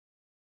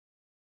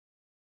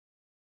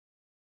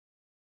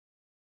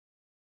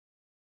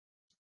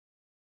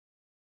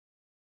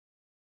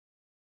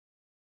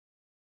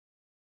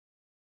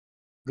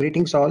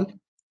Greetings all.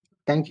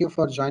 Thank you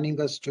for joining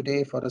us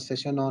today for a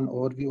session on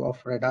overview of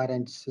radar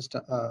and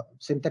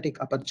synthetic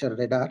aperture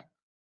radar,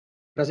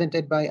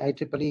 presented by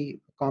IEEE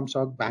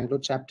ComSoc Bangalore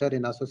chapter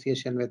in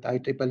association with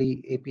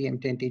IEEE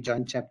APM20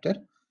 joint chapter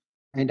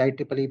and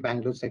IEEE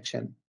Bangalore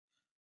section.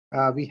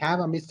 We have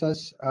amidst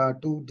us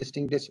two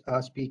distinguished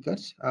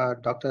speakers,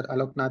 Dr.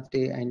 Aloknath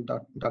Dey and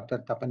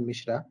Dr. Tapan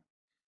Misra.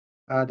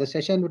 The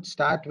session would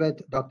start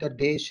with Dr.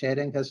 Dey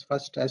sharing his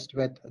first test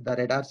with the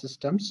radar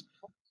systems,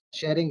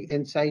 sharing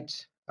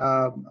insights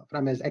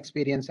from his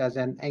experience as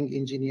an young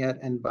engineer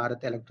in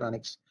Bharat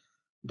Electronics.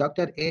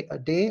 Dr.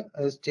 Dey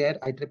is Chair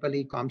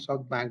IEEE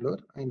ComSoc Bangalore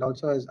and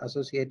also is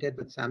associated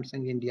with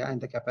Samsung India in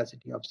the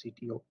capacity of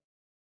CTO.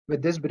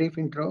 With this brief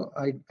intro,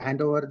 I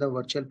hand over the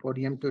virtual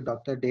podium to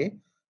Dr. Dey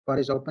for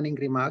his opening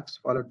remarks,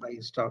 followed by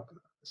his talk.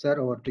 Sir,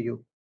 over to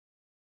you.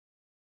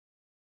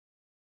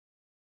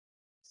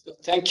 So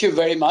thank you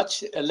very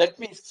much. Let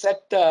me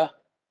set the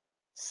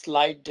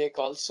slide deck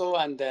also,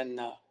 and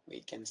then we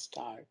can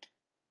start.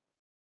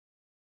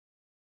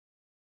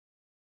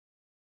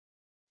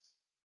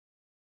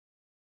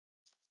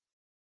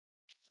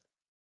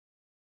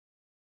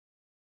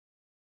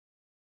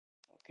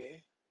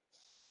 Okay.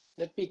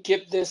 Let me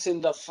keep this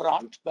in the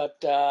front,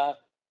 but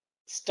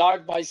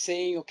start by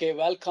saying, okay,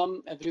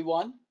 welcome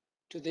everyone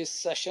to this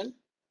session.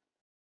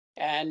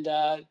 And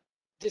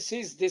this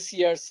is this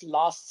year's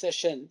last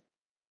session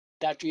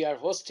that we are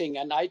hosting,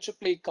 and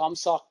IEEE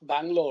ComSoc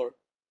Bangalore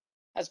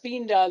has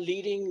been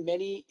leading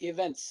many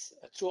events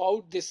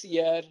throughout this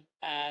year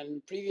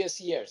and previous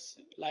years.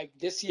 Like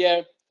this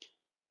year,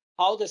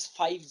 how this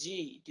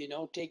 5G,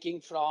 taking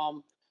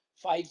from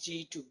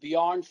 5G to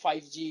beyond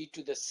 5G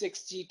to the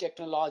 6G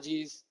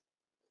technologies,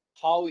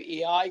 how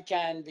AI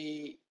can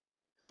be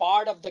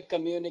part of the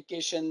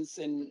communications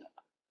in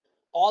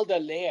all the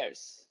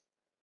layers,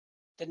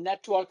 the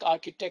network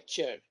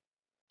architecture,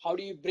 how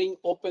do you bring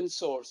open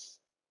source,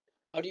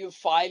 how do you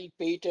file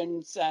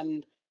patents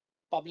and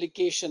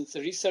publications,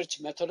 research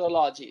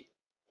methodology.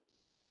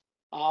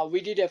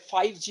 We did a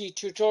 5G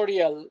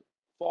tutorial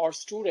for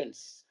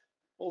students,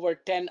 over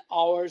 10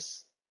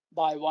 hours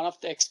by one of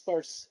the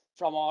experts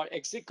from our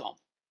Exicom.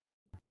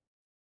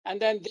 And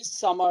then this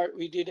summer,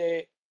 we did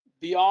a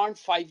Beyond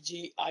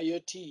 5G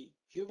IoT,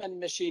 human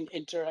machine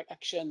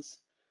interactions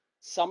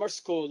summer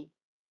school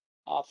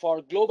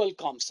for global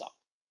ComSoc.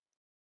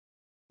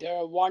 There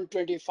are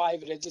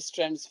 125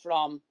 registrants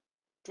from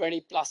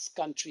 20 plus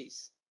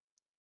countries.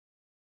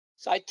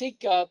 So I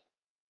think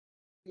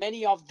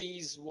many of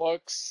these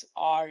works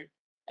are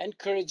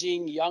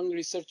encouraging young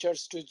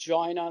researchers to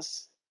join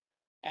us,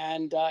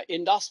 and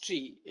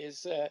industry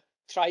is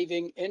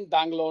thriving in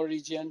Bangalore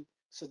region.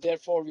 So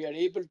therefore, we are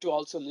able to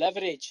also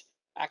leverage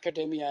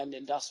academia and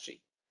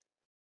industry.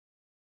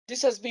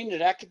 This has been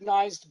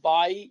recognized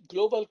by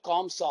Global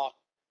ComSoc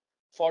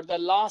for the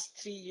last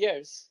 3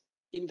 years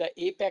in the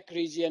APAC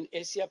region,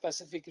 Asia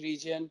Pacific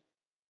region.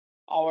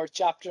 Our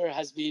chapter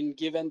has been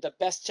given the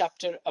Best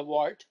Chapter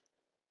Award.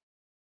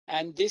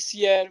 And this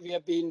year, we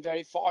have been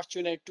very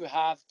fortunate to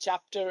have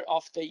Chapter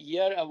of the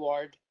Year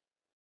Award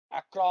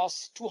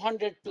across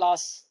 200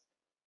 plus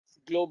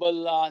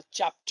global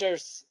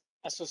chapters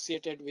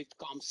associated with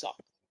ComSoc.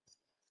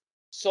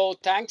 So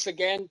thanks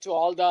again to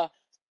all the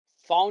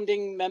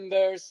founding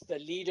members, the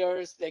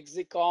leaders, the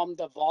Exicom,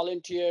 the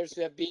volunteers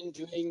who have been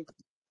doing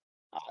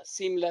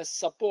seamless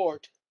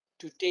support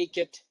to take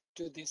it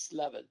to this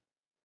level.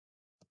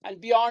 And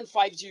beyond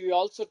 5G, we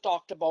also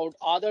talked about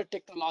other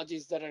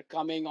technologies that are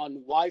coming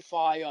on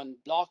Wi-Fi, on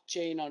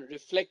blockchain, on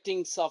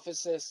reflecting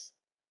surfaces.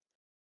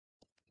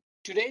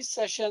 Today's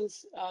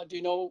sessions,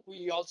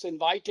 we also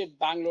invited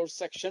Bangalore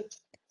section.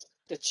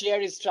 The chair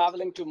is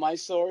traveling to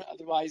Mysore.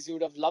 Otherwise, he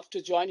would have loved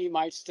to join. He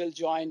might still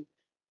join.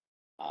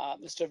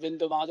 Mr.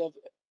 Vindu Madhav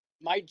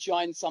might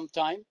join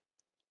sometime.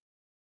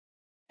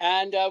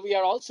 And we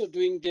are also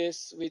doing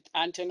this with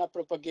antenna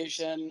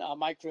propagation,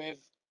 microwave,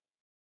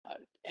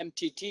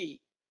 MTT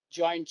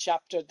joint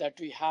chapter that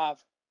we have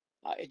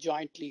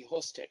jointly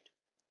hosted.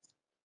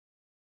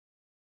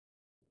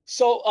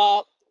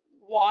 So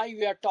why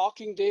we are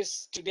talking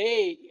this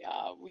today,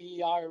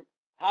 we are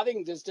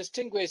having this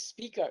distinguished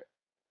speaker,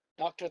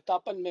 Dr.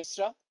 Tapan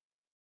Misra,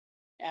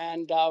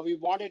 and we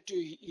wanted to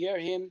hear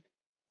him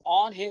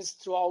on his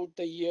throughout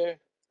the year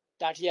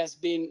that he has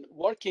been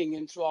working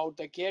in throughout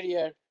the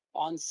career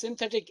on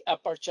synthetic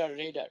aperture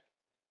radar.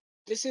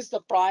 This is the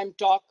prime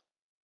talk,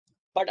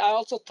 but I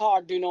also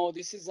thought,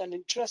 this is an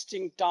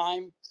interesting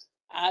time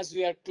as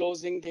we are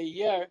closing the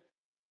year.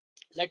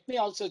 Let me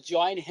also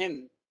join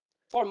him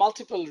for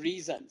multiple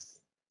reasons.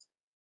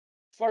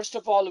 First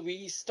of all,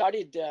 we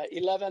studied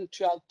 11th,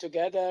 12th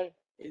together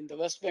in the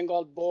West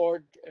Bengal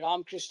board,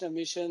 Ramakrishna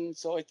Mission.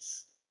 So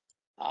it's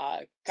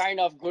kind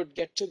of good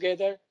get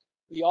together.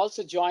 We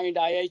also joined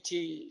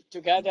IIT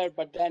together,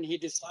 but then he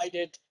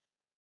decided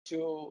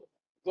to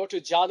go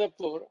to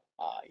Jadavpur.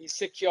 He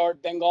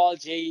secured Bengal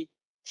JEE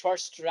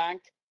first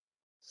rank.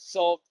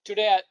 So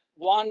today,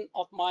 one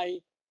of my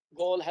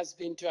goal has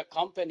been to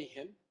accompany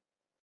him.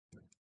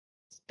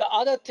 The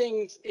other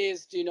thing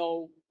is,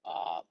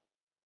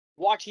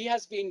 what he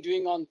has been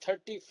doing on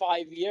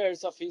 35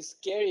 years of his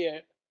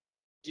career,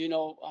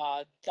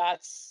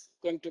 that's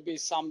going to be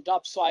summed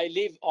up. So I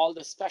leave all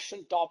the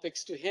special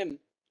topics to him.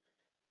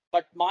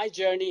 But my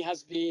journey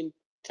has been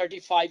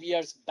 35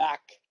 years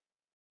back,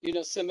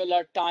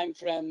 similar time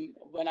frame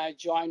when I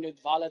joined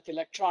with Bharat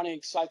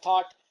Electronics. So I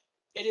thought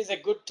it is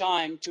a good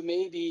time to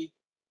maybe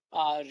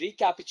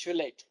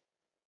recapitulate.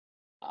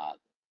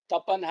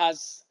 Tapan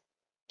has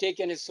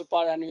taken his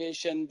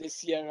superannuation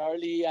this year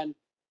early, and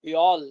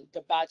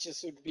the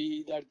batches would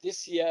be either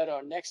this year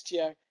or next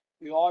year.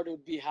 We all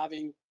would be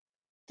having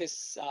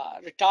this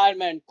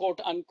retirement,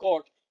 quote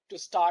unquote, to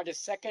start a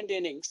second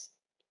innings.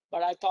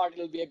 But I thought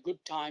it'll be a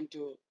good time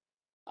to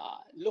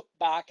look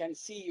back and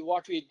see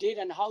what we did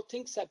and how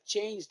things have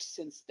changed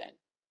since then.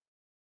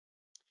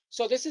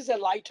 So this is a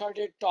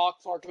lighthearted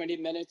talk for 20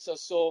 minutes or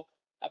so,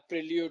 a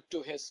prelude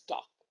to his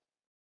talk.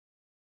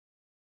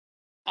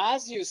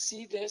 As you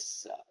see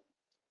this,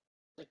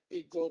 let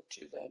me go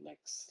to the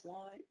next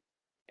slide.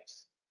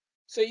 Yes.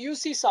 So you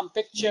see some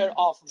picture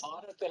of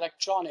Bharat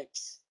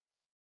Electronics.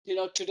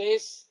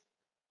 Today's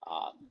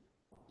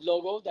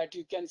logo that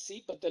you can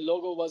see, but the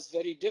logo was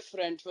very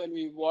different when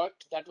we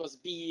worked. That was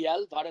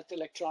BEL, Bharat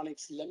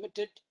Electronics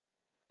Limited.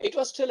 It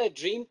was still a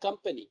dream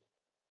company.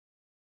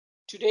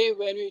 Today,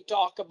 when we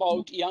talk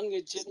about young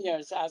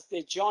engineers as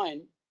they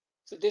join,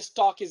 so this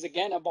talk is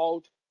again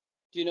about,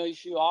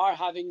 if you are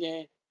having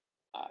a,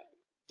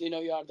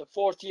 you are the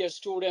fourth year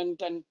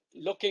student and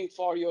looking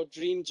for your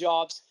dream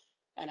jobs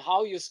and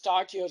how you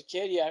start your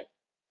career,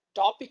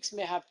 topics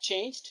may have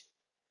changed,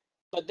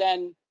 but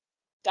then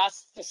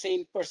that's the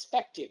same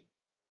perspective.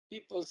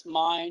 People's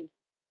mind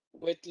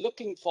with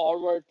looking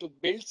forward to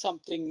build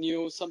something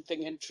new,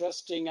 something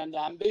interesting, and the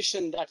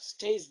ambition that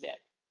stays there.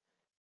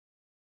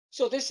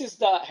 So this is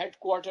the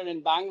headquarters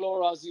in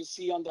Bangalore. As you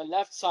see on the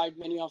left side,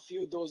 many of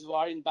you, those who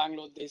are in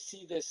Bangalore, they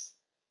see this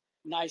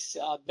nice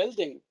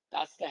building.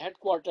 That's the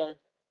headquarters.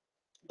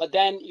 But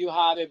then you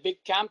have a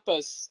big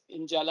campus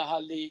in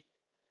Jalahali.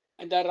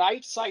 And the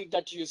right side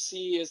that you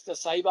see is the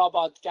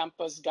Saibabad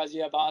campus,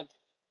 Ghaziabad.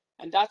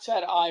 And that's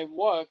where I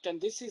worked.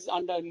 And this is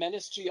under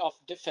Ministry of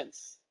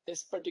Defense,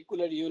 this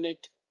particular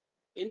unit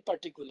in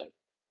particular.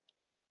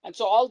 And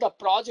so all the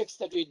projects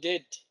that we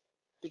did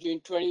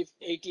between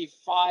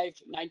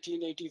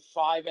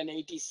 1985 and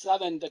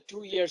 87, the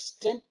 2-year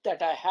stint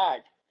that I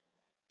had,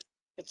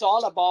 it's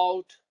all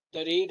about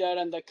the radar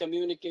and the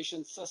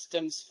communication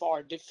systems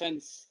for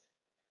defense.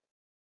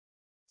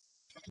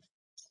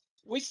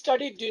 We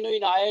studied,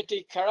 in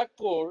IIT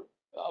Kharagpur,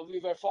 we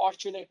were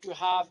fortunate to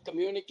have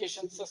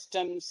communication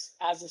systems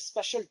as a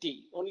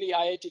specialty. Only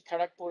IIT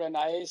Kharagpur and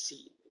IISc,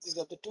 these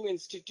are the two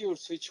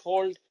institutes which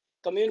hold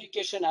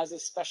communication as a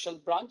special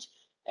branch.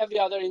 Every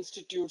other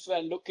institutes were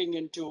looking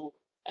into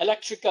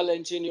electrical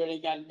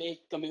engineering and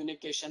make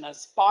communication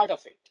as part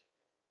of it.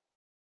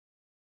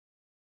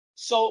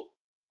 So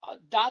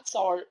that's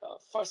our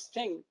first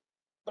thing.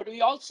 But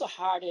we also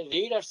had a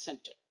radar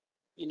center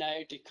in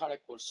IIT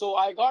Kharagpur. So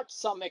I got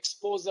some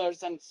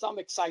exposures and some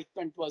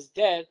excitement was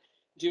there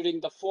during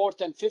the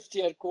 4th and 5th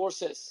year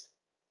courses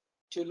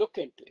to look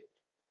into it.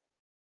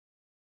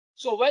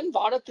 So when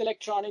Bharat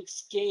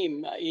Electronics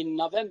came in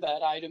November,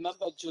 I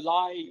remember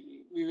July,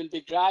 we will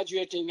be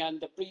graduating, and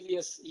the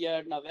previous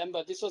year,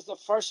 November, this was the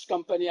first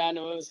company and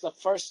I was the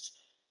first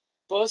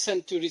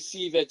person to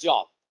receive a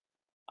job.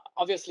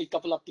 Obviously, a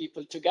couple of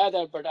people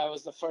together, but I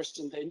was the first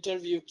in the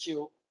interview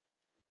queue.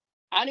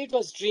 And it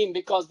was dream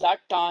because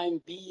that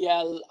time,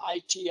 BL,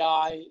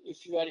 ITI,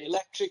 if you are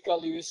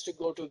electrical, you used to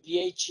go to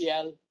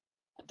BHEL,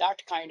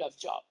 that kind of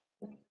job.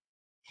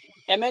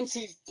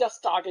 MNCs just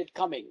started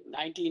coming,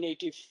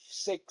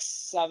 1986,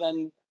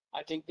 7,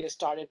 I think they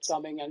started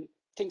coming and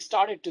things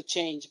started to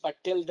change. But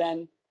till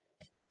then,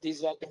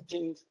 these were the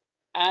things.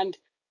 And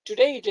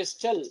today it is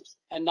still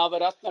a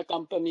Navaratna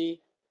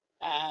company,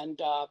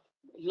 and a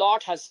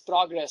lot has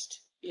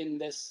progressed in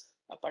this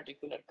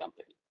particular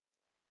company.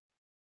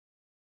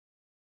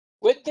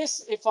 With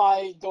this, if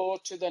I go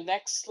to the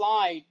next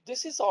slide,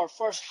 this is our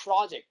first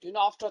project.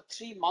 After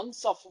 3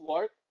 months of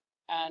work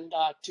and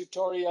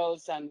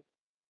tutorials and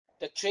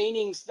the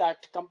trainings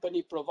that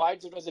company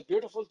provides, it was a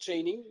beautiful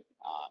training.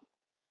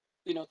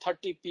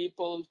 30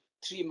 people,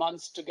 3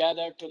 months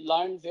together to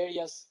learn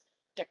various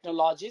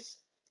technologies.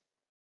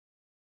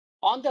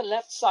 On the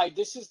left side,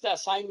 this is the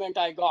assignment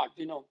I got,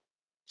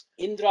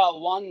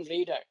 INDRA 1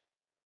 radar.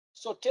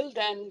 So till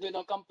then,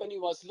 company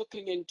was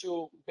looking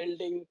into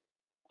building,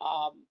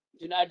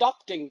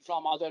 adopting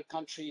from other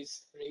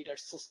countries' radar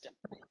system.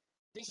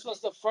 This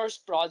was the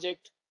first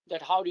project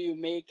that how do you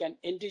make an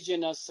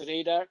indigenous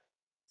radar,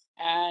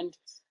 and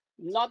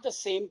not the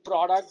same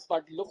product,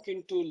 but look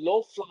into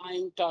low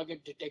flying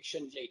target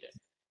detection radar.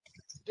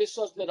 This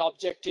was their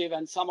objective,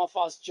 and some of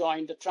us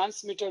joined the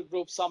transmitter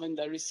group, some in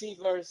the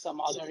receiver,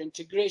 some other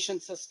integration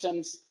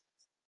systems.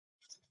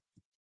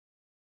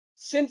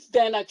 Since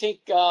then, I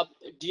think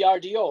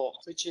DRDO,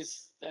 which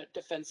is the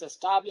defense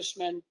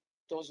establishment,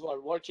 those who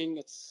are working,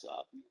 it's,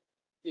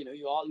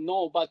 you all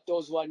know, but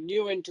those who are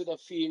new into the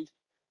field,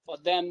 for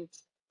them,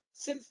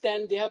 Since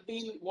then, they have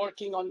been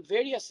working on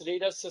various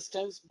radar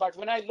systems. But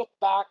when I look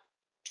back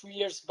 2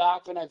 years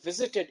back, when I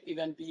visited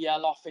even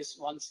BEL office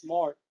once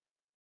more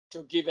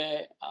to give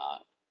a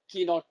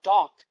keynote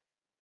talk,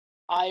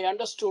 I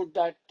understood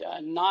that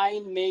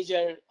 9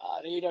 major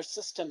radar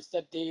systems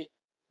that they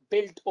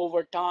built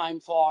over time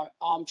for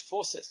armed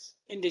forces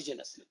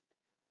indigenously.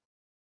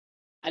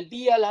 And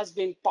BEL has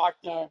been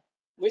partner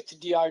with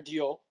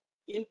DRDO,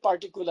 in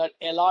particular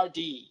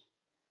LRD,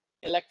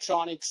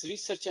 Electronics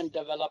Research and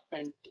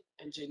Development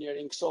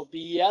Engineering. So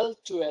BEL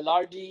to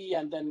LRD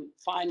and then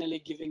finally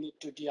giving it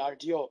to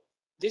DRDO.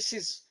 This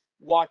is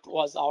what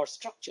was our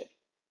structure.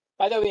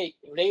 By the way,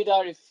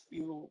 radar, if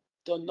you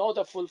don't know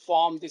the full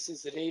form, this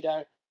is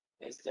radar,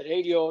 is the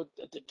radio,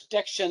 the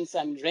detections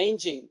and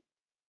ranging.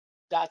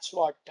 That's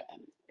what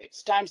it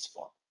stands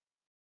for.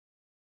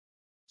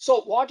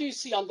 So what you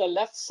see on the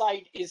left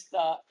side is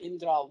the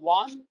INDRA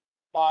 1,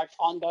 but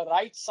on the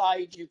right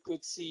side, you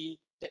could see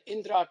the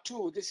INDRA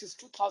 2. This is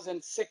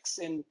 2006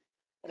 in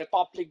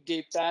Republic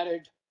Day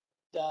Parade.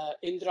 The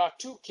INDRA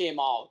 2 came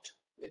out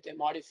with a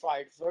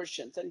modified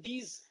versions, and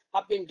these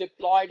have been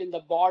deployed in the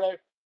border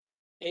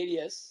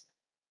areas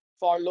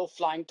for low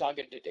flying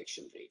target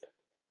detection radar.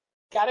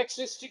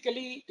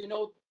 Characteristically,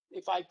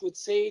 if I could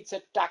say, it's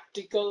a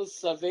tactical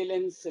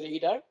surveillance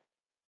radar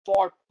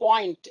for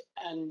point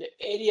and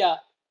area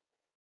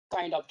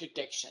kind of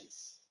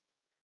detections.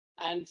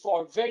 And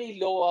for very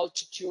low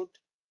altitude,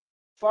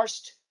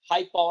 first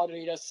high power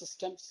radar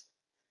systems.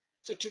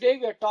 So today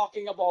we're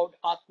talking about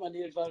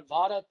Atmanirbhar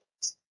Bharat,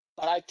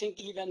 but I think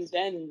even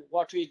then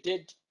what we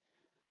did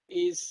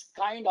is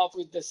kind of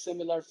with the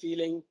similar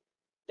feeling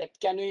that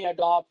can we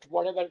adopt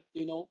whatever,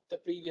 the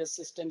previous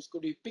systems,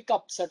 could we pick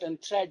up certain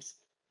threads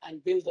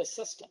and build a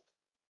system?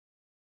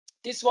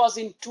 This was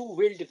in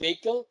 2-wheeled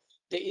vehicle.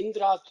 The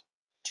INDRA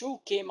 2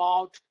 came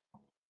out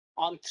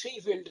on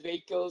 3-wheeled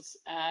vehicles,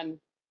 and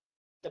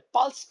the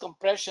pulse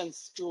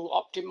compressions to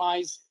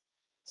optimize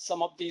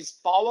some of these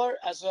power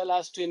as well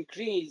as to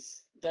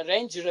increase the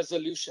range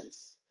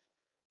resolutions.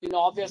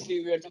 Obviously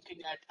we are looking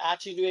at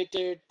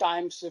attenuated,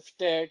 time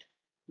shifted,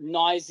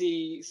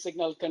 noisy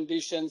signal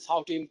conditions,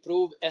 how to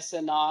improve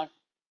SNR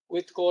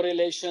with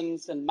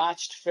correlations and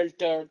matched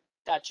filter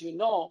that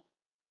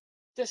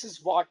this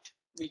is what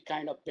we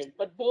kind of built.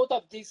 But both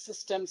of these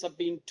systems have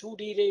been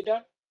 2D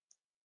radar,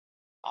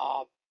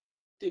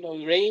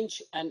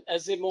 range and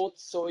azimuth,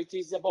 so it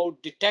is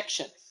about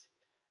detections.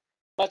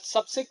 But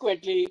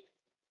subsequently,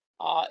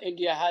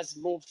 India has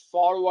moved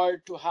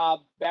forward to have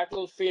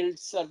battlefield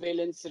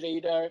surveillance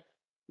radar,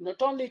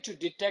 not only to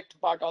detect,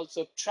 but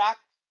also track,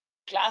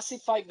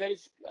 classify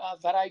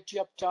variety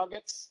of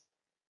targets.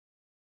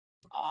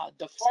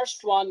 The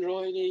first one,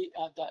 Rohini,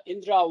 the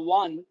INDRA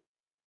 1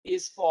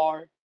 is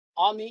for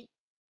Army,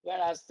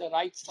 whereas the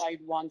right side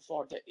one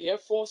for the Air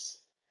Force.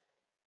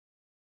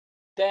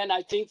 Then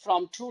I think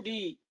from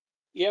 2D,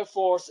 Air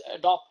Force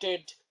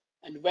adopted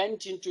and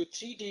went into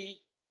 3D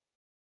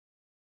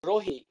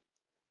Rohi.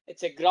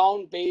 It's a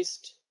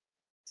ground-based,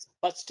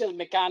 but still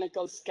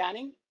mechanical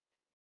scanning.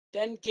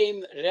 Then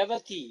came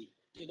Revati,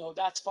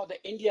 that's for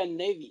the Indian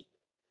Navy.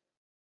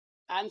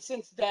 And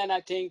since then,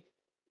 I think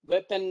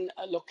weapon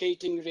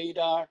locating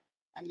radar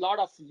and a lot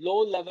of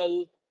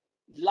low-level,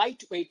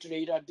 lightweight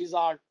radar. These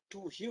are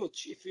too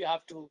huge. If you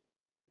have to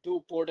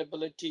do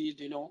portability,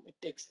 it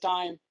takes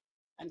time.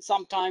 And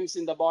sometimes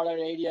in the border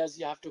areas,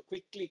 you have to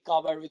quickly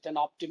cover with an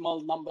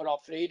optimal number of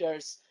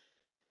radars.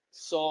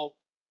 So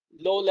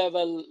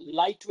low-level,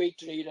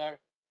 lightweight radar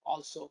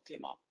also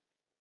came up.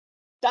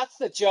 That's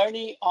the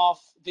journey of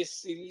this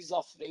series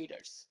of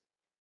radars.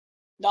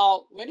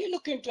 Now, when you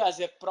look into as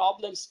a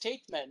problem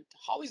statement,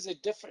 how is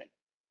it different?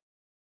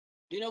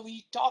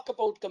 We talk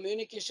about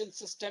communication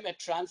system, a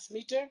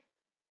transmitter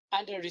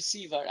and a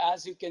receiver,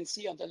 as you can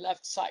see on the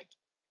left side,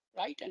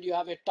 right? And you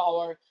have a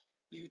tower,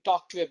 you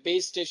talk to a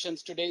base station.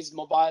 Today's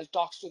mobile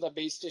talks to the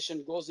base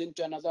station, goes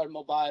into another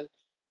mobile,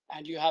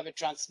 and you have a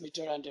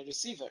transmitter and a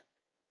receiver.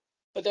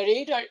 But the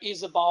radar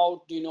is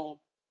about,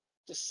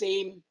 the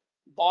same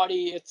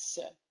body. It's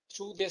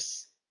through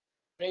this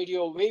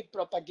radio wave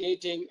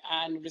propagating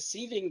and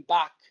receiving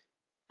back,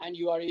 and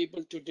you are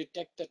able to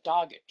detect the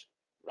target,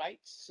 right?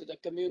 So the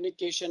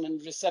communication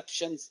and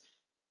receptions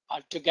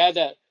are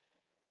together,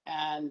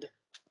 and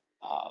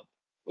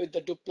with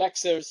the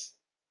duplexers,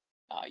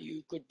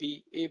 you could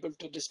be able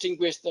to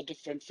distinguish the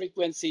different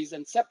frequencies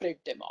and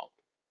separate them out.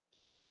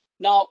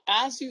 Now,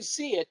 as you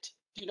see it,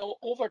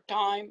 over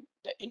time,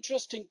 the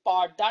interesting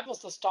part, that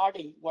was the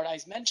starting, what I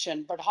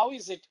mentioned, but how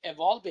is it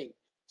evolving?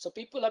 So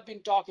people have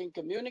been talking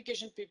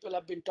communication, people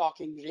have been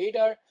talking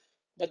radar,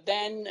 but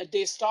then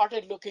they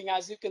started looking,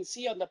 as you can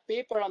see on the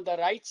paper on the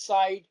right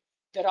side,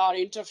 there are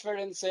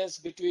interferences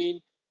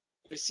between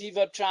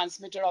receiver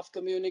transmitter of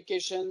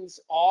communications,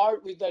 or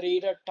with the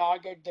radar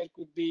target, there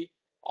could be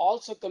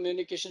also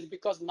communication,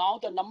 because now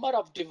the number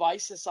of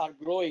devices are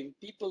growing,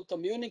 people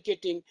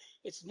communicating,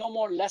 it's no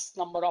more less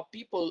number of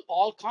people,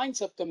 all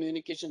kinds of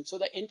communication. So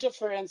the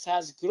interference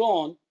has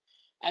grown,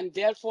 and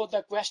therefore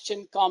the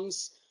question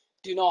comes,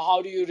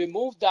 how do you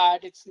remove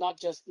that? It's not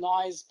just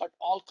noise, but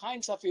all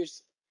kinds of your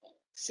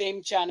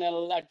same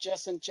channel,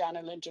 adjacent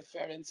channel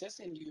interferences,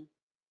 and you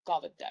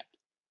covered that.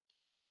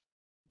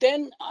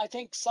 Then I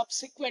think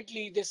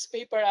subsequently this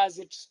paper, as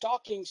it's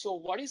talking, so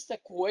what is the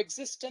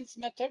coexistence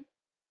method?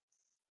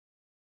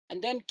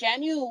 And then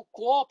can you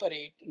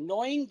cooperate,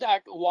 knowing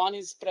that one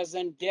is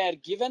present there,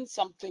 given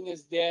something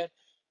is there,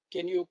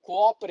 can you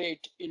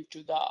cooperate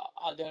into the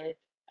other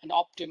and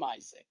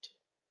optimize it?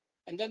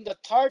 And then the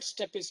third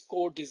step is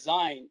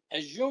co-design.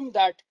 Assume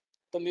that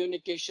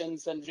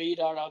communications and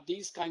radar or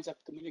these kinds of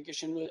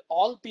communication will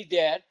all be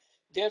there.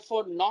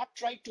 Therefore, not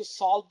try to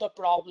solve the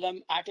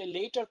problem at a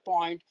later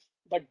point,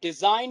 but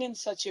design in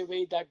such a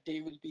way that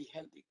they will be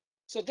healthy.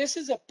 So this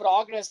is a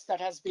progress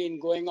that has been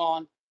going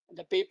on.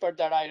 The paper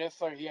that I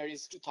refer here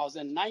is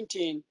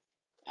 2019,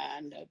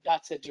 and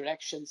that's the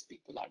directions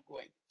people are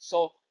going.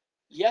 So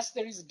yes,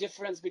 there is a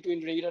difference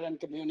between radar and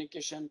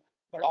communication,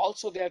 but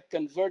also their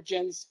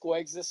convergence,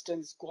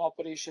 coexistence,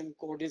 cooperation,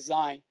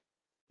 co-design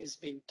is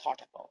being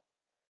thought about.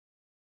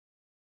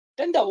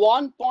 Then the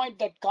one point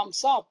that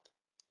comes up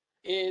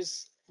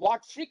is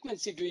what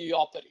frequency do you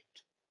operate,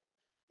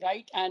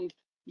 right? And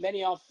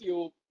many of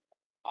you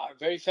are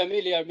very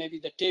familiar, maybe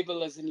the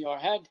table is in your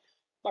head,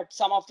 but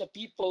some of the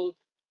people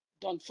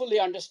don't fully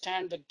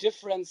understand the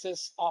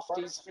differences of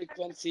these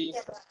frequencies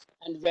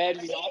and where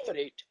we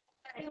operate.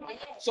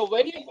 So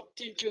when you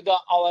looked into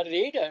our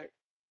radar,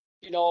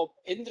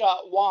 INDRA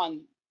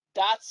 1,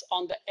 that's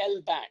on the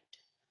L band.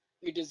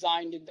 We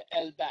designed in the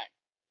L band.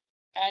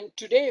 And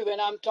today, when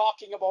I'm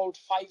talking about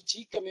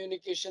 5G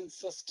communication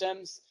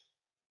systems,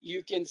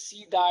 you can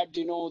see that,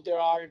 there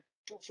are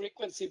two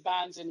frequency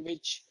bands in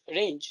which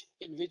range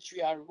in which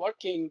we are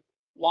working.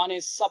 One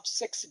is sub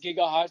 6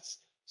 gigahertz,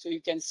 so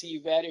you can see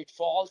where it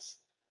falls.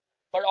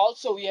 But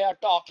also we are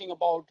talking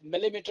about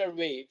millimeter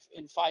wave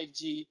in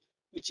 5G,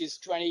 which is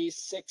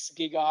 26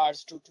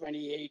 gigahertz to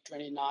 28,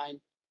 29.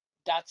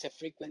 That's a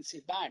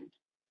frequency band.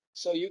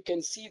 So you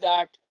can see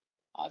that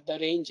the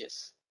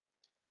ranges.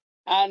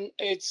 And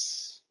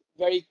it's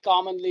very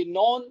commonly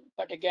known,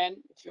 but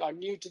again, if you are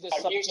new to the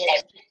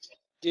subject,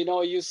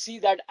 you see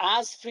that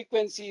as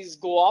frequencies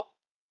go up,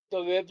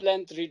 the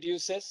wavelength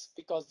reduces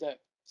because the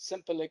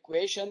simple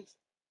equation,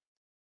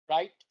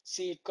 right?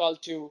 C equal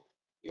to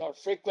your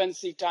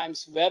frequency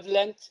times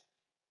wavelength.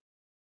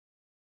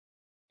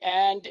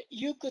 And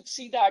you could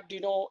see that,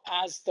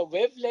 as the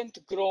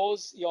wavelength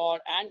grows, your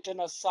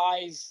antenna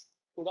size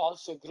would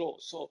also grow.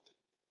 So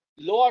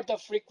lower the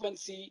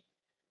frequency,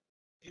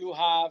 you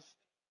have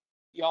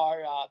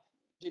your,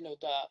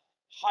 the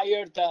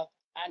higher the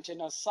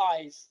antenna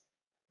size.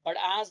 But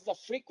as the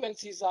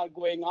frequencies are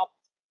going up,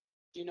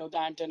 the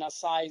antenna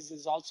size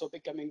is also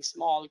becoming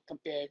small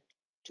compared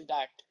to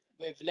that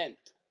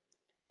wavelength.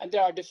 And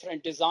there are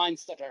different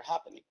designs that are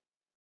happening.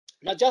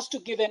 Now, just to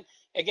give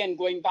again,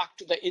 going back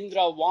to the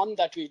INDRA 1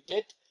 that we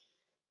did,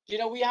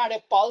 we had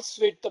a pulse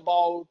width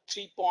about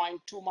 3.2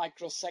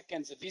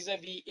 microseconds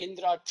vis-a-vis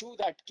INDRA 2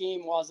 that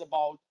came was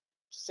about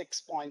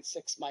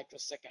 6.6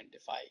 microsecond,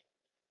 if I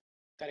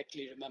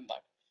correctly remember.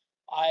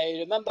 I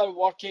remember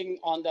working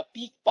on the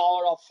peak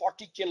power of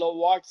 40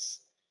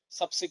 kilowatts.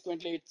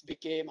 Subsequently, it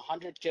became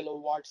 100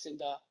 kilowatts in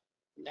the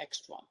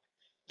next one.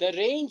 The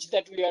range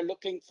that we are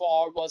looking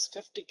for was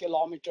 50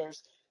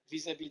 kilometers,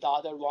 vis-a-vis the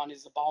other one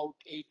is about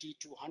 80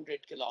 to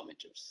 100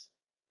 kilometers.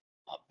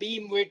 A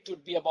beam width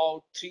would be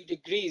about 3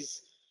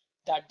 degrees,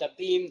 that the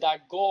beam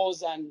that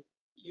goes and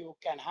you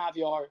can have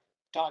your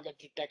target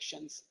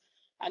detections.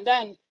 And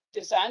then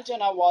this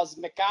antenna was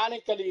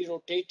mechanically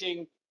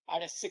rotating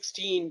at a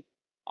 16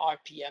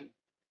 RPM.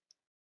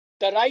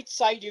 The right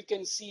side, you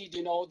can see,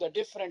 the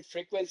different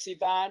frequency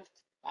band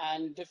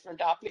and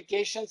different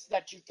applications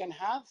that you can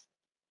have.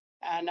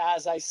 And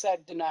as I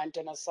said, the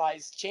antenna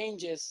size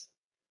changes.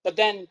 But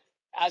then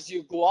as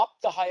you go up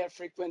the higher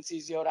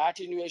frequencies, your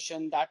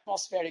attenuation, the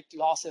atmospheric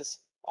losses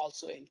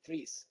also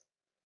increase.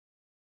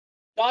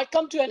 Now I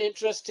come to an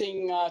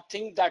interesting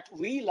thing that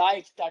we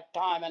liked that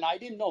time, and I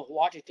didn't know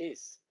what it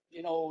is.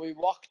 We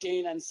walked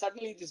in and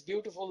suddenly these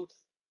beautiful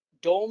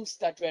domes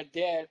that were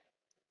there.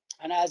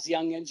 And as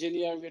young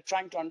engineer, we're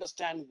trying to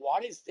understand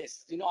what is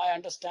this? I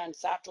understand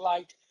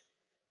satellite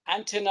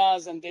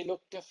antennas and they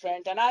look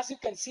different. And as you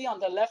can see on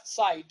the left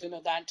side,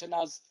 the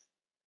antennas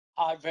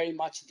are very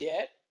much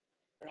there,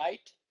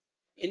 right,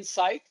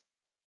 inside.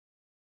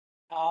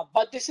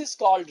 But this is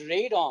called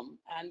radome,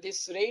 and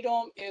this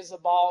radome is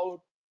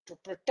about to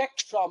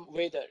protect from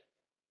weather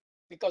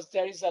because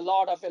there is a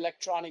lot of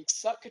electronic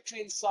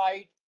circuitry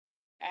inside.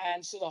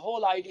 And so the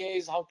whole idea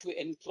is how to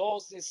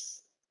enclose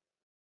this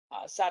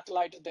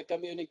satellite, the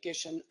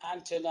communication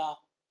antenna,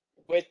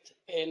 with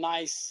a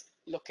nice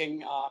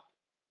looking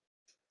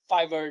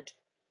fibered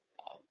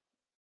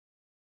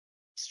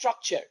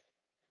structure.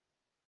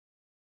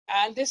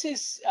 And this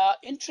is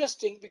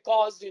interesting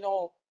because,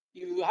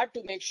 you had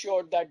to make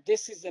sure that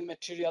this is a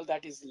material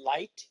that is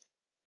light.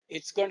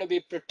 It's going to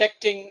be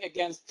protecting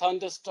against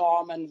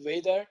thunderstorm and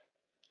weather.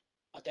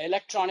 The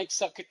electronic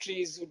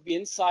circuitries would be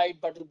inside,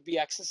 but would be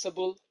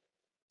accessible.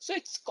 So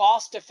it's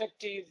cost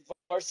effective,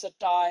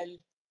 versatile,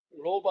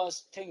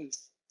 robust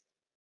things.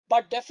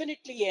 But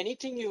definitely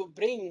anything you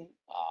bring,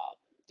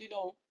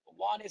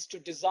 one is to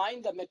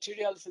design the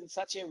materials in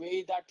such a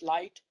way that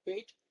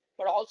lightweight,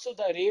 but also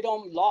the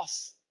radon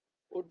loss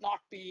would not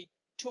be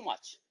too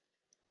much.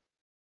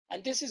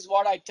 And this is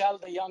what I tell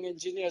the young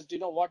engineers,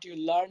 what you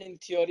learn in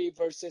theory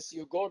versus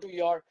you go to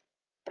your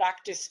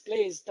practice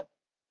place,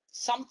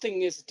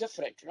 something is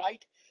different,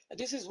 right? And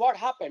this is what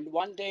happened.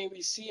 One day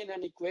we see in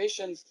an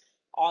equations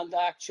on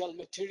the actual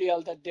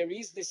material that there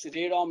is this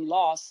radon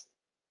loss,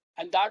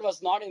 and that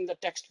was not in the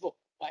textbook,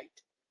 right?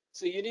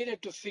 So you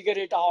needed to figure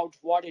it out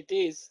what it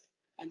is,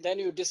 and then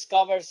you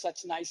discover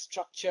such nice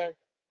structure,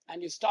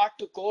 and you start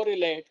to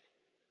correlate,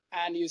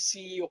 and you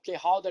see, okay,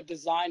 how the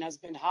design has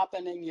been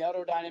happening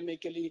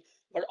aerodynamically,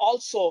 but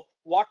also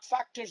what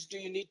factors do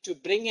you need to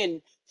bring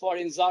in for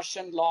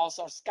insertion loss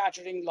or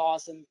scattering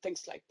loss and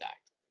things like that.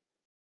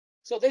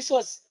 So this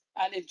was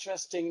an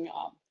interesting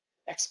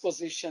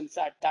exposition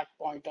at that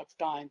point of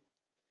time.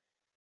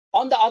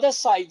 On the other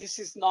side, this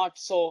is not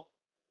so,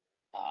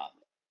 uh,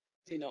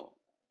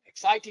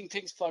 exciting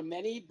things for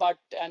many,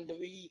 and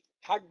we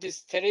had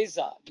this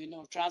Teresa,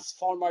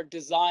 transformer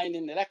design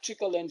in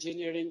electrical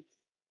engineering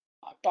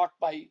taught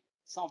by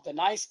some of the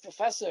nice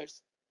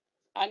professors.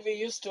 And we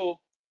used to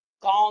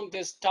count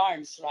these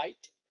turns, right?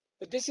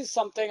 But this is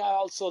something I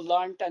also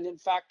learned. And in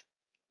fact,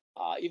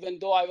 even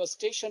though I was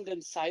stationed in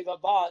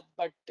Saibabad,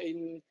 but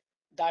in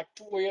that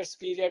 2 years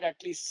period,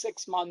 at least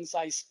 6 months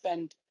I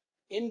spent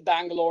in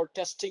Bangalore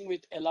testing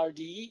with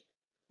LRDE,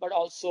 but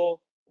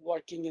also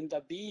working in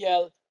the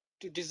BL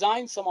to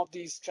design some of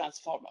these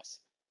transformers.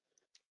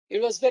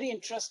 It was very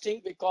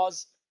interesting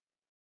because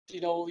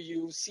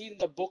you see in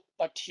the book,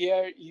 but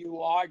here you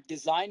are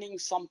designing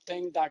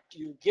something that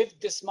you give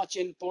this much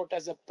input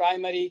as a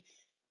primary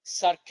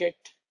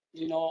circuit.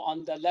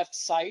 On the left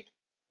side,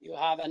 you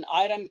have an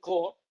iron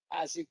core,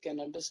 as you can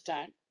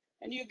understand,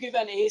 and you give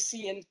an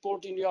AC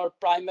input in your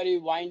primary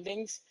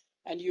windings,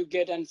 and you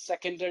get a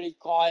secondary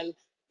coil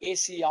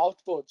AC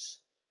outputs.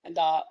 And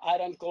the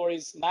iron core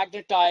is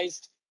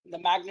magnetized. The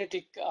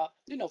magnetic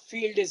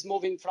field is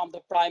moving from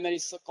the primary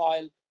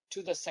coil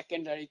to the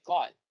secondary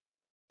coil.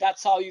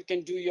 That's how you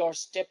can do your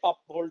step up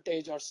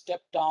voltage or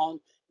step down,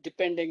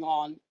 depending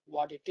on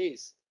what it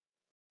is.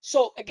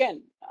 So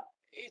again,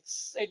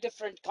 it's a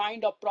different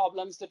kind of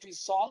problems that we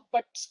solve,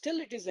 but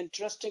still it is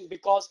interesting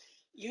because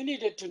you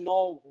needed to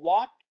know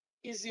what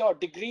is your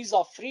degrees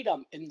of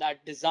freedom in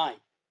that design.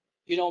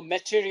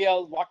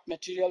 Material, what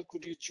material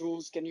could you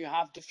choose? Can you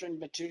have different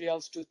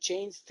materials to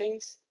change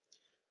things?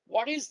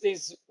 What is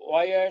this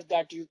wire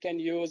that you can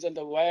use and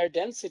the wire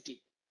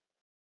density?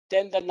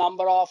 Then the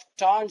number of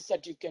turns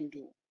that you can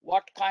do,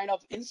 what kind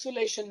of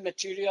insulation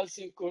materials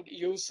you could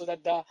use so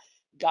that the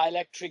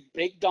dielectric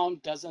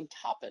breakdown doesn't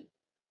happen,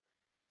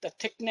 the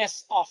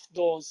thickness of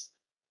those.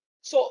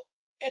 So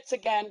it's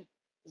again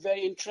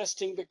very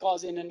interesting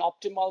because in an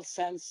optimal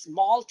sense,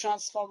 small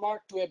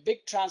transformer to a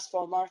big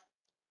transformer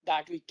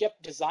that we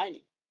kept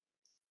designing.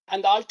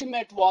 And the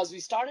ultimate was we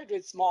started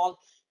with small,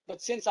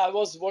 but since I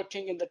was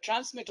working in the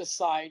transmitter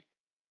side,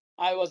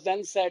 I was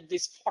then said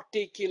this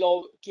 40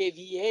 kilo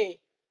kVA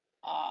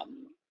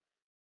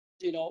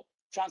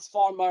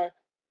transformer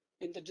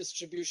in the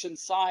distribution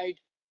side.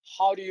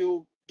 How do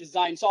you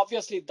design? So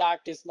obviously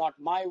that is not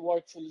my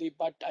work fully,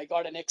 but I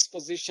got an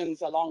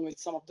expositions along with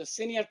some of the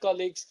senior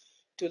colleagues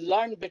to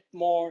learn a bit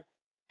more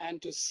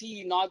and to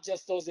see not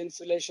just those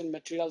insulation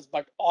materials,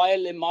 but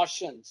oil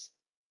emulsions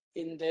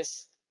in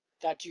this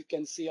that you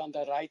can see on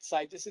the right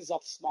side. This is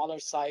of smaller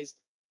size.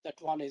 That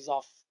one is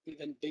of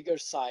even bigger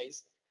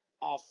size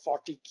of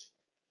 40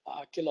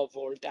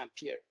 kilovolt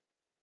ampere.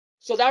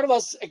 So that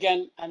was,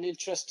 again, an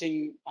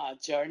interesting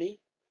journey.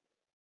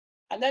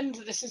 And then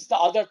this is the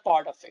other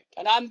part of it.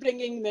 And I'm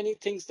bringing many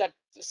things that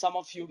some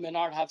of you may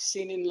not have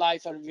seen in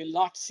life or will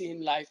not see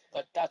in life,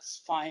 but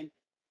that's fine.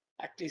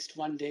 At least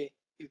one day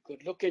you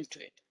could look into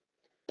it.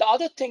 The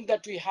other thing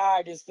that we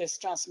had is this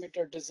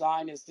transmitter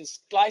design is this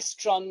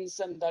klystrons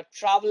and the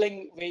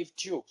traveling wave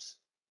tubes.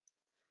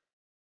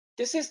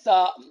 This is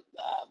the,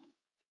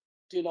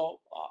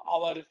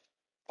 our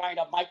kind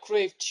of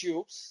microwave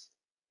tubes.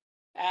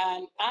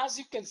 And as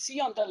you can see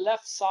on the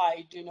left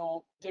side,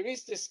 there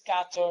is this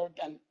cathode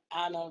and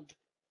anode,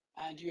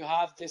 and you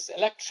have this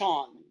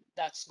electron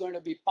that's going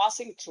to be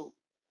passing through.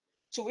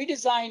 So we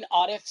design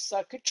RF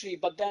circuitry,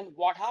 but then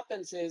what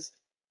happens is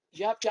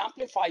you have to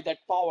amplify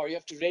that power. You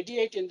have to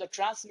radiate in the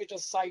transmitter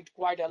side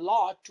quite a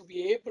lot to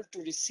be able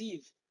to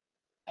receive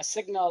a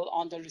signal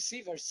on the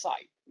receiver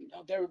side.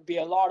 There would be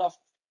a lot of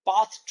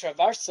path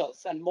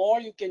traversals, and more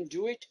you can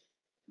do it,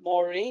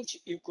 more range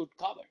you could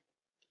cover.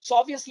 So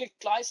obviously,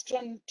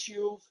 klystron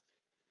tube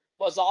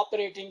was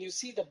operating. You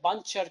see the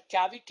buncher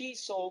cavity.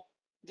 So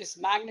this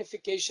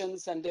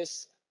magnifications and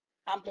this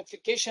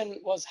amplification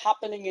was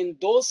happening in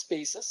those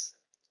spaces.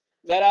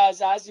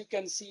 Whereas, as you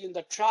can see in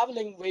the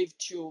traveling wave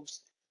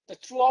tubes,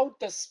 throughout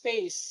the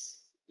space,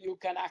 you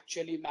can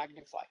actually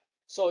magnify.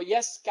 So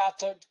yes,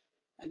 cathode,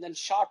 and then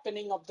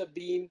sharpening of the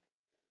beam,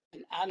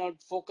 and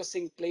anode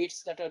focusing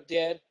plates that are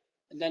there,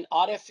 and then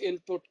RF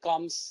input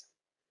comes,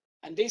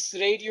 and this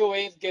radio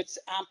wave gets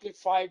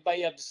amplified by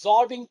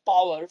absorbing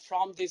power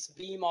from this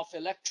beam of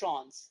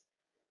electrons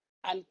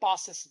and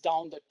passes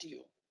down the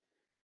tube.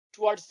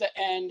 Towards the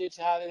end, it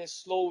has a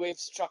slow wave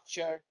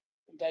structure.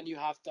 Then you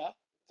have the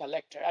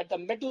collector. At the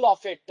middle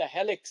of it, the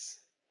helix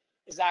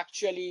is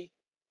actually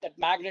that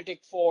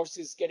magnetic force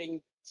is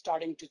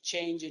starting to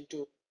change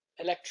into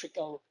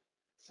electrical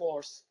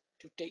force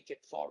to take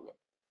it forward.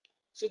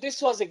 So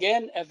this was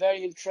again a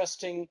very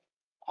interesting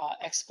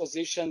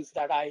expositions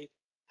that I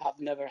have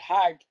never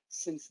had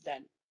since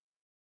then.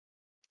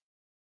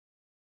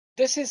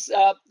 This is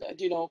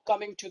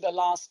coming to the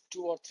last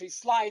 2 or 3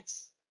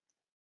 slides.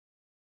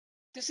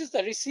 This is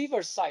the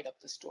receiver side of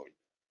the story,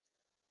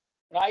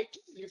 right?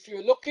 If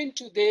you look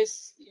into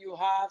this, you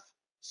have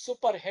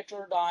super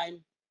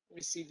heterodyne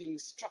receiving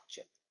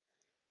structure.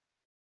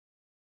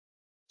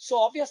 So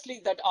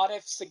obviously that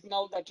RF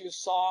signal that you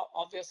saw,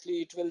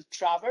 obviously it will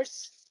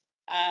traverse,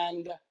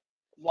 and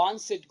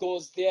once it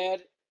goes there,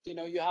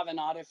 you have an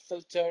RF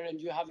filter and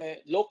you have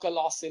a local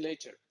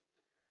oscillator,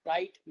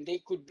 right? They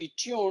could be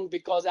tuned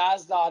because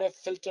as the RF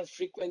filter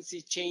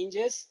frequency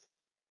changes,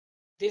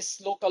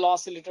 this local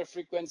oscillator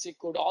frequency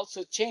could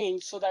also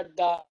change so that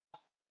the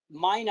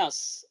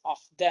minus of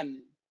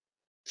them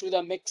through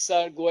the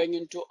mixer going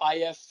into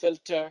IF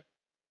filter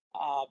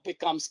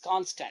becomes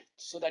constant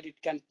so that it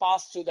can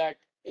pass through that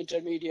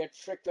intermediate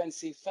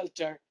frequency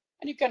filter,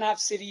 and you can have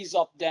series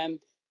of them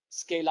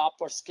scale up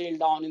or scale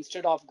down.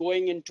 Instead of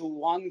going into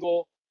one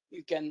go,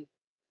 you can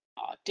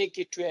take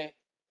it to a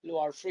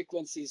lower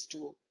frequencies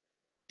to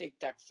take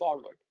that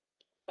forward.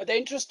 But the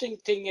interesting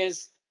thing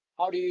is,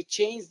 how do you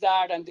change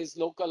that and this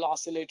local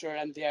oscillator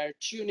and their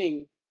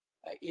tuning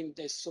in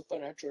this super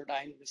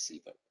heterodyne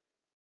receiver?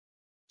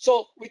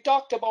 So we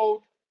talked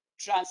about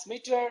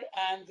transmitter,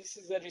 and this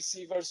is the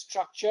receiver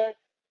structure.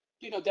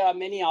 There are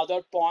many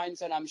other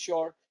points, and I'm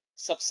sure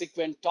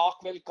subsequent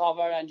talk will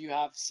cover, and you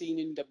have seen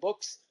in the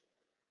books.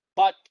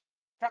 But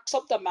crux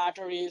of the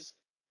matter is,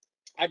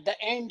 at the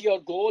end, your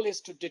goal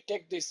is to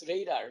detect this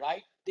radar,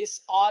 right?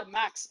 This R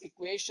max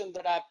equation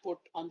that I put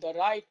on the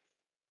right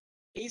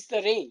is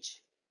the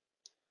range.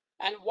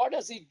 And what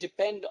does it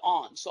depend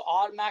on? So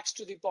R max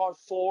to the power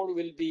 4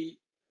 will be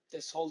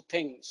this whole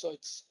thing. So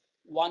it's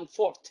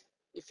 1/4.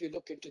 If you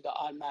look into the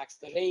R max,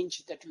 the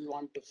range that we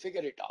want to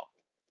figure it out.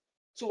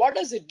 So what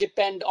does it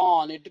depend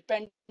on? It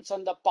depends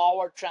on the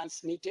power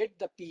transmitted,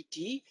 the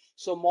PT.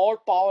 So more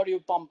power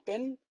you pump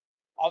in,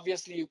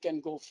 obviously you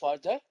can go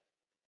further.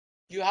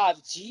 You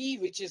have G,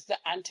 which is the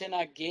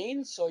antenna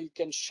gain. So you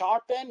can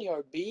sharpen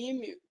your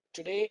beam.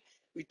 Today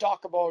we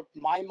talk about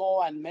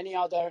MIMO and many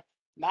other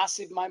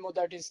massive MIMO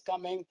that is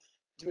coming.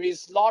 There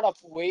is a lot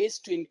of ways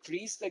to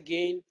increase the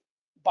gain,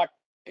 but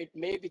it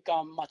may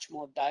become much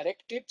more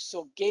directed.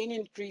 So gain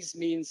increase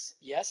means,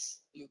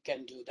 yes, you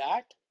can do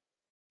that.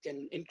 You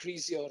can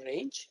increase your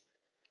range.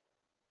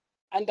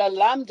 And the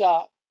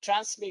lambda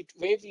transmit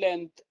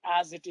wavelength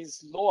as it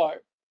is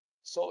lower.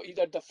 So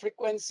either the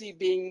frequency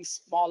being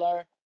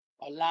smaller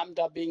or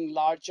lambda being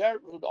larger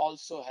would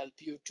also help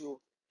you to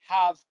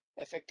have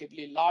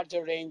effectively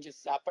larger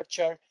ranges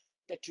aperture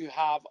that you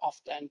have of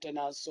the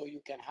antennas, so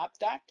you can have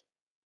that.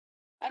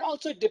 And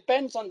also it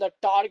depends on the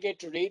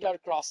target radar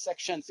cross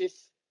sections. If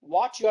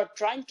what you are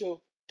trying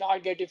to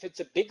target, if it's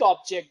a big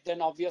object,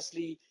 then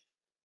obviously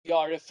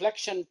your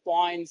reflection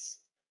points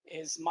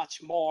is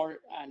much more,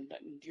 and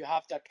you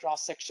have that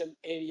cross section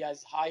area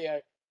is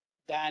higher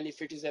than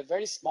if it is a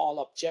very small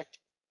object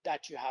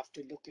that you have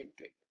to look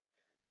into it.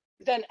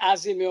 Then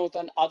azimuth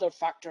and other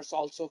factors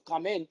also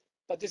come in,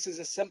 but this is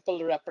a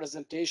simple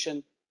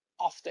representation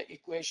of the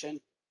equation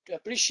to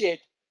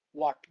appreciate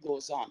what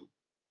goes on.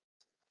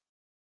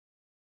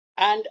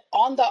 And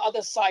on the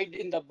other side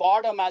in the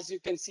bottom, as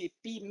you can see,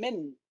 P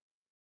min,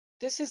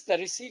 this is the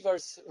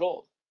receiver's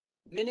role,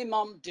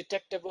 minimum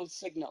detectable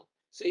signal.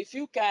 So if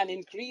you can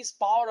increase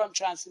power on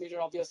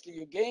transmitter, obviously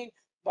you gain,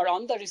 but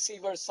on the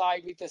receiver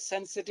side with the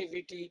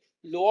sensitivity,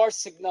 lower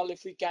signal,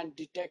 if we can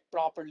detect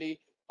properly,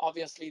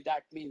 obviously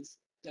that means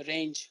the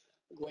range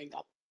going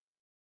up.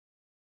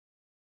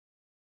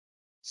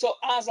 So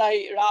as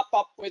I wrap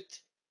up with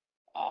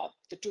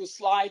the 2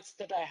 slides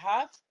that I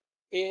have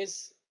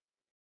is,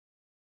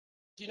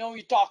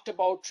 we talked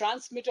about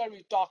transmitter,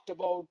 we talked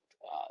about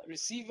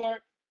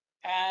receiver,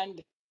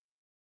 and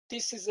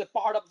this is a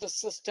part of the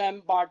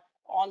system, but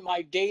on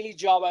my daily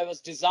job, I was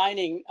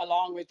designing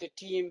along with a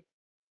team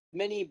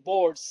many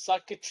boards,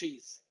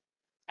 circuitries,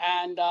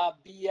 and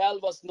BL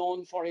was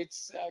known for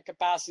its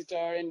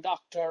capacitor,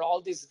 inductor,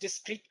 all these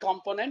discrete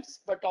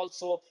components, but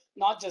also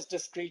not just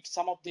discrete,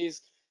 some of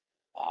these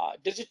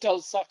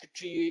digital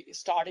circuitry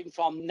starting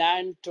from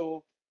NAND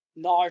to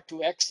NOR to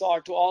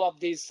XOR to all of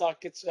these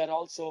circuits were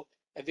also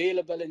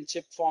available in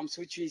chip forms,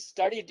 which we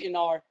studied in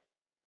our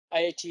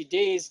IIT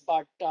days,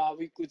 but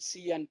we could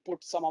see and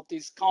put some of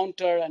these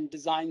counter and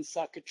design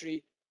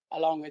circuitry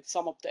along with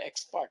some of the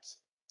experts.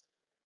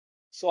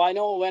 So I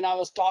know when I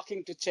was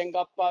talking to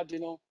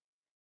Chengappa,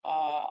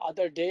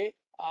 other day,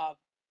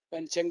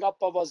 when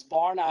Chengappa was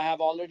born, I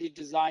have already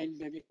designed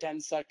maybe 10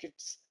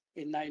 circuits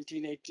in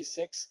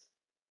 1986.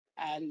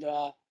 And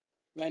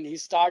when he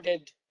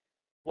started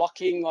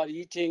walking or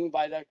eating,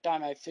 by that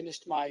time I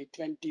finished my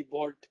 20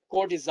 board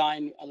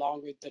co-design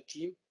along with the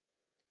team.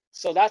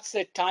 So that's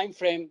the time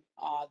frame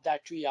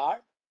that we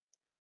are.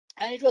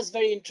 And it was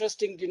very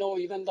interesting,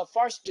 even the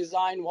first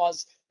design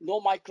was no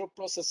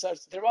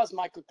microprocessors. There was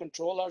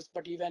microcontrollers,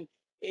 but even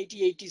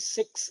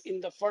 8086 in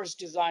the first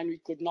design,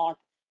 we could not,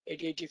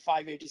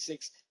 8085,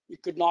 86, we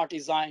could not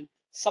design.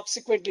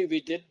 Subsequently,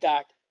 we did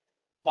that,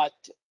 but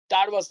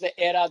that was the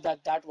era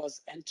that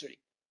was entering.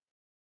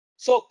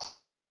 So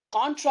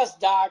contrast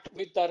that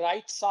with the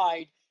right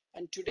side.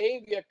 And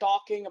today we are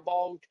talking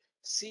about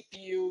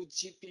CPU,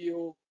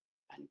 GPU,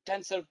 and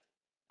tensor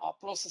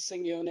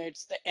processing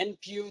units, the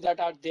NPU that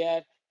are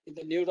there in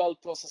the neural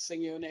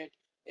processing unit.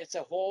 It's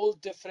a whole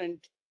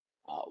different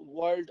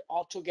world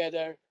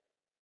altogether.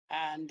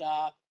 And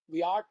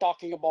we are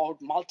talking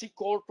about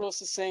multi-core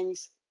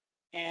processings.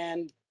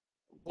 And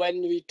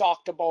when we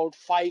talked about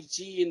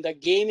 5G in the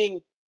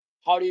gaming,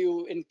 how do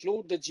you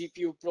include the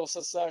GPU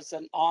processors?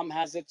 And ARM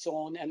has its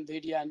own,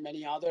 NVIDIA and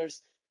many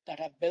others that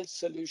have built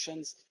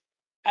solutions.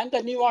 And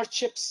the newer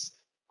chips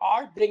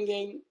are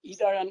bringing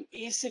either an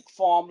ASIC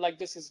form, like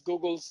this is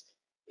Google's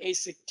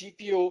ASIC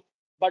TPU,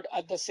 but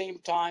at the same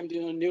time,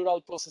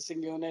 neural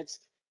processing units.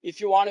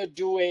 If you want to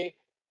do a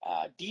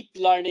deep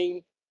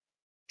learning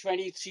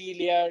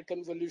 23-layer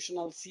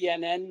convolutional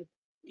CNN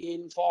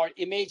for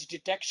image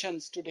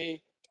detections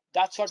today,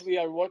 that's what we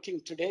are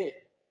working today.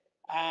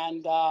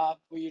 And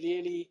we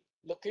really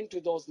look into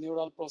those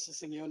neural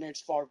processing units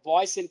for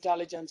voice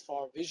intelligence,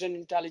 for vision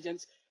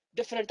intelligence,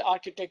 different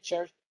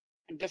architecture,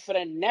 and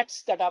different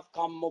nets that have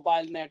come,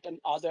 mobile net and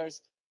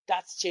others.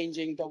 That's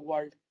changing the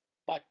world.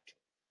 But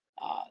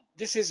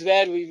this is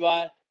where we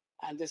were,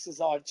 and this is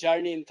our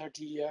journey in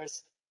 30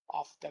 years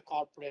of the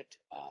corporate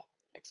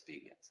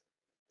experience.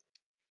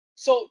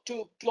 So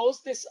to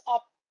close this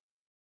up,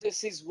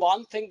 this is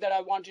one thing that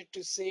I wanted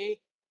to say,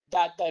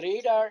 that the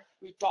radar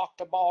we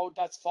talked about,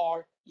 that's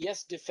for,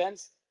 yes,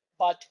 defense,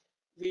 but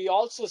we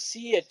also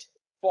see it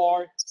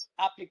for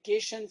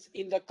applications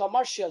in the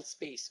commercial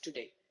space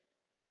today.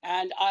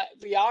 And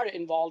we are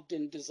involved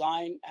in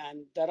design.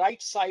 And the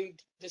right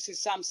side, this is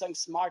Samsung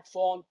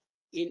smartphone.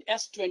 In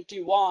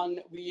S21,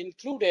 we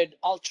included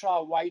ultra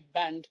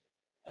wideband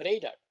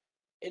radar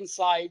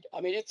inside. I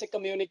mean, it's a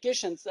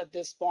communications at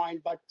this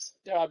point, but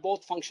there are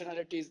both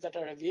functionalities that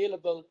are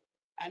available,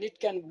 and it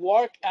can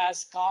work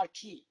as car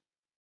key.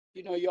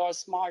 Your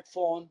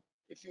smartphone,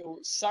 if you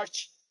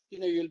search,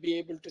 you'll be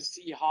able to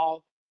see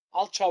how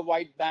ultra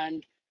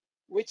wideband,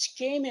 which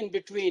came in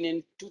between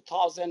in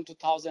 2000,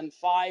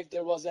 2005,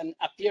 there was an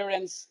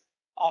appearance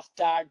of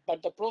that,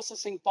 but the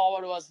processing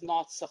power was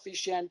not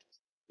sufficient.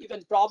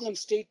 Even problem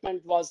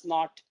statement was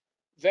not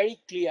very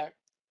clear.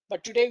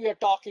 But today we are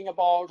talking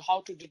about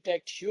how to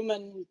detect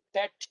human,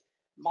 pet,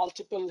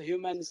 multiple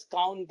humans,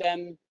 count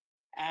them,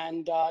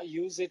 and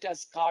use it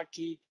as car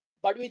key,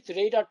 but with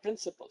radar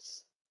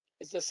principles.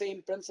 It's the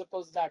same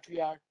principles that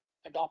we are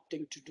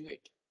adopting to do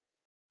it.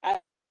 And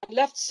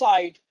left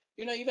side,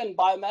 even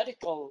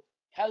biomedical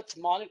health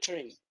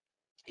monitoring.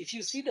 If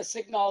you see the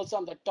signals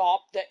on the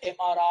top, the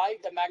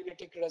MRI, the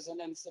magnetic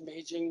resonance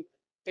imaging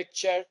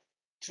picture,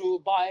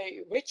 through by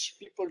which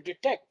people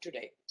detect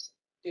today,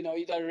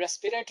 either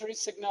respiratory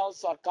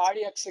signals or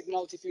cardiac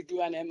signals. If you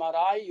do an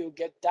MRI, you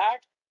get that.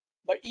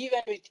 But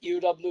even with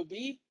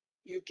UWB,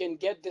 you can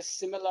get this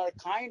similar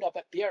kind of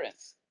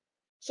appearance.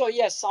 So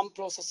yes, some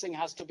processing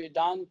has to be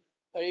done,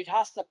 but it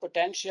has the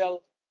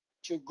potential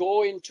to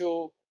go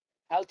into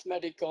health,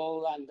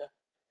 medical, and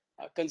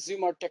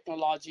consumer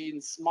technology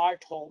in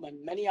smart home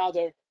and many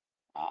other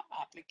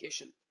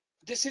applications.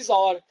 This is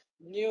our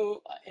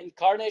new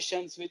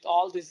incarnations with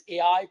all this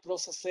AI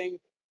processing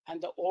and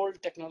the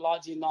old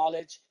technology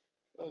knowledge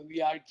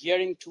we are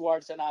gearing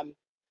towards, and I'm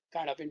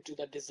kind of into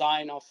the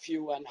design of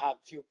few and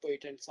have few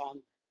patents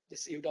on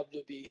this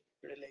UWB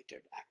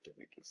related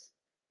activities.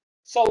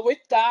 So with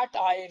that,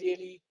 I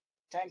really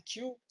thank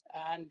you.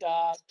 And,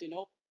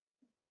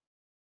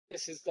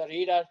 this is the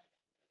radar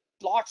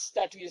plots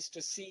that we used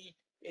to see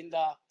in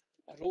the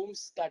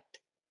rooms, that,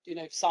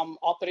 if some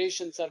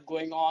operations are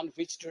going on,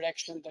 which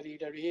direction the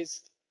reader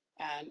is,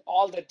 and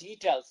all the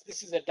details.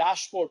 This is a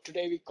dashboard.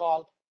 Today we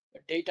call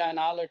data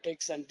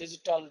analytics and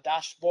digital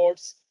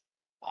dashboards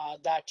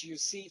that you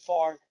see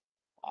for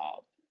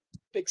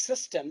big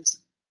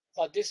systems.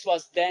 But this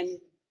was then,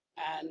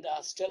 and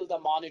still the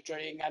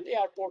monitoring and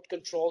airport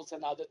controls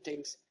and other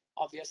things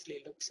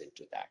obviously looks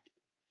into that.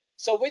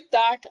 So with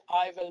that,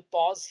 I will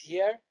pause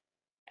here.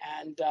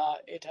 And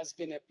it has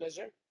been a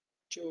pleasure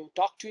to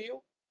talk to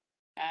you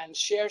and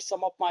share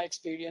some of my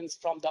experience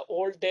from the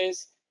old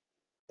days,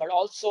 but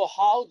also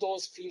how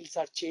those fields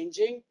are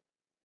changing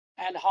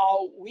and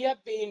how we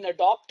have been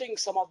adopting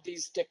some of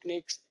these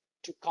techniques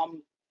to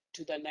come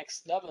to the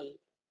next level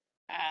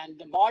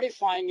and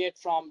modifying it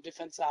from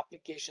defense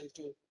application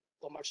to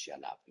commercial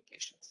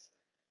applications.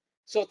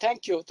 So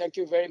thank you. Thank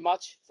you very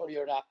much for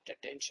your apt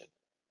attention.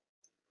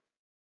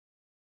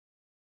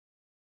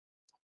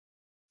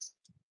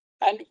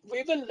 And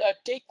we will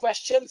take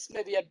questions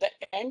maybe at the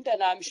end,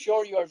 and I'm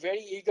sure you are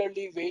very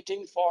eagerly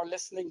waiting for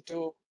listening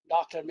to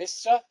Dr.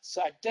 Misra.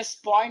 So at this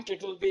point,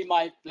 it will be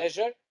my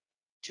pleasure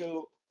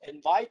to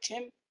invite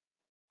him.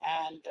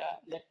 And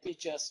let me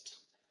just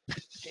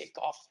take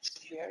off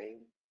sharing.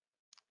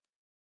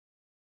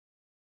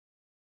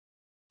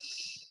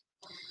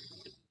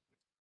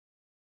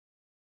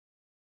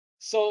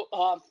 So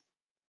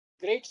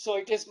great. So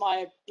it is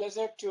my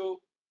pleasure to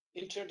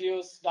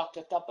introduce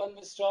Dr. Tapan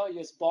Misra. He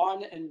was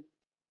born in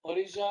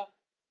Orissa,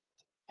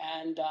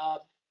 and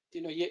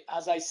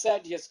as I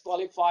said, he has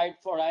qualified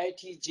for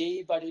IIT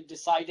JEE, but he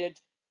decided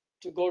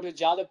to go to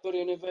Jadavpur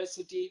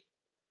University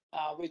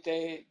with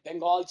a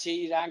Bengal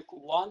JEE rank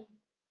 1.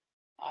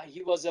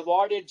 He was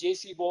awarded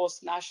J.C.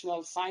 Bose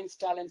National Science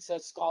Talent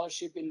Search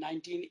Scholarship in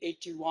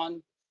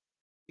 1981.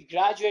 He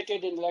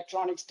graduated in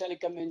Electronics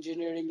Telecom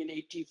Engineering in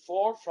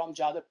 84 from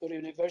Jadavpur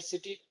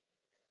University.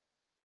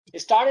 He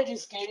started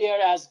his career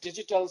as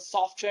digital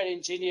software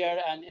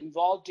engineer and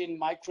involved in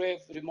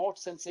microwave remote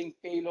sensing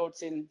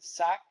payloads in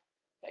SAC.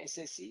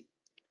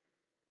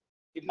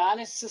 He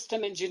managed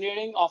system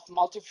engineering of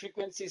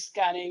multi-frequency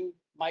scanning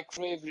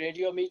microwave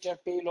radiometer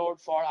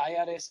payload for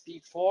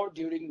IRSP-4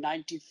 during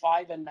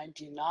 95 and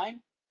 99.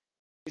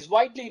 He's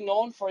widely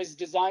known for his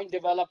design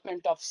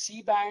development of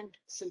C-band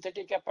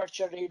synthetic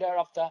aperture radar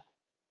of the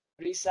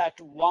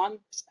RESAT-1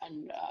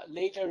 and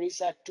later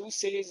RESAT-2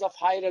 series of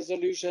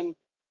high-resolution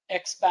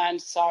X-band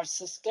SAR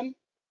system.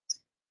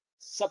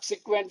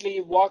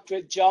 Subsequently worked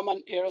with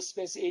German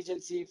Aerospace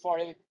Agency for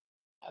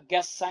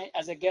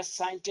as a guest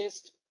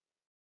scientist.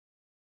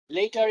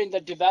 Later in the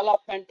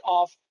development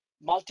of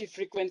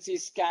multi-frequency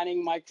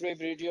scanning microwave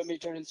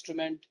radiometer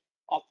instrument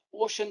of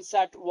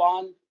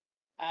OceanSat-1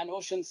 and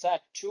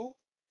OceanSat-2.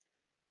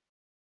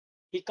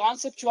 He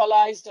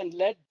conceptualized and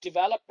led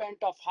development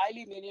of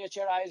highly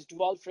miniaturized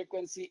dual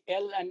frequency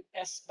L and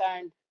S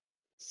band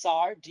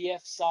SAR,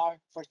 DF-SAR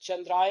for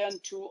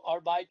Chandrayaan-2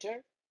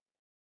 orbiter.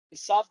 He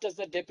served as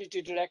the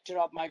Deputy Director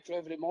of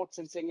Microwave Remote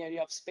Sensing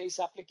Area of Space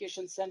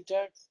Application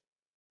Center,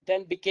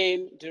 then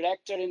became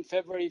Director in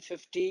February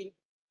 15,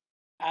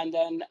 and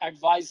then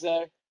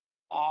advisor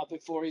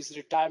before his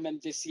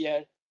retirement this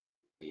year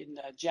in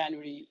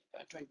January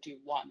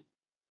 21.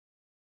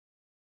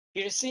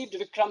 He received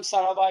Vikram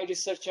Sarabhai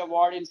Research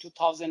Award in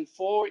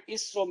 2004,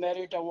 ISRO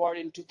Merit Award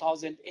in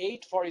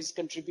 2008 for his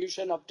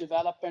contribution of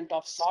development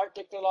of SAR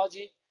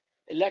technology,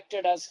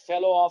 elected as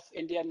Fellow of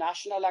Indian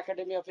National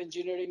Academy of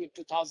Engineering in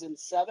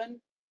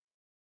 2007,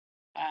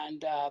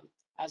 and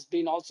has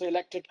been also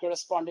elected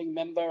corresponding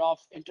member of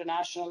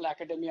International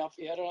Academy of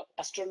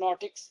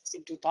Astronautics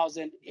in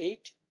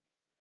 2008,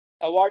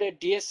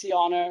 awarded DSC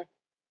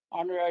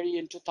honorary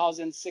in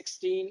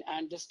 2016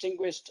 and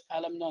Distinguished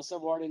Alumnus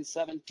Award in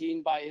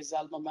 17 by his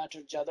alma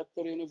mater,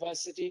 Jadavpur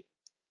University,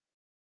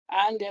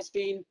 and has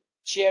been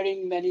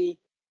chairing many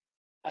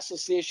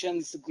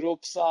associations,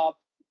 groups,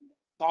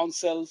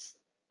 councils.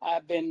 I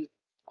have been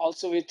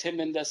also with him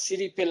in the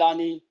Siri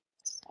Pilani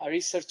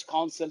Research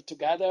Council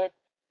together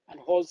and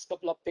holds a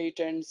couple of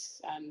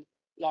patents and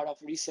a lot of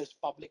research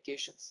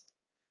publications.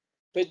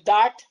 With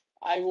that,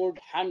 I would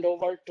hand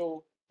over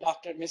to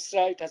Dr.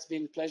 Misra. It has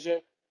been a pleasure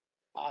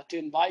to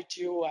invite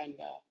you, and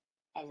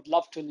I would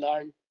love to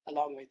learn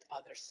along with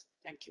others.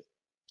 Thank you.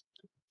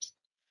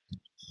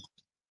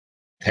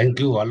 Thank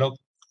you, Alok,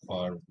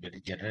 for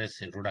very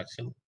generous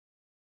introduction.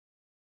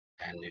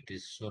 And it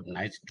is so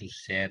nice to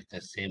share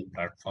the same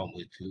platform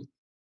with you.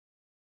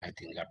 I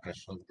think after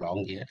so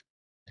long here,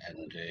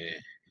 and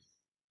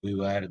we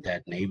were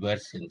the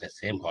neighbors in the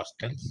same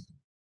hostels,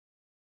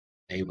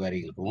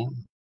 neighboring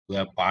room. We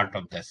are part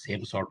of the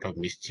same sort of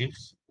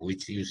mischiefs,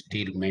 which you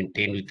still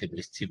maintain with a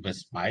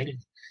mischievous smile.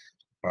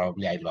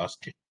 Probably I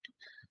lost it.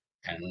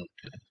 And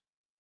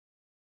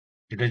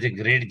it was a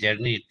great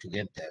journey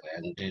together.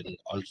 And then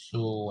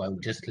also, I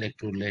would just like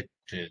to let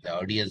the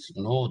audience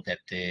know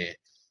that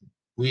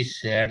we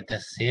shared the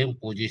same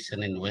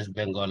position in West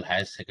Bengal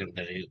higher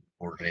secondary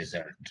board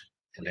result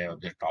in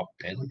the top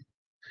 10.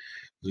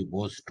 We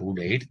both stood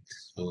 8th.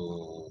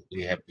 So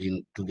we have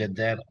been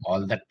together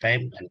all the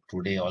time and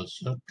today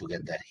also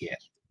together here.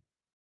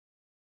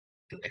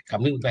 And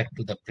coming back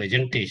to the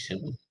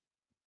presentation,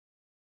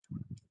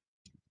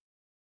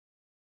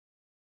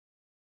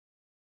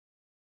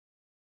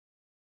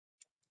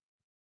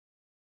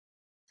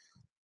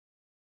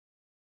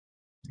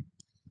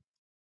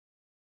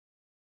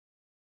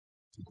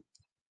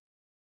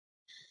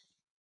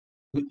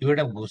 you would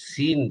have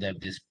seen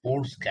that the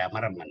sports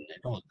cameramen,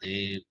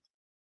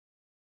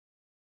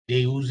 they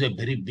use a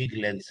very big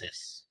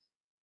lenses.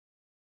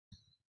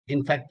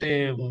 In fact,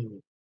 the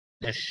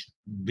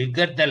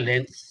bigger the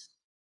lens,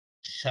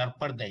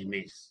 sharper the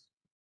image.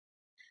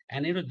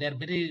 And they're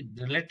very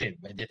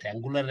related by that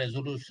angular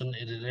resolution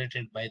is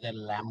related by the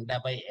lambda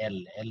by L.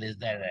 L is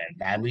the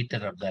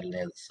diameter of the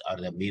lens or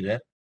the mirror.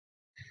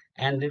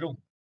 And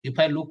if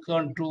I look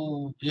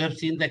onto, you have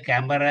seen the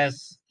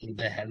cameras in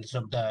the hands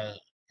of the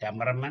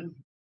cameraman.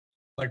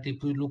 But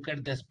if you look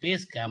at the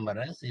space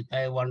cameras, if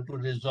I want to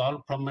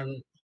resolve from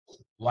an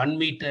 1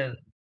 meter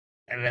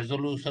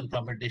resolution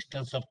from a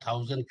distance of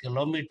 1,000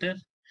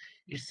 kilometers.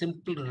 It's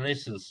simple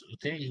relations.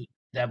 Okay?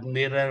 The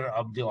mirror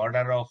of the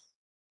order of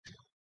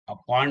a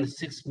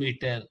 0.6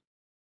 meter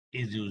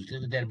is used.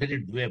 They're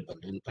very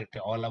doable. In fact,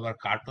 all our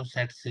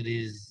Cartosat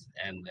series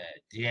and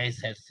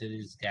GI-SAT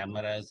series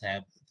cameras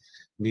have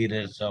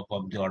mirrors of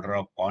the order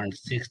of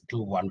 0.6 to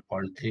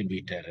 1.3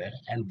 meter,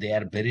 and they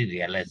are very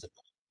realizable.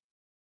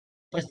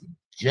 But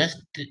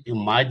just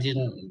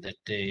imagine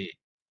that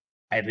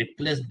I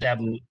replaced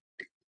the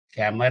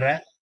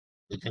camera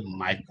with a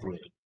microwave.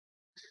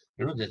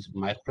 You know, this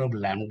microwave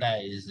lambda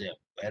is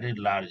very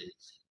large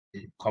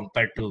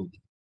compared to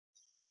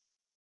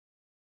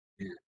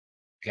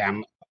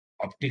cam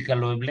optical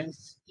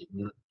wavelengths.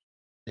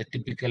 They're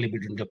typically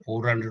between the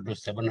 400 to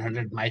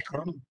 700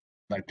 micron.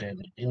 But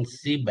in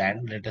C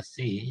band, let us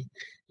see,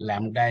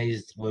 lambda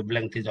is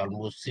wavelength is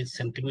almost 6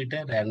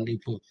 centimeter, and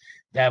if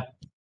the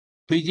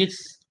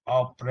physics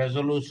of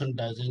resolution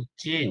doesn't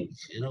change,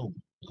 you know,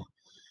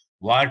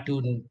 what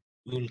you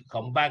will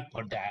come back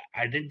for the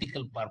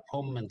identical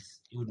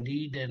performance, you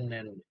need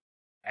an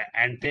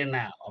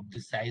antenna of the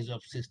size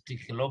of 60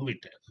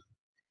 kilometers.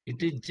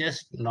 It is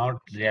just not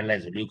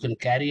realizable. You can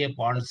carry a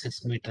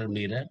 0.6 meter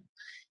mirror,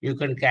 you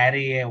can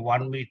carry a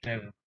 1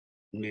 meter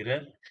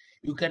mirror,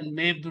 you can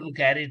maybe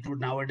carry to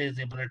nowadays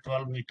even a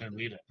 12-meter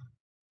mirror.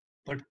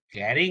 But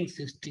carrying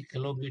 60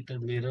 kilometer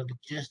mirror is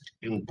just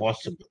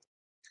impossible.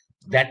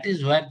 That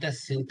is where the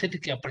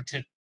synthetic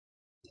aperture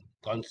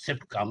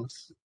concept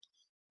comes,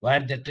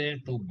 where that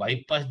to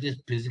bypass this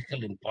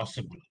physical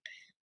impossibility.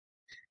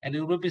 And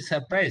you will be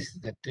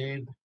surprised that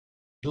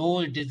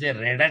though it is a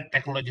radar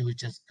technology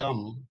which has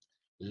come,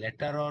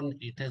 later on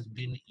it has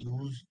been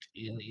used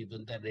in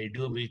even the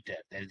radiometer.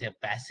 There is a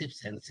passive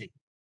sensing.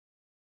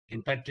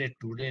 In fact,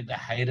 today the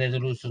high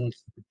resolution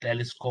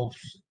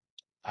telescopes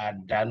are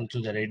done to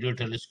the radio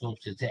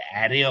telescopes. It's an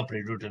array of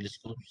radio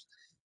telescopes.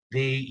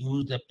 They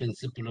use the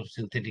principle of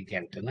synthetic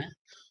antenna,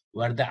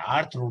 where the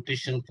earth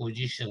rotation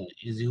position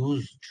is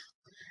used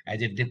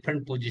as a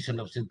different position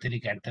of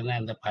synthetic antenna,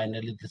 and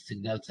finally the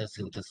signals are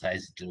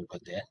synthesized over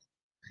there.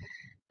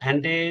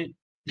 And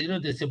you know,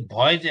 there's a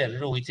Voyager, you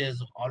know, which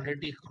has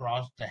already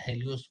crossed the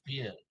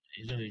heliosphere.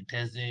 You know,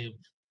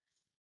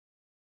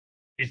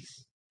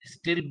 it's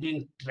still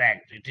being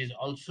tracked. It is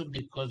also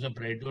because of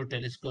radio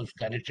telescopes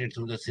connected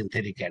through the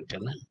synthetic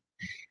antenna.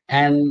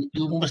 And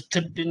you must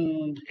have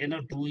been, you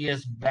know, 2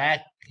 years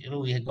back, you know,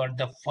 we got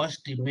the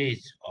first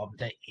image of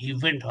the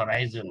Event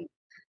Horizon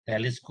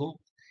telescope.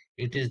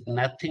 It is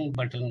nothing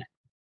but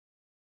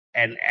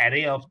an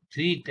array of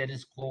three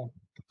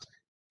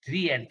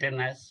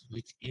antennas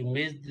which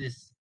image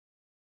this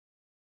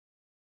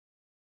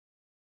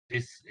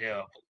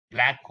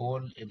black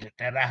hole in the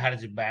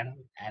terahertz band,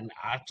 and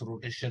Earth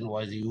rotation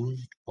was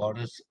used for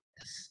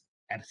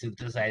and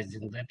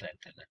synthesizing that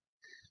antenna.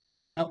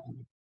 Now,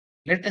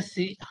 let us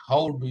see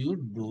how do you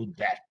do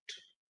that.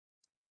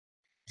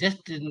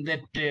 Just in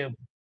that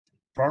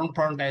front,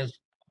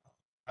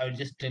 I'll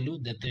just tell you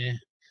that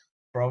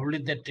probably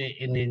that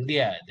in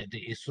India, that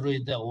ISRO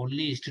is the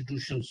only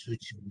institutions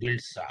which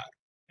builds SAR.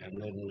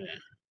 And then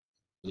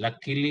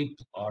luckily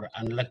or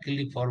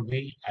unluckily for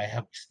me, I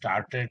have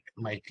started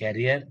my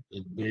career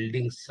with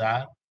building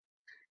SAR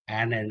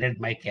and ended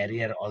my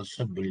career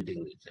also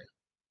building it.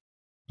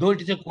 Though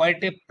it is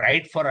quite a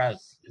pride for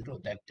us, you know,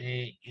 that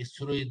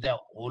ISRO is the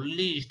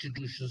only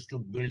institutions to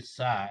build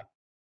SAR,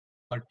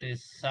 but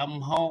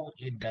somehow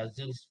it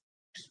doesn't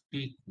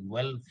speak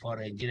well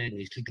for engineering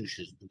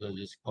institutions, because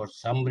it's for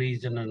some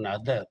reason or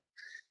another,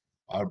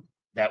 or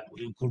that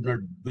we could not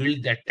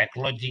build that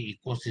technology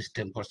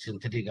ecosystem for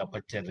synthetic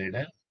aperture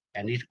radar,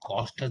 and it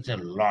cost us a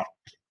lot.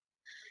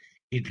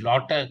 It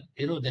lot of,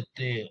 you know,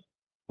 that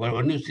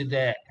when you see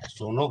the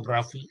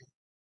sonography,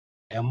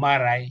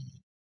 MRI,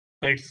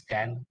 PET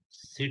scan,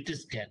 CT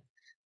scan,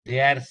 they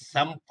are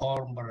some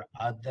form or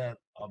other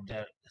of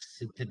the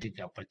synthetic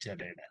aperture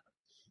radar.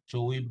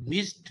 So we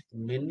missed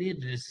many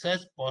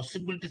research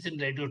possibilities in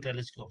radio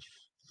telescopes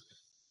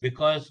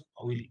because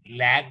we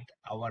lacked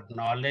our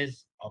knowledge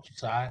of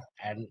SAR,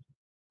 and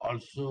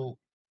also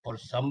for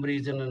some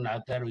reason or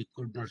another we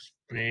could not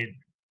spread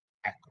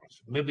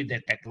across. Maybe the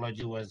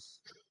technology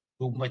was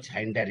too much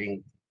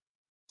hindering.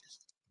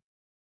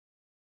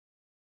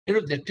 You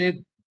know,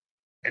 that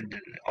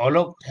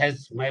Alok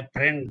has, my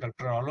friend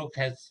Dr. Alok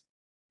has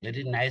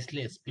very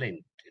nicely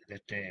explained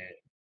that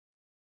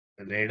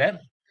radar,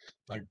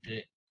 but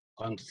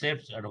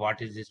concepts and what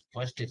is his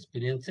first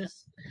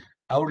experiences.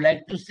 I would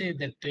like to say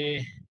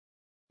that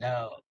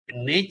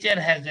nature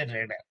has a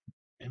radar.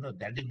 You know,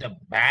 that is the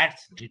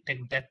bats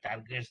detect the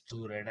targets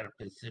through radar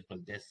principle.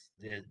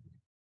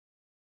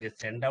 They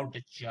send out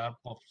a chirp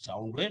of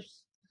sound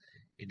waves.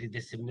 It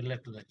is similar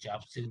to the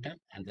chirp signal,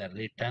 and the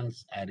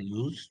returns are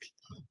used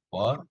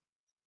for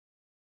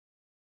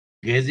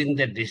gauging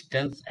the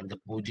distance and the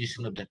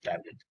position of the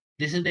target.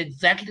 This is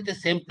exactly the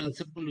same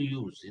principle we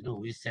use. You know,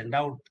 we send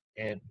out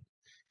a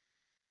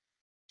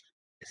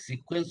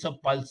sequence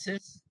of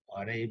pulses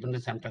or even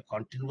sometimes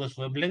continuous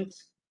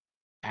wavelengths,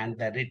 and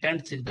the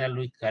return signal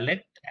we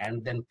collect,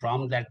 and then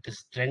from that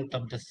strength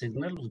of the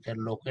signal, we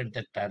can locate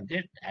the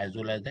target as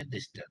well as the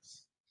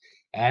distance.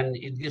 And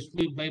it gives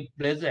me my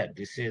pleasure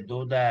to say,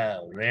 though the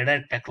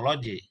radar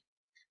technology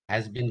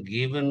has been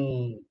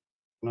given,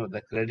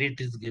 the credit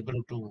is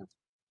given to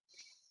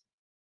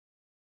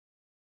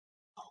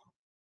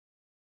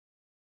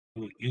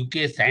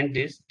UK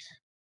scientist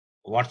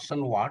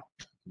Watson Watt,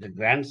 the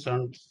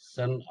grandson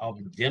of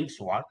James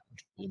Watt,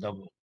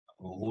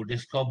 who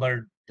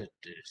discovered the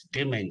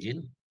steam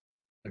engine.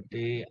 But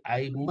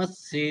I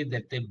must say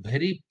that the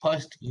very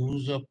first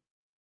use of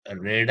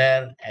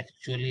radar,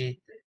 actually,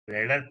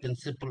 radar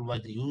principle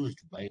was used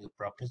by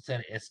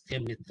Professor S.K.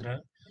 Misra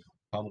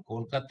from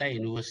Kolkata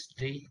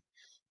University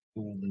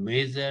to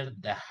measure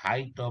the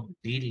height of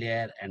D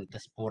layer and the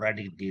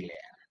sporadic D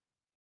layer.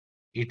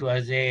 It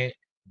was a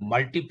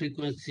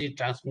multi-frequency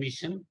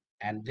transmission,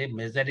 and they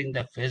measuring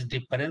the phase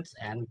difference,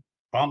 and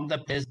from the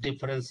phase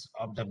difference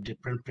of the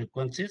different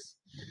frequencies,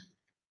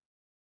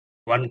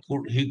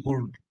 he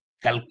could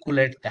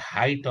calculate the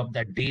height of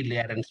the D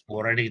layer and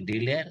sporadic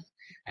D layer.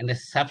 And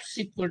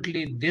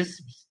subsequently, this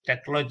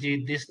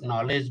technology, this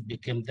knowledge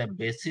became the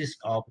basis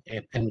of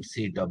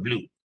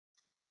FMCW,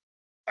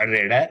 a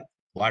radar,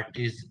 what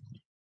is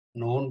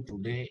known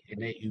today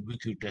in a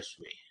ubiquitous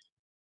way.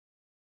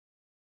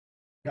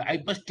 Now,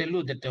 I must tell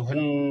you that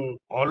when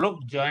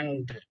Alok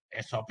joined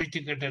a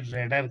sophisticated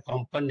radar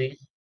company,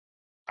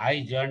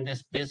 I joined a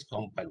space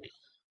company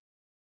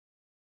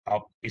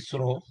of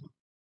ISRO.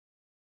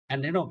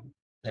 And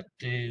that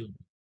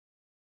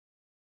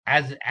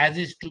as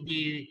is to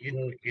be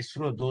in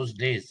ISRO those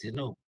days,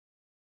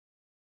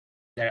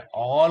 that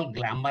all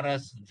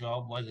glamorous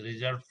job was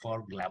reserved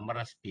for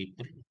glamorous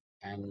people,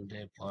 and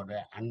for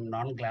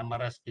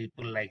non-glamorous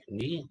people like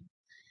me,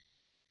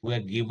 we were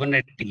given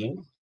a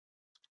team.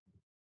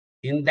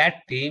 In that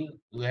team,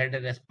 we had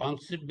a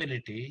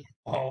responsibility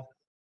of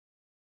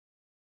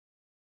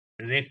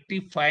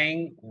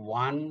rectifying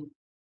one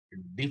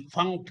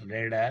defunct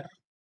radar.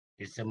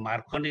 It's a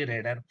Marconi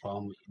radar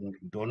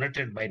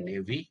donated by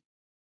Navy,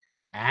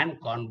 and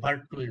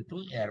convert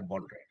into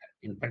airborne radar.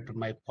 In fact,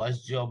 my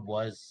first job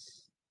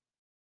was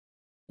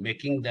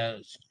making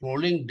the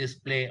scrolling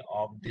display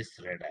of this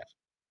radar.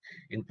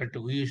 In fact,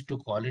 we used to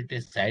call it a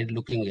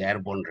side-looking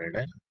airborne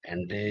radar,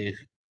 and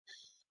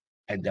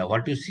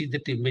what you see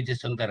that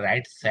images on the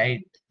right side,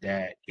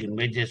 the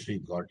images we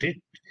got it.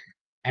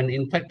 And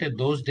in fact,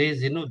 those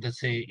days, the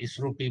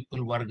ISRO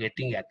people were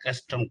getting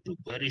accustomed to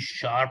very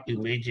sharp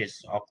images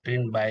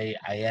obtained by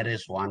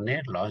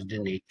IRS-1A, launched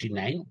in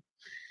 '89.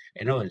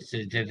 It's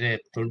a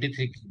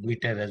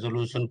 23-meter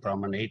resolution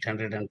from an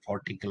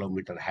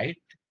 840-kilometer height.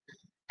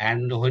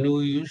 And when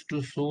we used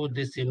to show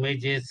these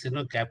images,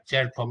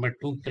 captured from a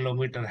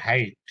 2-kilometer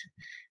height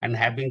and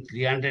having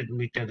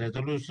 300-meter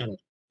resolution,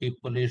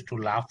 people used to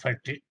laugh at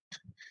it.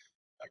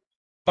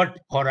 But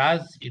for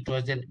us, it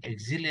was an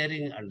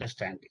exhilarating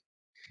understanding.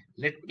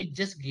 Let me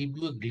just give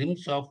you a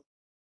glimpse of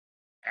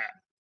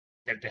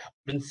that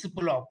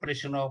principal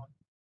operation of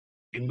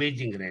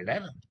imaging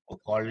radar, or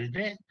call it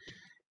a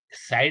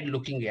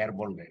side-looking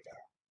airborne radar.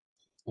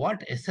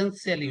 What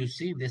essentially you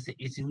see,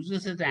 it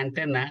uses an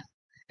antenna,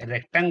 a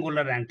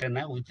rectangular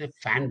antenna with a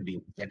fan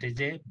beam. That is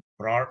a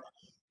broad,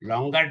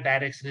 longer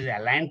direction is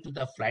aligned to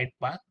the flight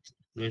path,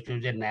 which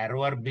is a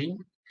narrower beam,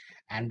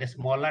 and a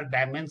smaller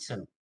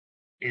dimension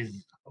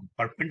is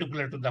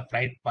perpendicular to the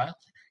flight path,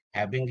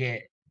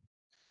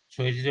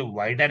 so it is a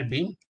wider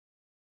beam.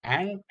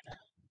 And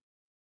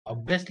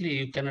obviously,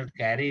 you cannot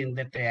carry in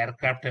that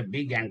aircraft a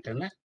big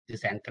antenna.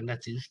 This antenna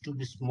used to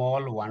be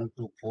small, 1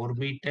 to 4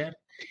 meter.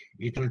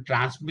 It will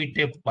transmit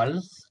a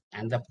pulse,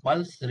 and the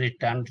pulse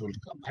returns will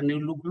come. And you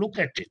look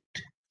at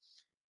it.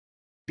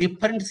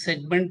 Different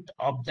segment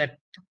of that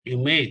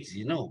image,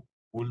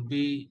 will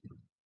be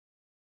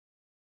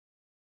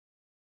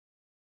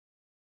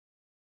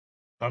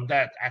from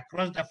that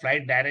across the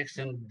flight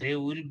direction. They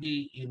will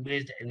be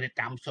imaged in the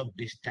terms of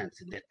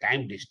distance, in the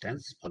time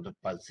distance for the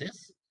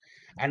pulses.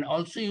 And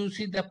also you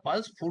see the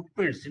pulse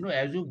footprints,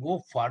 as you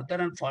go further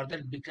and further,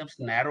 it becomes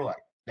narrower.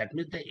 That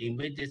means the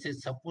image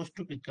is supposed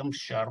to become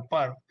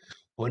sharper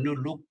when you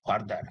look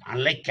further.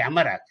 Unlike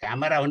camera,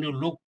 when you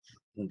look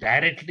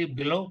directly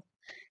below,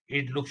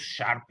 it looks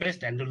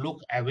sharpest, and you look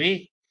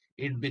away,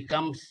 it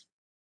becomes,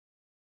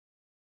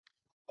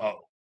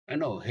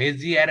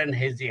 hazier and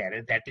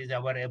hazier. That is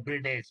our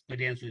everyday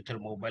experience with a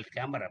mobile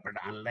camera, but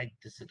unlike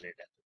this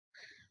radar.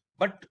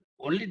 But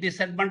only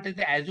disadvantage,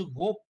 as you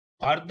go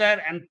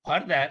further and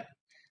further,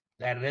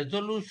 the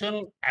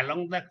resolution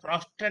along the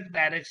cross-track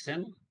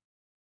direction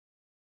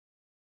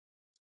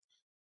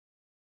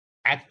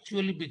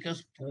actually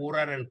becomes poorer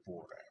and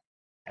poorer.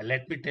 And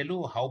let me tell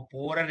you how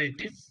poorer it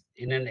is.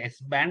 In an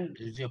S-band,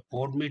 is a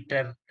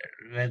 4-meter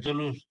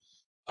resolution.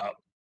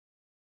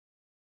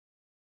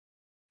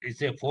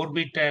 It's a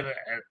 4-meter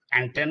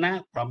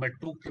antenna from a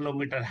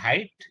 2-kilometer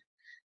height.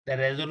 The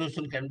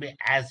resolution can be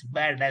as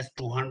bad as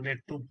 200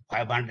 to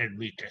 500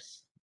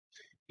 meters.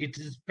 It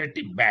is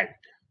pretty bad.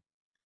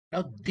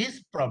 Now,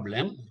 this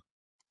problem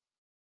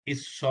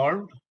is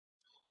solved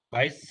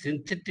by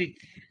synthetic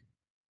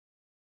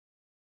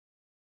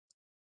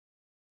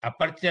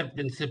aperture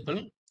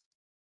principle,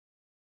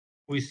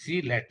 we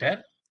see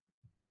later.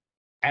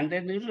 And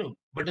then,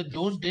 but in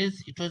those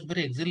days, it was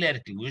very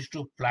exhilarating. We used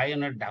to fly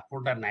on a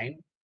Dakota 9,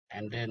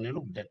 and then,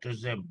 that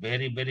was a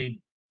very, very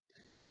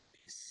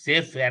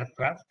safe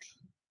aircraft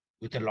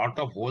with a lot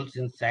of holes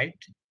inside.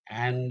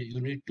 And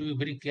you need to be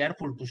very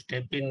careful to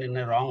step in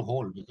a wrong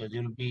hole because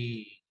you'll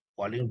be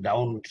falling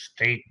down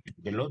straight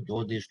below,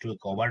 though they used to be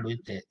covered with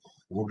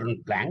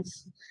wooden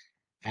planks.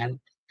 And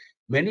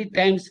many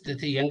times,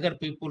 the younger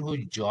people who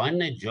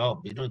join a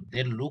job,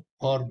 they look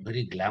for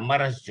very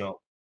glamorous job.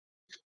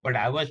 But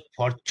I was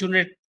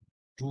fortunate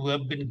to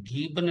have been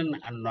given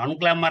a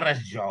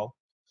non-glamorous job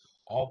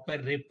of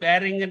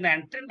repairing an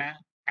antenna,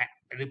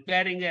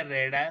 repairing a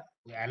radar,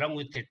 along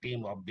with a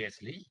team,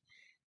 obviously,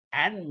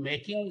 and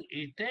making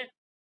it a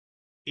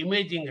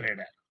imaging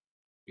radar.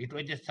 It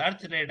was a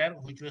search radar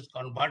which was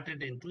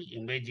converted into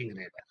imaging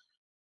radar.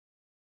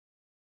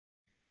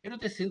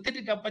 The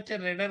synthetic aperture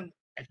radar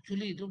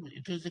actually,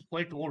 it was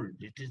quite old.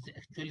 It is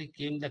actually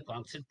came the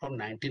concept from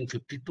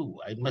 1952.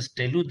 I must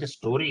tell you the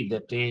story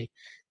that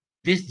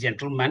this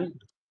gentleman,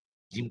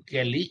 Jim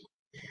Kelly,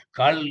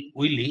 Carl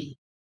Wiley,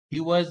 he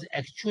was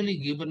actually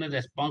given a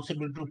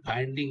responsibility to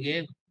finding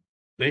a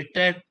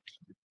better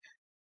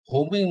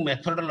homing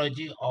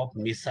methodology of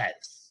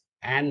missiles.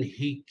 And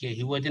he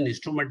was an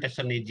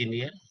instrumentation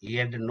engineer. He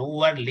had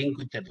nowhere link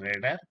with the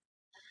radar.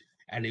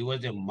 And he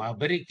was a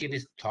maverick in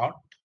his thought.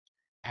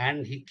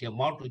 And he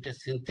came out with a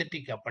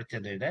synthetic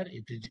aperture radar.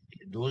 It is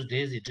those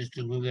days it used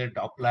to be a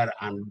Doppler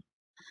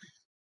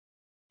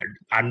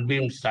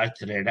unbeamed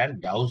search radar,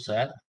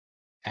 Dowser,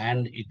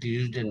 and it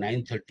used a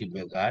 930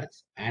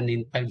 megahertz. And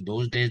in fact,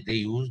 those days they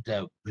used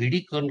the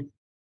Vidicon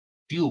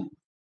tube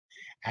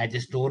as a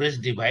storage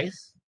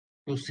device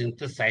to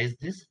synthesize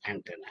this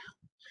antenna.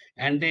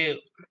 And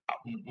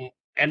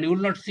and you will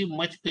not see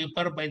much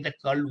paper by the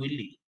Carl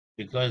Wiley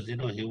because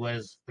he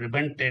was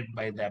prevented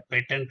by the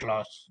patent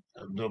laws,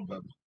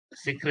 the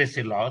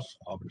secrecy laws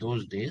of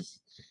those days,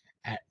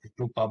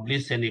 to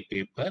publish any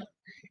paper.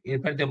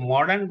 In fact, the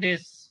modern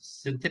days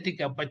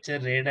synthetic aperture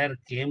radar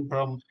came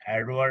from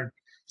Edward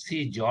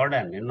C.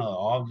 Jordan,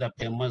 of the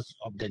famous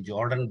of the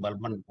Jordan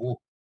Bulman book,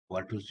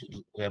 what we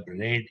have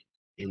read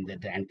in the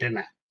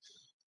antenna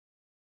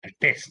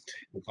test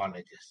in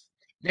colleges.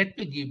 Let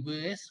me give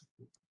you a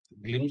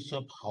glimpse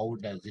of how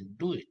does it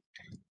do it.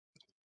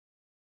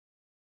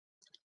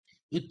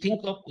 You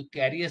think of we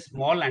carry a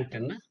small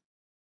antenna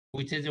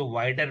which has a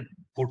wider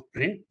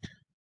footprint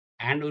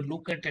and we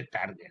look at a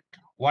target.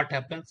 What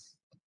happens?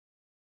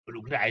 We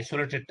look at an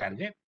isolated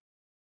target.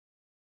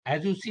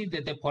 As you see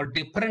that for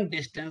different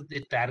distance,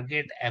 the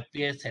target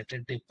appears at a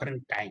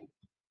different time.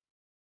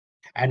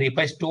 And if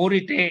I store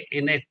it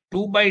in a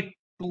 2 by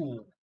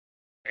 2,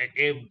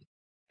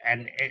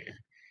 an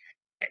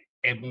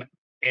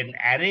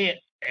array,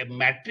 a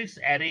matrix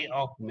array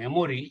of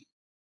memory,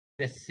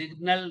 the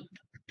signal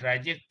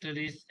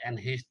trajectories and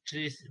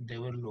histories, they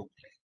will look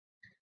like.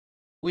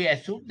 We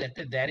assume that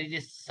there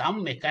is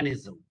some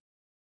mechanism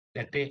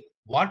that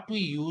what we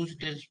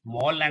used a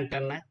small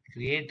antenna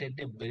created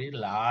a very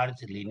large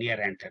linear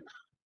antenna.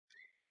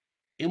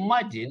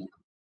 Imagine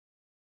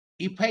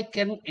if I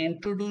can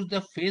introduce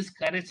the phase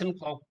correction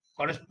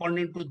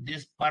corresponding to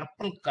this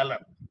purple color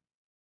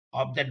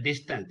of the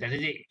distance. That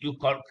is, you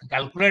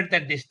calculate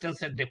the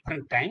distance at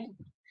different time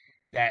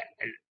that,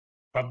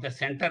 from the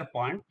center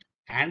point,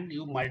 and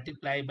you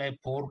multiply by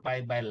 4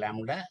 pi by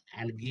lambda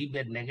and give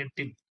a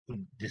negative to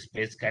this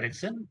phase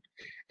correction,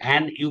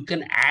 and you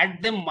can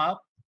add them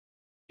up.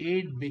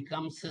 It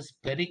becomes a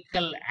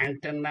spherical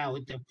antenna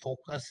with a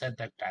focus at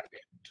the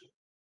target.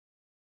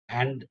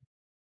 And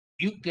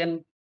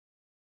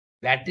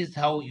that is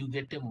how you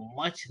get a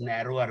much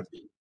narrower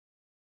beam.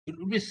 You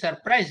will be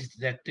surprised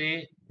that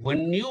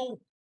when you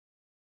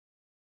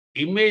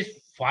image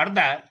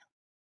further,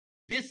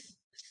 this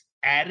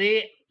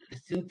array,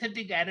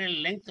 synthetic array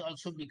length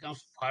also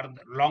becomes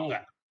further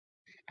longer.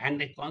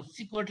 And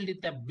consequently,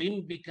 the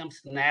beam becomes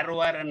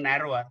narrower and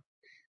narrower.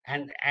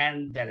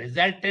 And the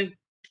resultant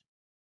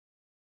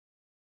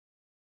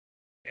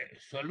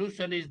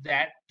solution is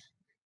that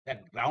the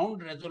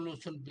ground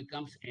resolution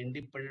becomes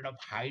independent of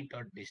height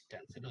or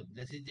distance.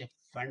 This is a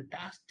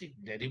fantastic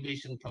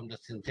derivation from the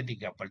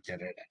synthetic aperture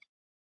radar.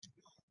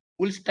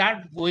 We'll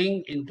start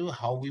going into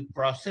how we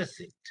process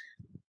it.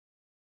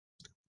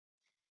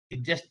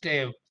 It just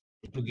to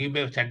give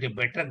a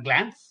better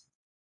glance,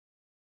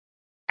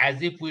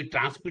 as if we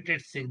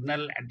transmitted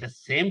signal at the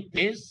same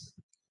pace.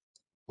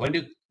 When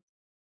you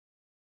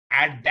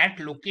at that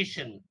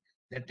location,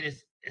 that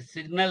is,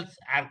 signals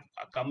are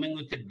coming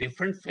with the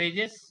different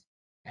phases,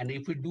 and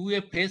if we do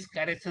a phase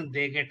correction,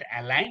 they get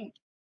aligned,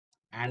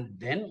 and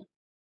then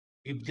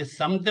if they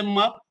sum them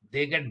up,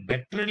 they get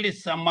vectorially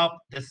sum up,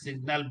 the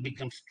signal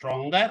becomes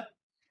stronger.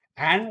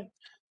 And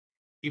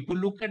if you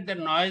look at the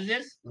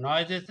noises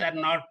are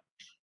not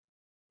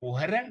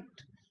coherent,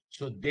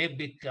 so they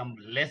become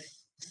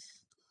less,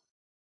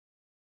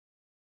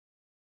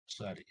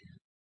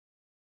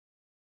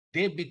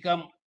 they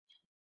become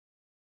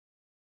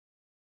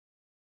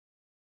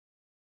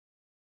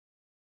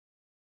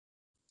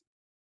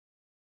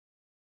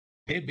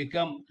they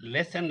become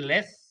less and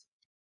less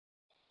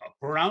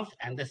pronounced,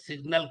 and the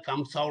signal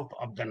comes out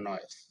of the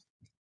noise.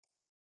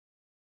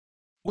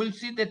 We'll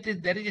see that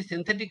there is a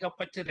synthetic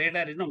aperture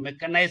radar,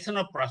 mechanism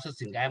of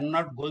processing. I'm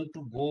not going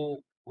to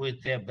go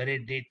with a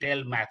very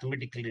detailed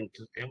mathematical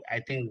interest.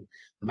 I think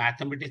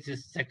mathematics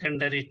is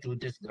secondary to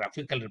this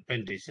graphical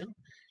representation.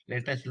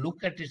 Let us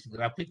look at its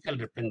graphical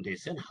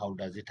representation. How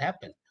does it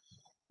happen?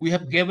 We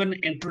have given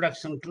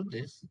introduction to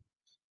this.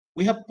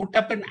 We have put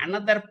up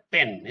another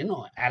pen,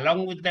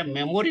 along with the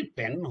memory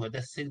pen where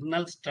the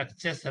signal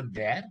structures are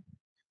there.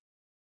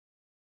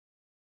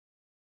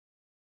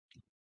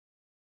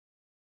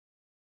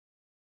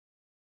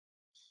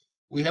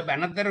 We have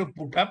another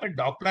put up a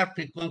Doppler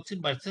frequency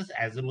versus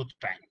azimuth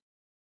time.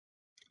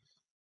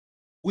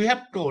 We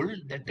have told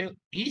that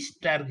each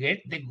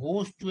target that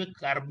goes to a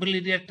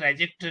curvilinear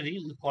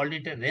trajectory, we call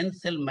it a range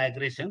cell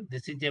migration.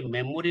 This is a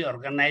memory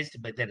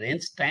organized by the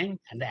range time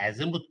and the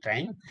azimuth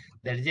time.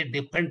 There is a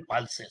different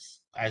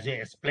pulses, as I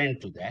explained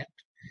to that.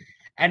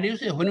 And you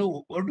say, when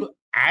you want to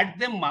add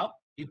them up,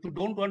 if you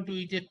don't want to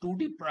use a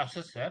 2D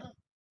processor,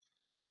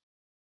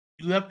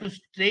 you have to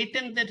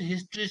straighten that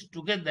histories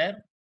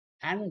together,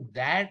 and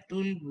that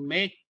will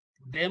make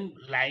them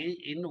lie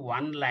in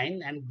one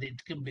line, and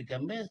it can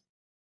become a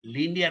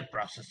linear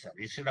processor.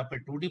 Instead of a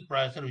 2D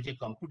processor, which is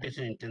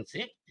computation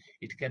intensive,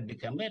 it can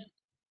become a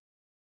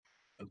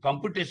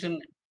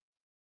computationally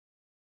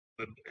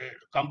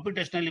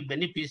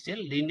beneficial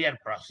linear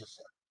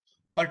processor.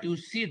 But you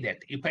see that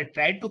if I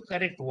try to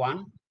correct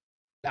one,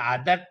 the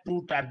other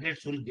two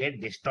targets will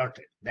get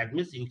distorted. That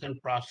means you can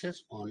process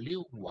only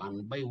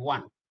one by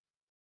one.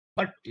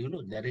 But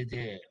there is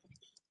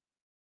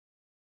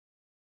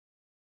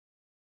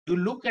you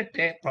look at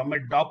from a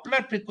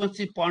Doppler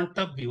frequency point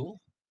of view,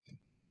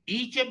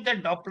 each of the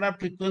Doppler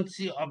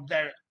frequency of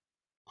the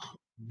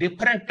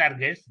different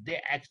targets,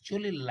 they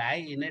actually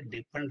lie in a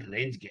different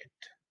range gate.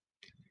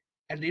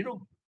 And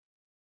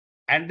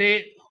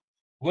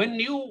when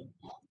you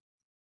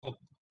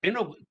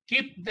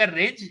keep the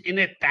range in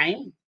a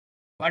time,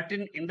 but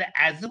in the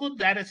azimuth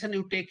direction,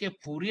 you take a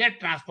Fourier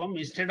transform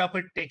instead of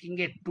taking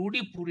a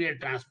 2D Fourier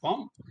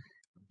transform,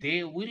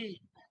 they will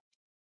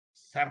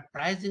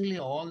surprisingly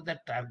all the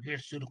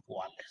targets will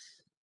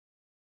coalesce.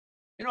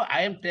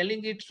 I am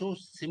telling it so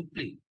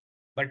simply,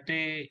 but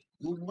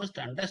you must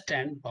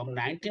understand from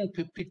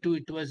 1952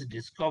 it was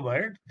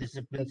discovered, this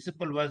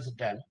principle was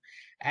done,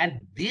 and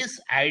this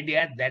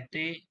idea that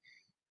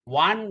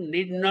one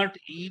need not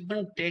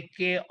even take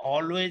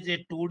always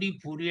a 2D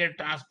Fourier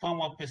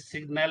transform of a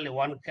signal,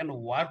 one can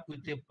work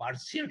with a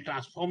partial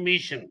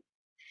transformation.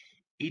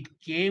 It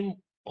came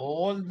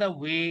all the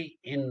way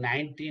in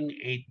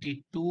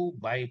 1982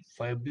 by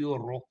Fabio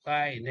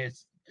Rocca in a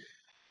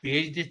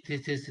PhD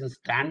thesis in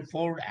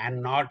Stanford,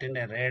 and not in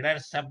a radar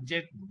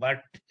subject,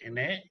 but in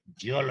a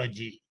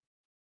geology.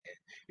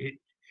 It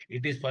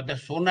is for the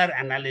sonar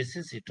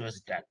analysis it was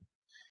done.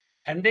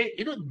 And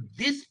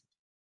this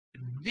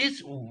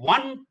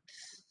one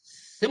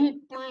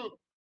simple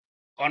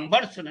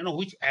conversion,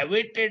 which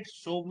awaited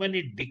so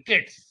many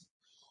decades,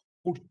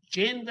 would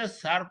change the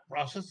SAR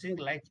processing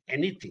like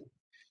anything.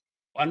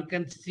 One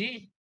can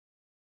see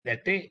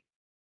that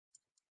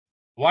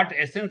what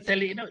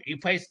essentially,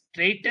 if I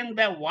straighten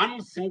the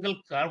one single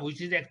curve,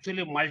 which is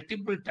actually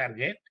multiple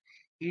target,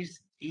 is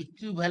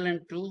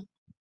equivalent to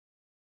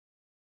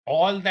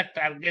all the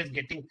targets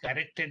getting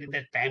corrected in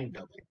the time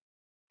domain.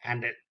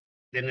 And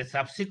then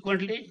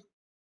subsequently,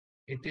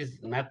 it is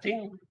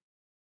nothing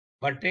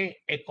but a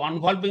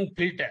convolving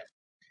filter.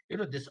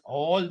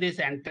 All these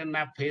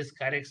antenna phase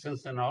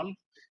corrections and all,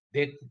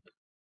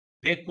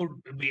 they could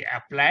be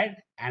applied,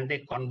 and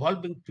a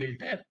convolving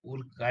filter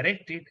will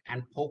correct it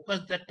and focus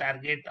the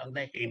target on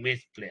the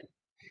image plane.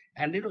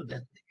 And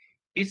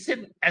it's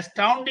an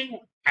astounding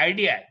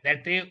idea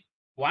that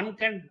one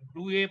can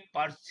do a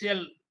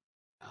partial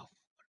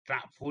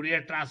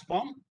Fourier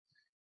transform,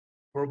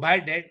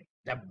 provided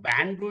the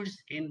bandwidth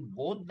in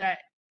both the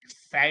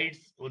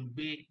sides will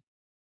be,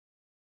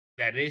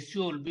 the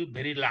ratio will be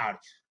very large.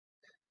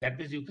 That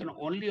means you can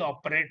only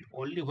operate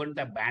only when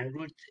the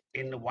bandwidth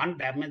in one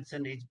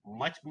dimension is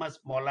much, much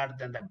smaller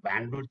than the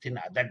bandwidth in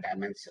other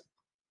dimension.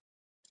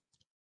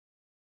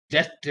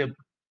 Just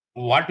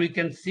what we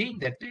can see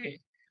that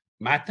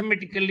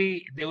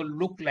mathematically they will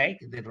look like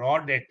the raw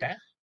data.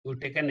 You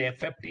take an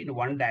FFT in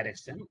one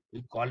direction.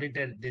 We call it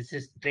this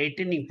is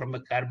straightening from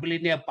a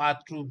curvilinear path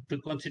through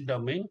frequency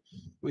domain.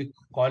 We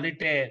call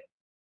it a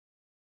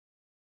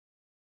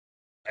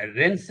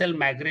range cell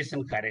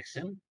migration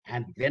correction,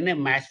 and then a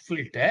match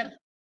filter,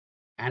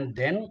 and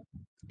then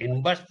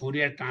inverse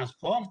Fourier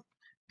transform,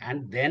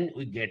 and then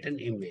we get an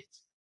image.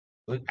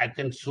 I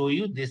can show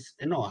you this,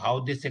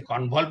 how this a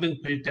convolving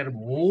filter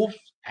moves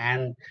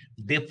and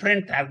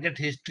different target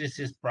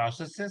hysteresis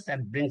processes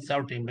and brings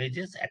out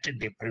images at a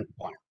different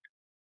point.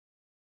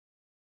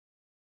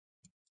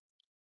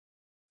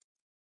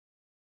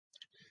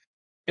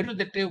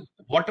 That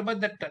whatever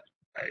that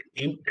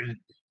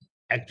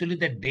actually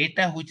the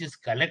data which is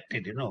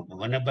collected,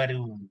 whenever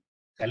you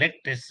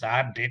collect a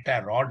SAR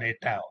data, raw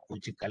data,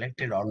 which is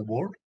collected on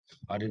board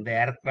or in the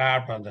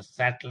aircraft, on the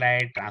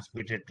satellite,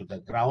 transmitted to the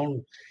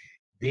ground,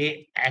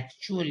 they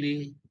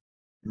actually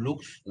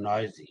looks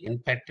noisy. In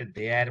fact,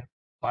 they are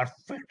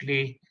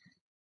perfectly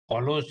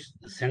follows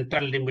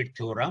central limit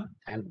theorem,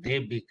 and they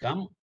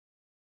become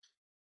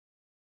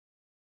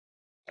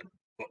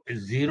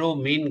zero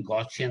mean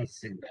Gaussian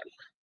signal.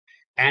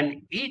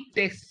 And it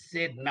takes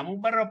a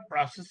number of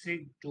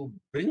processing to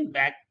bring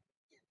back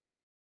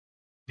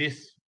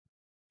this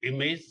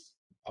image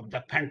of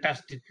the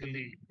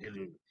fantastically.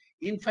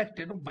 In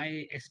fact,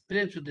 my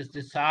experience with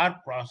this SAR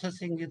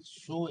processing is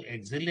so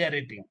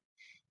exhilarating.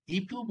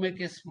 If you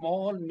make a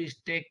small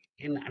mistake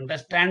in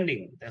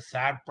understanding the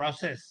SAR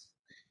process,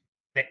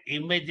 the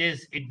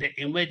images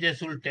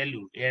will tell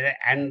you,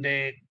 and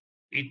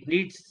it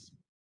needs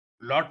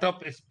lot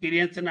of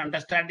experience and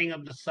understanding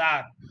of the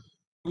SAR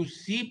to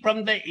see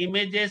from the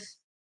images,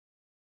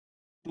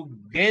 to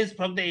gaze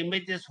from the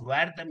images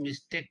where the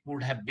mistake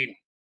would have been.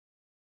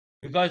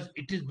 Because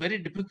it is very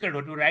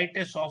difficult to write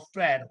a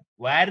software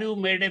where you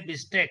made a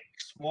mistake,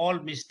 small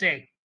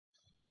mistake,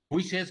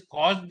 which has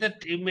caused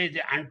that image.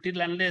 Until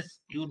unless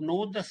you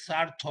know the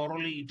SAR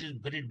thoroughly, it is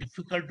very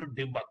difficult to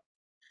debug.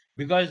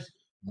 Because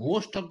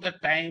most of the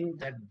time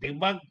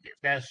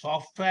the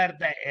software,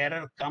 the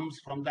error comes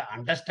from the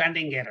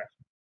understanding error.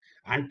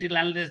 Until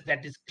unless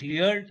that is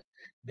cleared,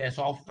 the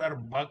software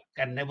bug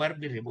can never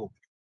be removed.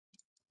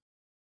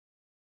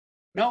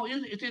 Now,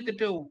 it is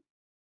that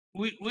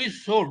we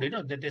showed,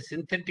 that a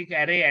synthetic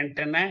array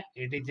antenna,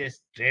 it is a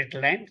straight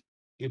line.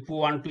 If you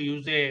want to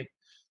use a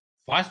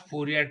fast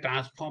Fourier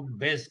transform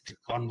based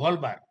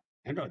convolver,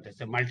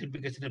 that's a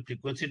multiplication of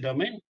frequency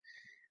domain,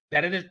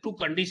 there are the two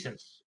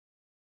conditions.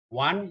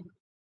 One,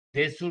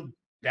 they should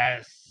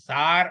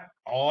SAR,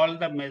 all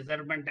the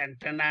measurement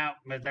antenna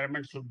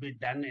measurements should be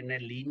done in a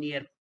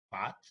linear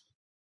path,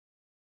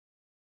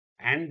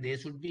 and they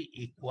should be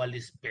equally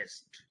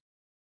spaced,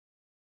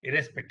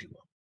 irrespective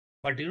of.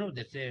 But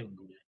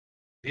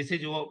this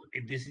is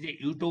a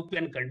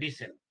utopian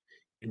condition.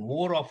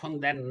 More often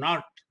than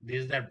not,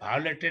 these are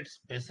violated,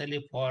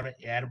 especially for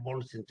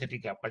airborne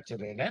synthetic aperture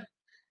radar.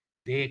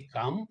 They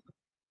come.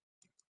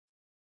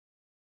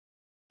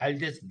 I'll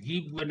just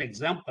give you an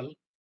example.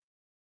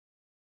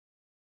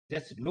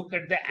 Just look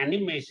at the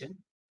animation.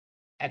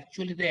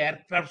 Actually, the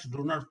aircrafts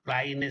do not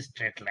fly in a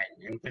straight line.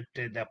 In fact,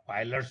 the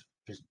pilots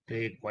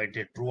stay quite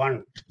a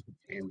truant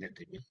in that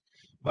image.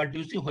 But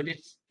you see, when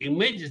its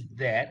image is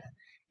there,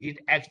 it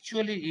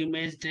actually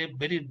imaged a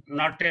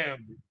not a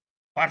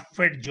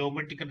perfect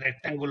geometrical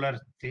rectangular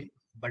thing,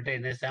 but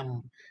in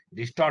some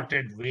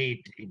distorted way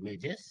it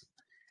images.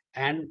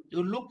 And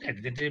you look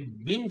at the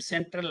beam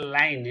central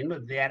line,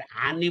 they are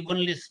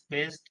unevenly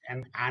spaced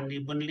and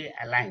unevenly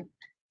aligned.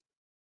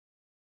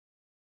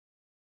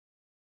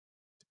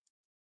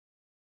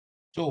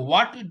 So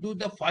what we do,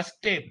 the first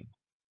step,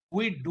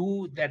 we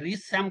do the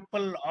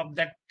resample of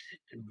that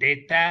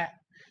data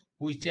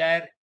which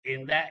are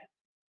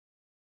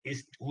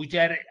which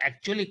are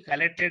actually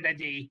collected at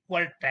an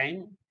equal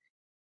time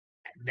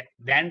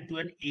than to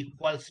an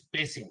equal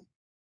spacing.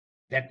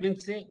 That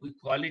means we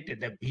call it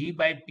the V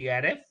by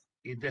PRF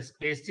is the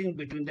spacing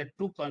between the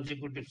two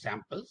consecutive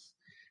samples.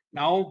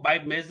 Now, by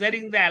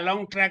measuring the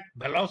along track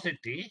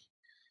velocity,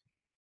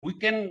 we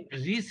can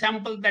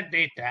resample the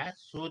data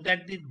so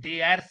that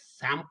they are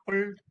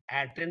sampled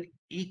at an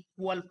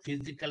equal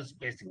physical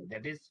spacing.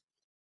 That is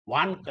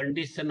one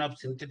condition of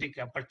synthetic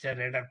aperture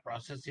radar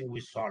processing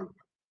we solved.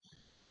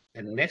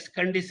 The next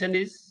condition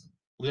is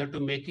we have to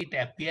make it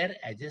appear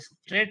as a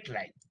straight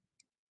line.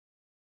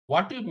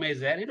 What we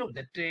measure,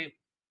 that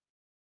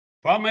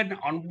from an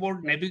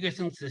onboard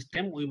navigation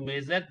system, we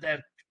measure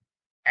the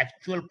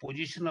actual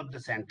position of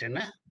the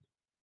antenna,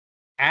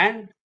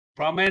 and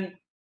from an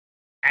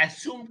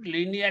assumed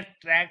linear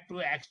track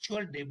to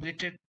actual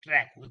deviated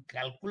track, we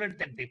calculate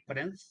the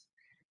difference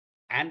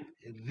and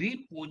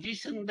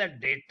reposition the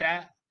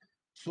data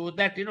so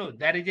that,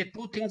 there is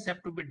two things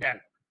have to be done.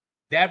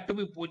 They have to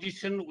be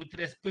positioned with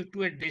respect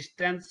to a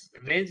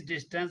range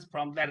distance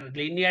from the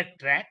linear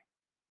track,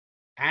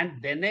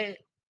 and then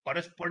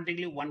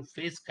correspondingly one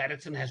phase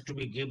correction has to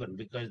be given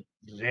because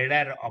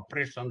radar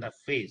operates on the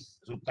phase,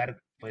 so correct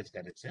phase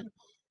correction.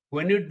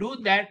 When you do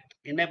that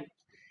in a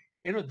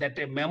that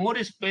a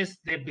memory space,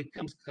 they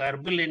becomes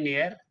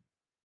curvilinear,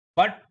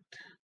 but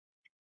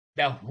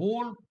the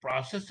whole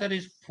processor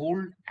is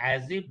fooled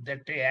as if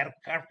that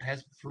aircraft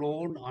has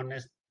flown on a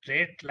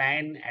straight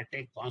line at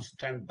a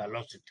constant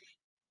velocity.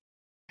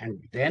 And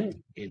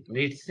then it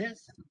needs a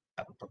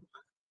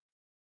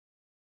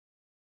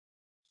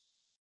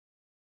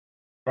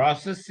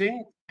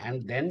processing,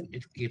 and then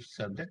it gives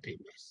us that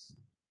image.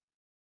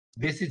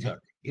 This is what.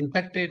 In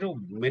fact,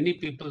 many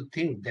people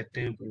think that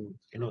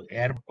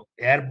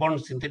airborne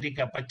synthetic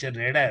aperture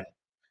radar,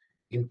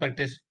 in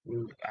fact,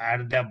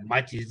 are the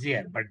much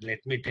easier. But let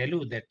me tell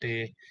you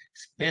that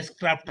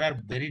spacecraft are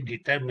very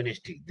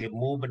deterministic. They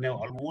move in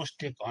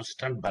almost a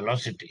constant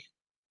velocity.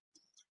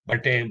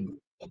 But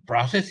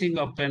processing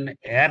of an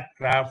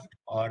aircraft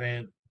or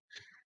a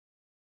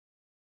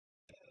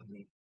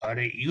or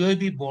a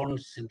UAV-borne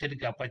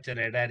synthetic aperture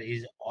radar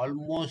is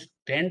almost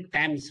 10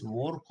 times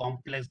more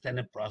complex than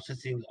a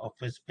processing of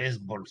a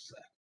space-borne SAR.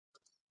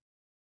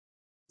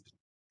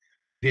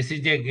 This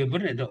is a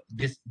given,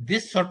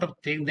 this sort of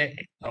thing that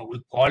we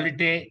call it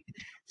a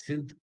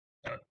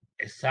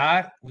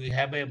SAR. We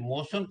have a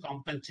motion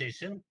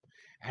compensation,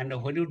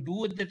 and when you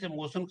do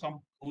that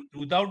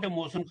without a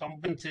motion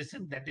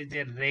compensation, that is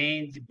a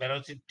range,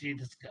 velocity,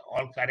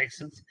 all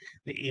corrections,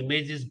 the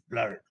image is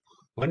blurred.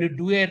 When you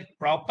do a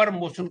proper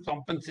motion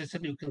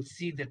compensation, you can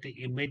see that the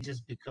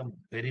images become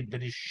very,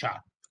 very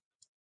sharp.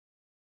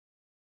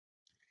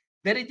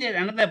 There is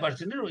another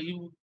version.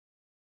 You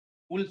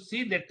will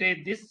see that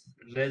this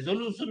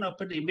resolution of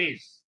an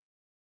image,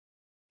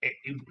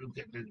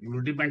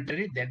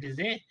 rudimentary, that is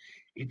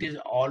it is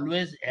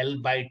always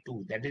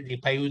L/2. That is, if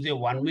I use a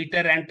 1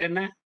 meter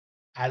antenna,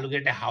 I'll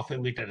get a half a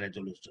meter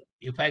resolution.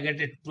 If I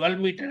get a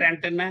 12-meter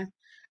antenna,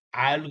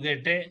 I'll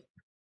get a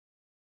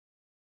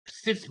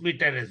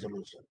 6-meter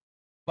resolution.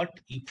 But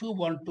if you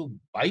want to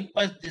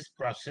bypass this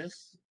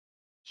process,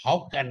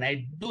 how can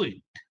I do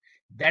it?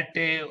 That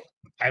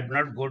I'm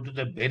not going to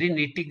the very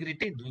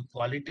nitty-gritty. We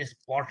call it a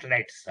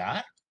spotlight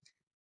SAR,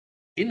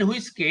 in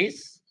which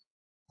case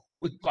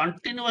we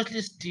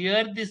continuously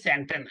steer this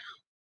antenna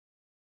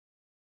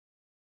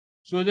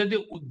so that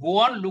we go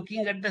on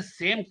looking at the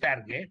same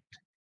target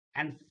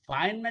and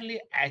finally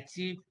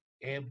achieve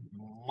a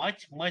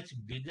much, much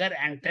bigger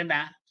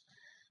antenna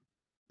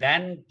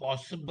than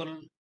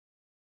possible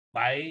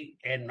by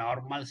a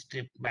normal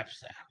strip map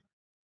SAR.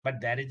 But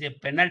there is a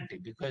penalty,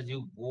 because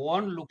you go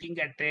on looking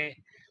at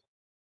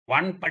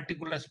one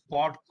particular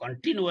spot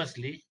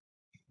continuously,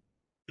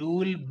 you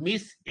will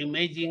miss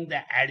imaging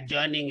the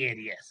adjoining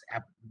areas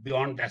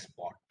beyond the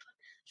spot.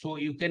 So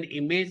you can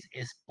image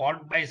a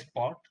spot by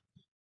spot,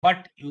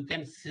 but you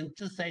can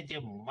synthesize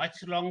a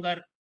much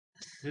longer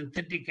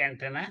synthetic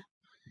antenna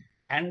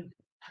and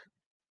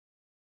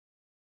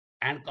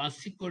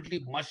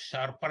consequently much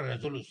sharper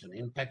resolution.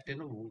 In fact,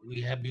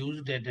 we have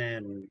used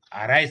an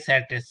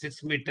RISAT, a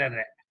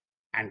 6-meter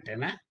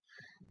antenna.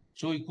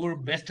 So you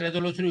could, best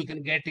resolution you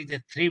can get is a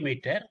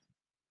 3-meter,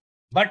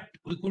 but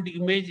we could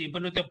image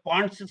even with a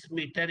 0.6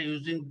 meter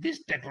using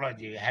this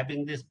technology,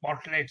 having this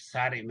spotlight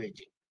SAR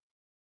imaging.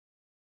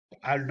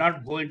 I'll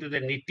not go into the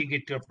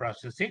nitty-gritty of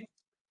processing.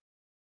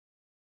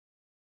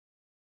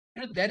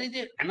 There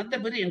is another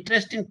very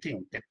interesting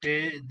thing, that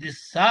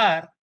this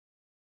SAR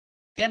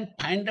can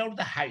find out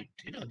the height,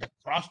 the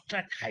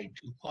cross-track height.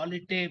 We call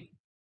it a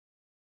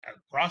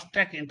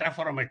cross-track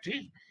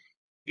interferometry.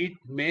 It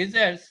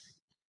measures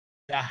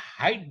the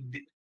height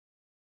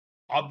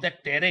of the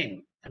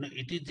terrain.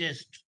 It is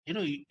just,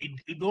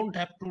 you don't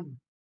have to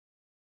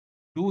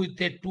do with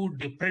two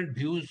different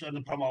views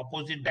from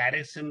opposite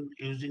direction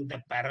using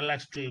the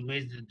parallax to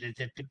image. It's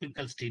a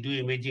typical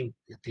stereo imaging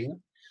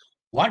thing.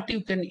 What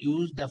you can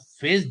use the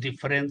phase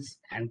difference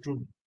and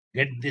to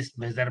get this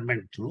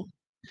measurement through.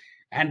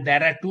 And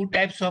there are two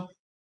types of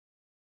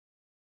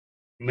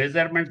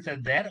measurements are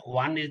there.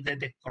 One is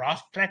the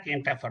cross-track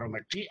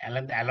interferometry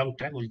along the along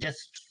track. We'll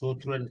just go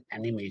through an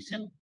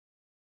animation.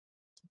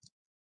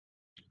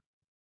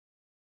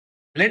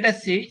 Let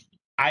us see.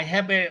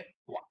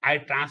 I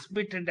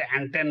transmitted the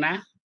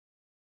antenna,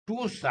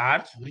 two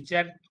SARs which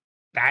are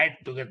tied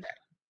together.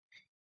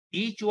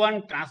 Each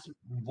one,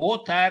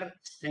 both are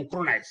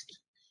synchronized.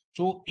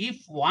 So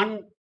if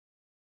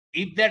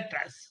the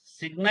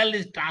signal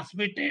is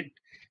transmitted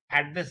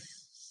at the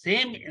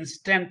same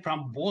instant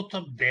from both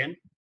of them,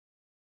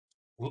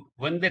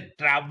 when they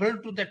travel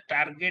to the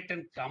target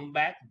and come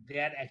back, they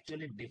are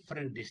actually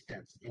different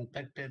distance. In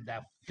fact,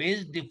 the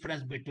phase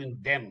difference between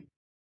them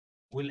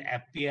will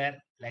appear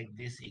like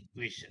this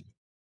equation.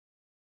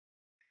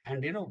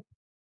 And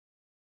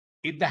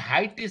if the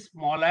height is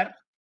smaller,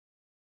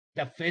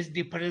 the phase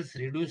difference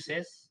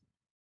reduces.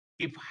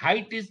 If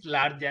height is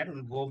larger,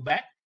 we'll go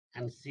back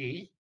and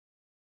see.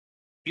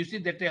 You see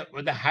that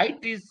when the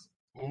height is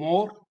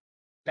more,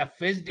 the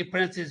phase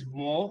difference is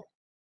more.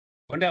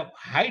 When the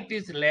height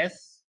is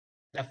less,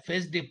 the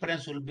phase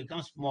difference will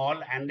become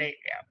small, and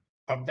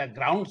from the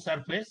ground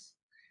surface,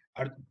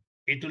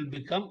 it will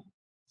become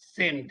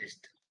same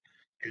distance.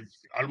 It's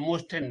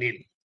almost a nil.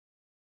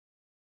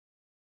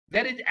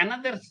 There is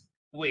another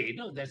way,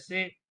 let's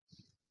say,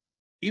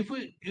 if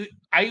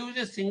I use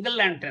a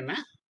single antenna,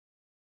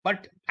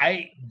 but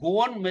I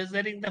go on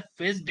measuring the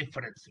phase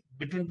difference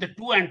between the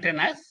two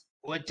antennas,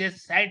 which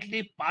is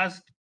slightly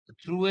passed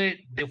through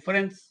a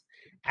difference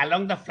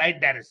along the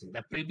flight direction.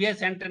 The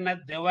previous antenna,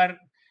 they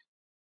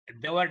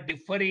were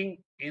differing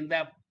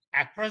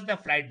across the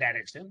flight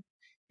direction.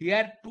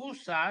 Here, two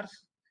SARs,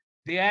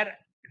 they are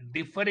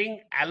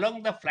differing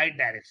along the flight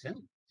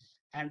direction.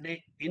 And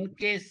in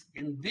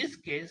this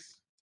case,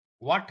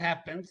 what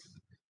happens,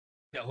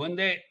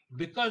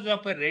 because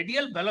of a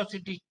radial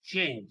velocity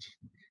change,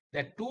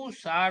 the two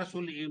SARs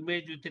will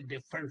image with a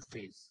different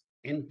phase.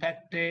 In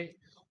fact,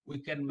 we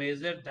can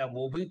measure the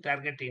moving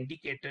target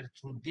indicator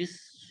through this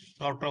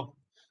sort of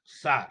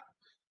SAR.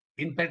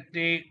 In fact,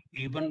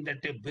 even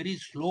that very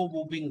slow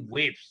moving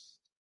waves,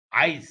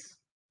 ice,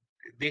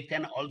 they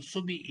can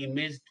also be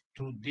imaged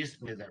through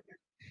this measurement.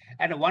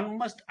 And one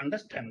must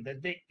understand that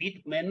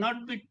it may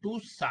not be two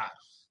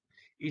SARs.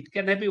 It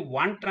can have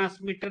one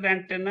transmitter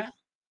antenna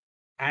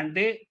and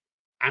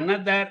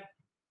another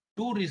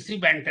two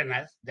receive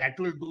antennas that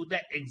will do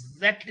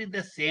exactly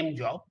the same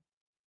job.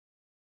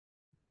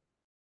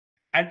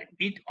 And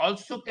it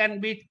also can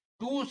be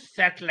two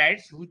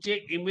satellites which are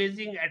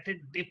imaging at a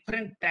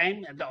different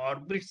time and the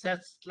orbits are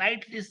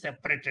slightly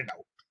separated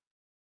out.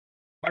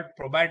 But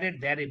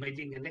provided they are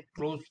imaging in a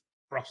close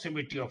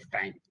proximity of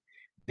time,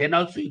 then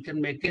also you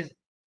can make a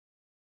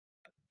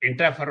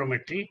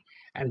interferometry,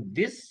 and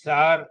this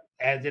SAR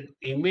as an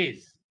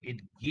image,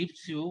 it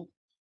gives you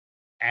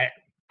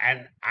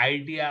an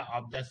idea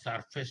of the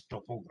surface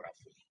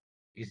topography.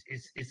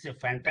 It's a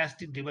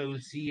fantastic device. We'll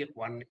see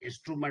one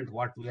instrument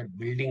what we are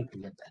building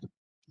together.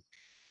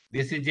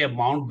 This is a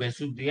Mount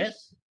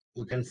Vesuvius.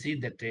 You can see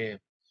that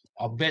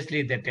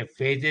obviously that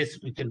phases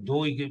we can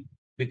do it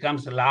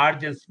becomes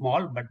large and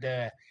small, but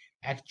the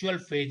actual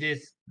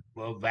phases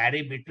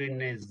vary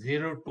between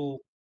 0 to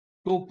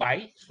 2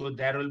 pi. So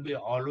there will be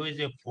always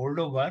a fold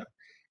over,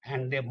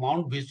 and the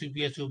Mount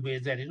Vesuvius you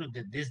measure,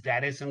 this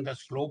direction the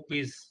slope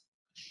is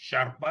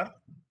sharper.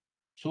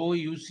 So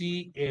you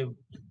see a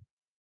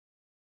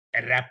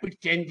rapid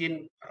change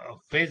in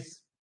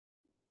phase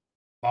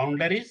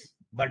boundaries,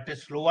 but a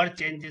slower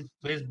change in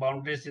phase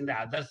boundaries in the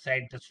other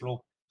side, the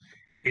slope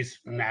is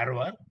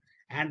narrower.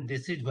 And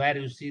this is where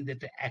you see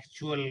that the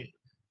actual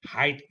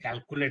height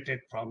calculated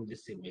from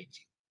this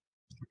image.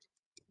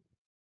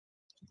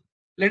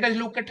 Let us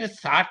look at a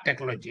SAR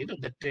technology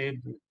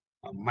that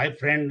my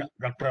friend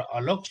Dr.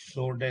 Alok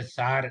showed a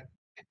SAR,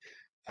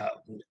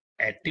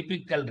 a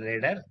typical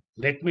radar.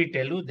 Let me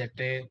tell you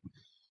that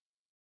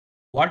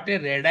what a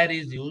radar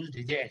is used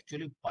is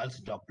actually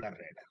pulse-Doppler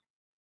radar.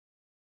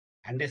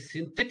 And a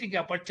synthetic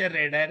aperture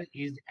radar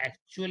is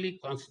actually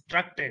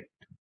constructed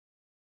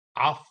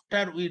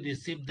after we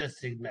receive the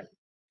signal.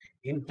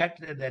 In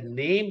fact, the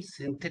name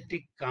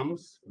synthetic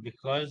comes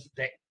because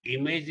the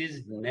image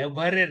is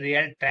never a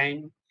real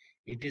time.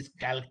 It is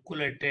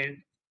calculated.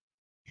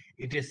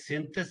 It is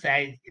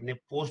synthesized in a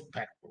post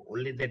facto.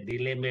 Only the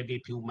delay may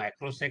be few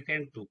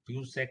microseconds to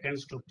few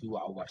seconds to few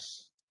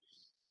hours.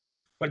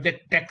 But the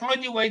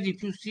technology-wise,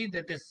 if you see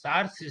that the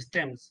SAR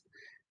systems,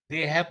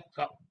 they have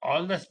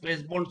all the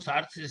spaceborne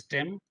SAR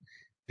system,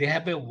 they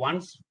have a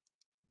once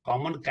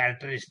common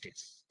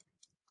characteristics.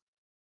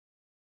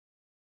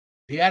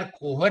 They are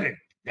coherent.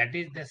 That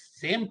is, the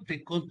same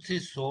frequency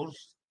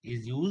source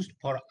is used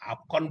for up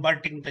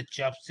converting the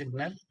chirp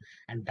signal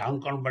and down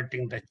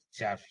converting the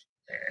chirp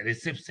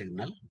receive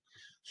signal,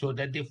 so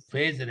that the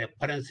phase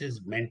reference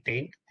is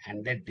maintained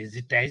and they're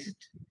digitized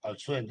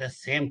also in the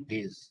same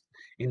phase.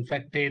 In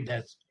fact,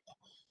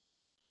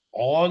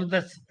 all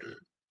the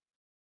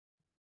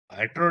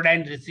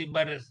heterodyne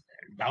receivers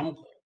down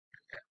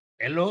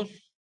LOs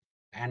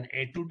and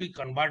A2D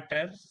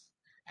converters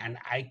and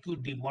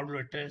IQ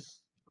demodulators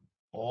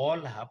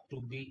all have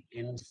to be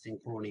in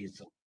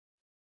synchronism.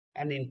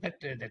 And in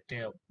fact,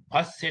 that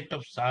first set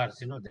of SARs,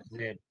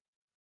 the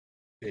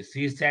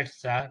CSAT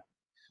SAR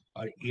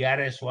or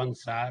ERS1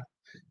 SAR,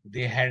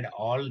 they had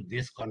all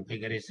this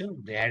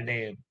configuration. They had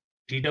a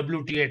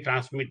TWTA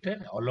transmitter,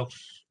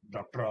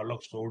 Dr.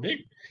 Alok showed it,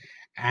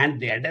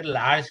 and they had a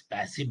large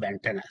passive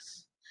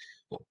antennas.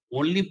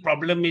 Only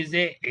problem is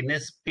in a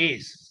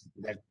space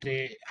that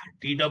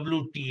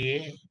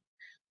TWTA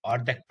or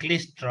the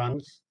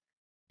clystrons,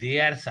 they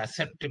are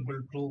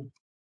susceptible to,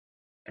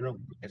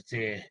 let's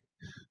say,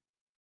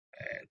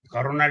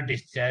 coronal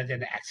discharge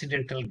and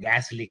accidental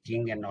gas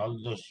leaking and all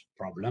those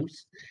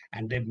problems.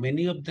 And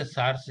many of the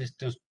SAR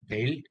systems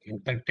failed. In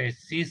fact, a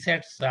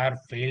CSAT SAR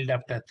failed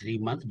after 3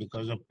 months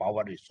because of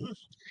power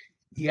issues.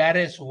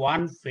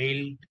 ERS1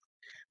 failed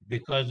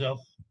because of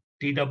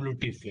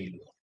TWT failure.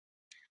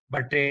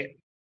 But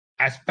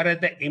as far as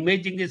the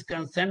imaging is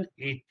concerned,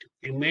 it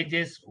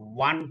images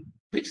one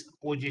fixed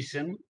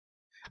position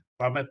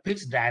from a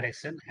fixed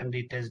direction and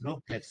it has no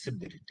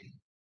flexibility.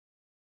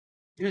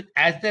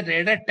 As the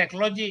radar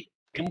technology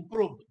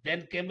improved,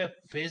 then came a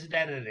phased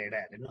array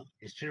radar.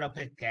 Instead of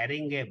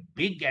carrying a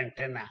big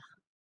antenna,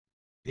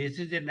 this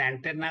is an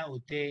antenna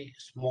with a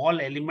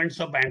small elements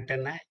of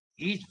antenna,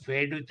 each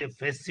fed with a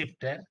phase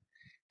shifter,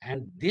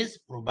 and this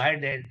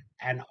provided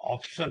an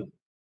option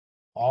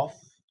of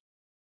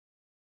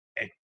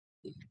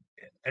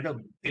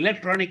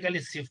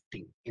electronically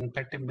shifting. In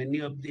fact, many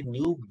of the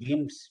new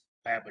beams,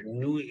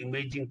 new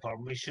imaging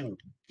formation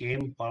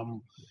came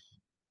from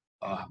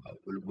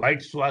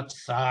white swath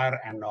SAR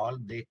and all.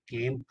 They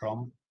came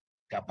from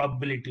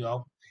capability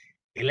of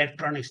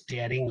electronic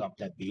steering of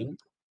the beam.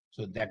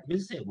 So that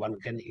means one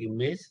can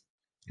image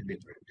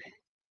differently.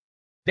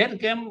 Then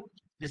came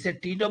this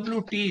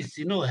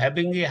TWTs,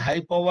 having a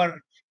high power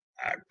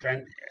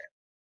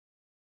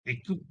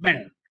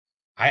equipment,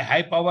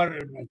 high power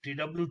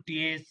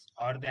TWTAs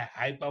or the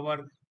high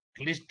power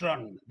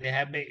klystron, they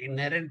have an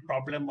inherent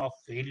problem of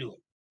failure.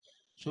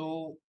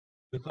 So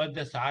because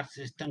the SAR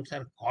systems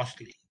are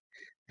costly,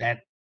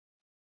 that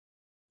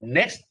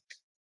next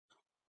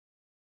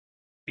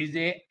is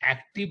a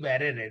active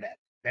array radar,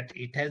 that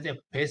it has a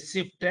phase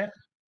shifter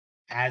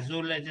as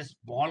well as a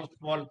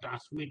small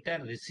transmitter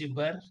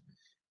receiver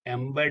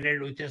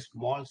embedded with a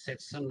small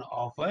section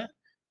of a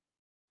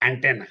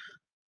antenna.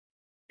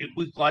 If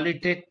we call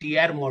it a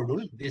TR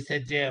module, this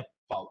is a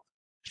power.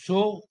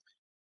 So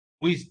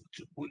we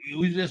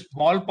use a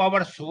small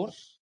power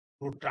source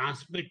to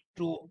transmit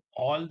to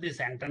all these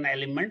antenna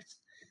elements.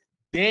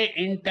 They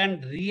in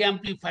turn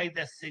re-amplify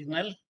the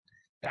signal,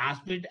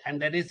 transmit,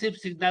 and the received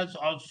signals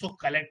also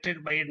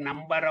collected by a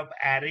number of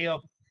array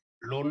of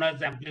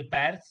low-noise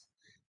amplifiers.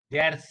 They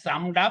are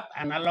summed up,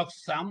 analog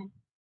sum,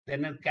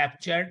 then are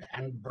captured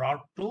and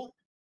brought to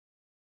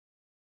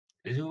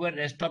receiver.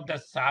 Rest of the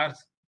SARs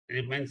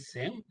remains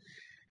same.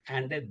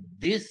 And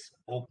this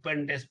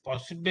opened this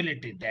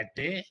possibility that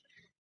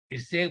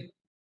it's a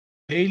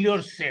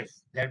failure safe.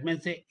 That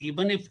means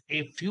even if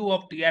a few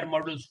of TR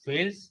modules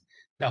fails,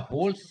 the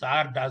whole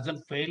SAR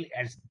doesn't fail,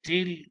 and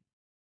still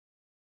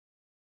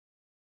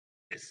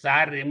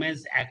SAR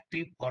remains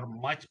active for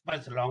much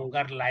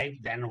longer life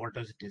than what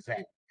was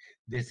designed.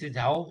 This is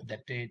how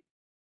that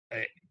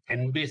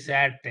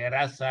NB-SAT,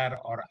 TerraSAR,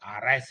 or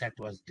RI-SAT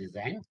was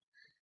designed,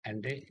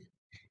 and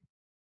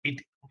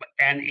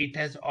it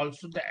has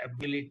also the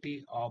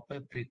ability of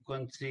a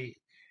frequency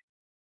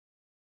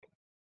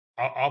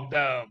of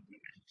the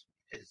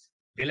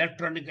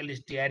electronically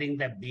steering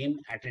the beam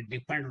at a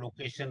different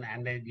location,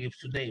 and it gives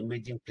you the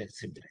imaging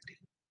flexibility.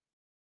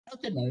 Now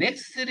the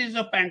next series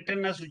of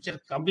antennas which are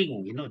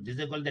coming, this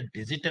is called the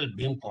digital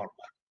beamformer.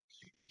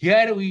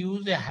 Here we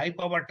use a high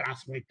power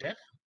transmitter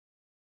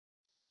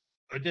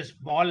with a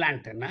small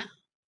antenna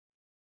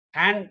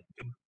and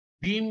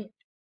beam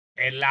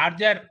a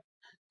larger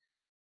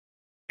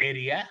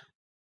area,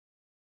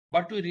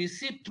 but we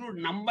receive through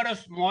number of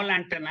small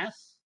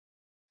antennas,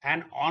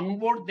 and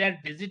onboard they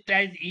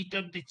digitize each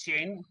of the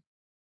chain,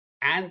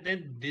 and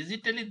then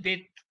digitally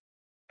they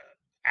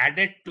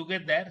added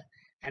together,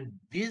 and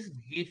this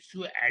gives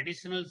you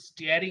additional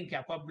steering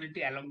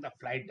capability along the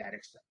flight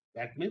direction.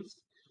 That means,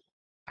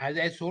 as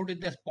I showed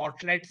in the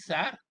spotlight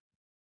SAR,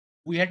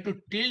 we had to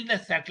tilt the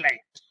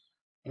satellite.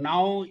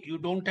 Now you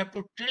don't have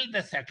to tilt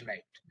the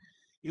satellite.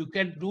 You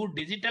can do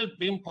digital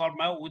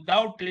beamformer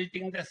without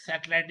tilting the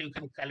satellite. You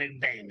can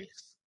collect the image.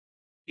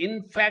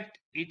 In fact,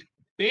 it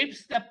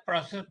paves the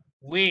process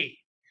way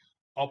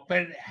of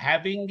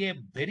having a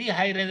very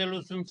high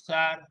resolution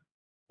SAR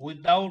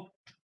without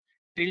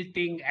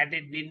tilting, and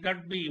it need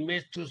not be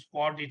image to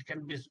spot. It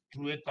can be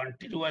through a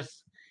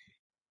continuous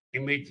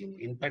imaging.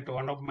 In fact,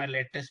 one of my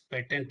latest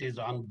patent is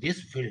on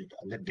this field,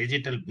 on the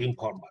digital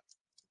beamformer.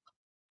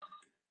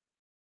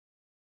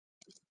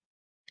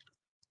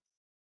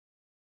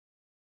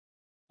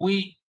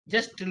 We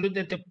just tell you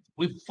that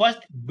we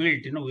first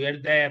built, we are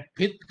the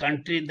 5th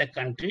country in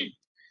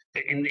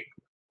the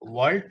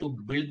world to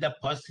build the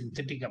first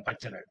synthetic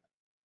aperture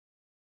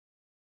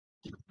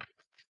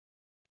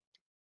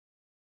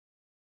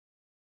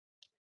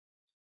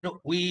radar.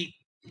 We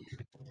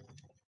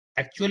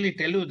actually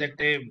tell you that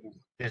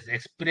this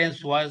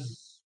experience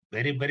was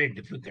very, very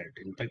difficult.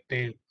 In fact,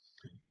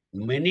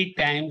 many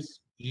times,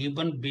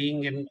 even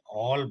being in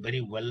all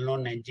very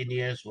well-known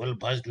engineers,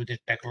 well-versed with the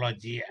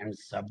technology and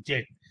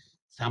subject,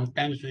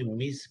 sometimes we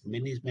miss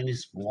many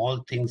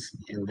small things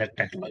in the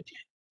technology,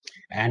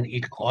 and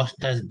it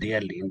cost us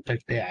dearly. In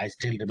fact, I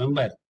still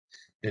remember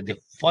that the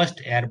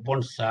first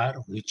airborne SAR,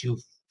 which you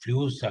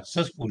flew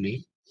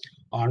successfully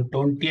on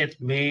 20th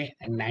May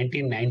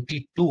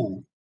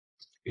 1992,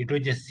 it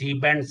was a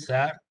C-band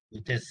SAR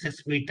with a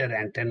 6-meter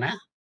antenna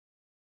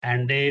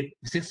and a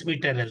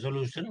 6-meter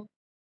resolution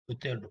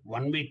with a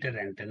 1-meter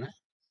antenna.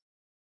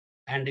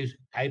 And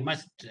I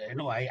must,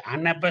 I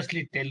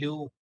unabashedly tell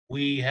you,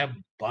 we have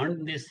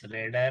burned this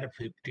radar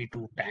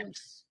 52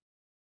 times.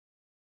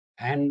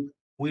 And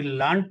we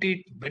learned it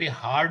very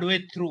hard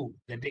way through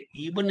that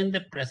even in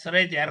the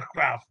pressurized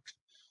aircraft,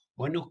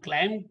 when you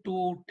climb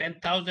to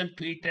 10,000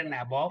 feet and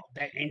above,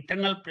 the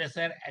internal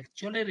pressure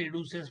actually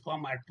reduces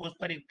from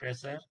atmospheric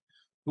pressure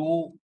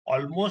to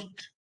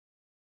almost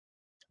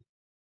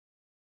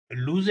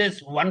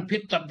loses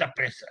 1/5 of the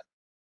pressure.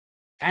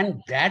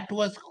 And that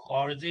was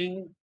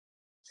causing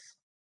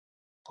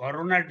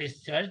coronal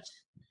discharge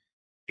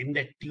in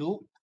the tube.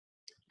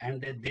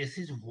 And this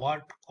is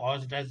what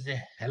caused us a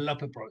hell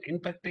of a problem. In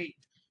fact,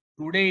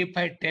 today, if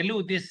I tell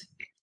you this,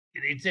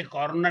 it's a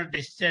coronal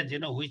discharge,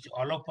 which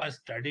all of us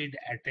studied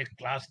at a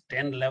class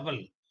 10 level.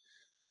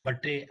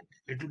 But it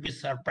will be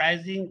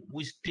surprising,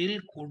 we still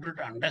couldn't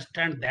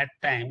understand that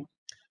time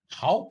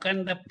how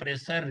can the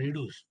pressure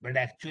reduce. But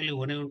actually,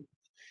 when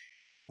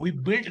we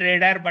built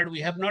radar, but we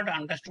have not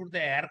understood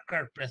the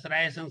aircraft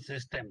pressurization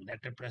system.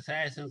 That the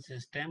pressurization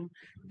system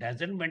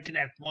doesn't maintain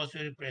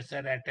atmospheric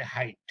pressure at a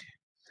height.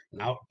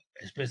 Now,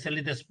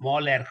 especially the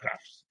small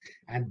aircrafts.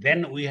 And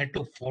then we had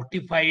to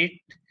fortify it.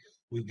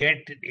 We get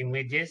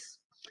images.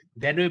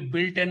 Then we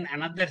built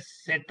another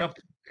set of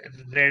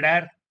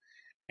radar,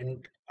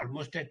 and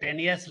almost 10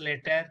 years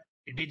later,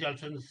 it is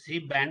also in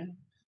C-band,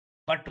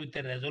 but with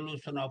a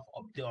resolution of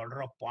the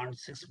order of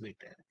 0.6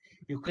 meter.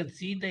 you can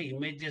see the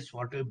images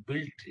what we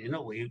built,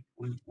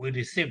 we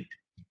received.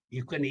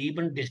 You can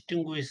even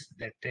distinguish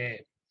that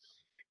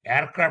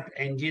aircraft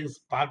engines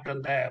parked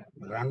on the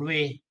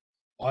runway,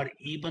 or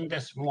even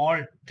the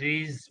small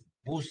trees,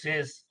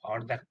 bushes,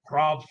 or the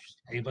crops,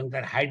 even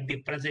the height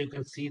difference you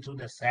can see through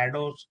the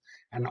shadows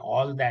and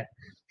all that.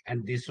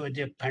 And this was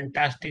a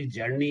fantastic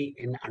journey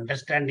in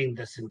understanding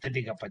the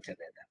synthetic aperture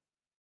radar.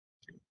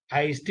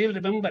 I still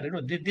remember,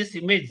 this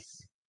image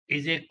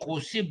is a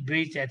Kosi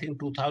bridge, I think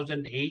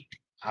 2008,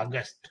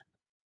 August.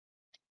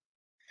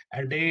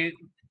 And this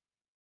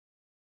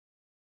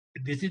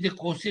is the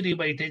Kosi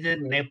river. It is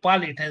in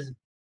Nepal, it has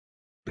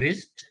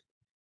bridged,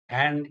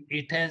 and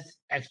it has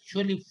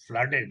actually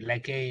flooded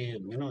like a,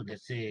 they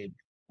say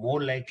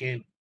more like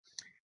a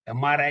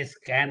MRI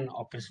scan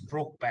of a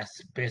stroke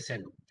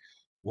patient.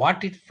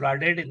 What it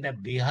flooded in the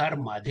Bihar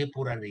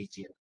Madhepura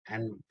region,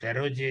 and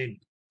there was the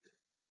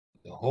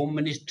Home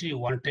Ministry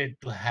wanted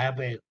to have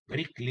a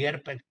very clear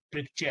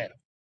picture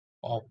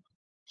of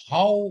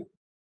how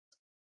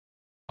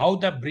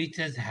the breach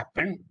has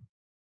happened,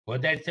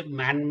 whether it's a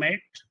man-made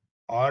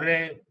or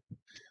a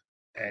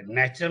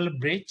natural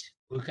breach.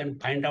 We can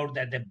find out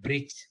that the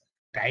breach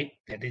type,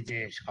 that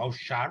is how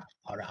sharp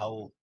or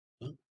how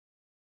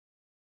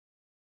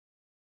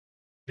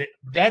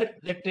that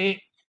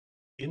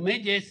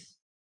images,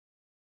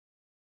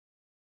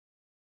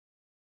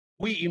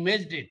 we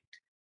imaged it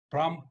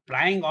from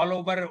flying all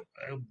over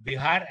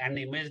Bihar and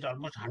imaged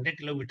almost 100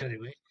 kilometers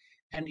away.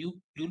 And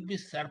you'll be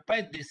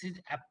surprised. This is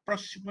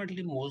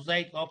approximately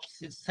mosaic of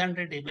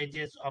 600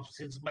 images of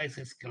 6 by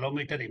 6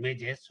 kilometer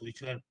images,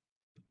 which were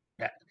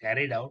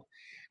carried out.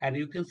 And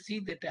you can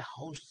see that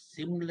how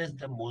seamless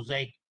the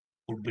mosaic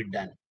would be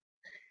done.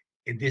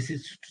 This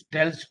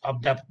tells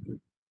of the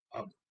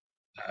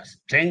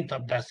strength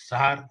of the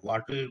SAR,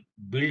 what we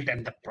built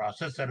and the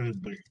processor we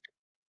built.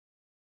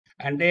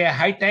 And a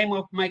high time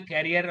of my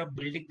career of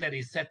building the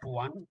Reset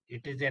 1,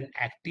 it is an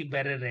active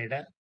barrier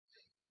radar.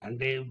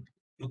 And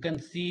you can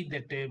see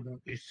that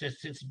it's a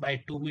 6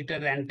 by 2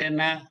 meter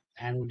antenna,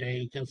 and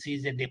you can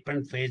see the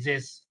different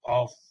phases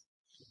of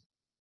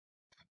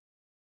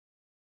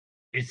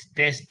its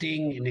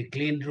testing in a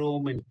clean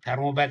room, in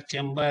thermovac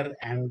chamber,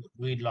 and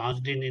we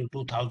launched it in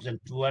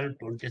 2012,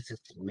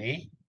 26th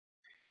May.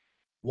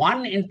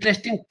 One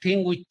interesting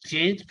thing we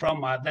changed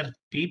from other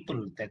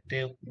people, that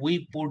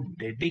we put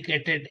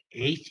dedicated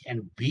H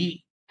and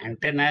B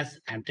antennas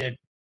and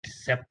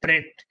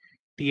separate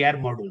TR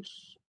modules.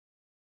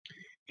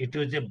 It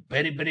was a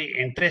very, very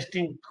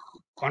interesting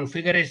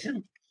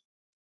configuration.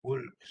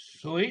 We'll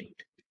show it.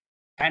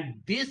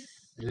 And this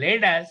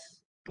led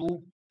us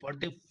to, for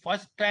the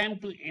first time,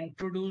 to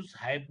introduce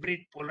hybrid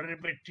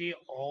polarimetry,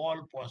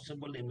 all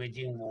possible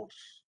imaging modes.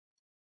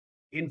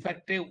 In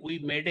fact, we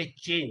made a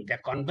change. The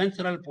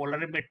conventional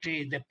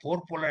polarimetry, the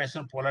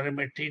 4-polarization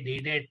polarimetry,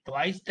 needed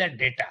twice the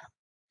data.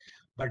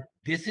 But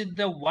this is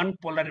the one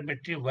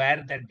polarimetry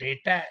where the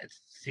data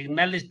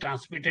signal is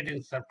transmitted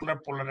in circular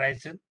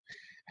polarization,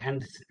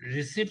 and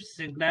received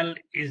signal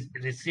is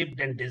received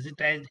and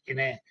digitized in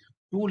a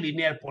 2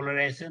 linear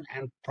polarization.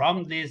 And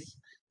from this,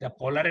 the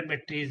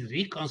polarimetry is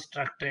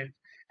reconstructed,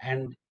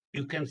 and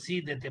you can see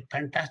that the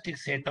fantastic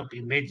set of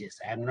images.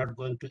 I am not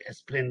going to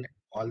explain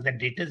all the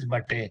details,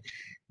 but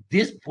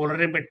this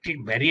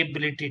polarimetric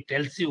variability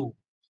tells you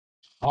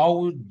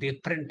how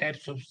different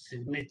types of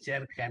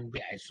signature can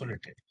be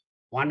isolated.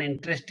 One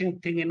interesting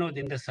thing, in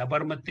the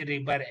Sabarmati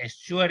River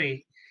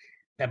estuary,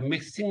 the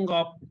mixing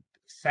of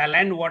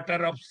saline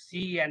water of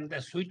sea and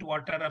the sweet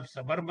water of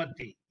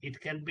Sabarmati,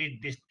 it can be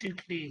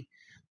distinctly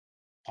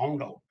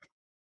found out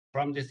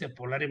from this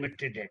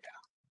polarimetry data.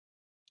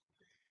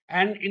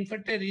 And in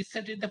fact, the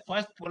research is the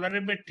first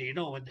polarimetry.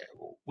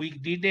 We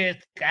did a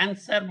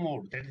cancer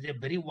mode, that is a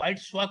very wide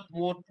swath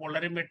mode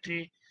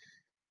polarimetry.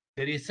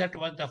 The research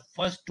was the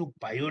first to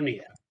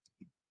pioneer.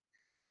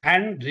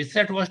 And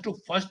research was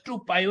first to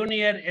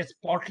pioneer a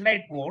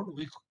spotlight mode.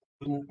 We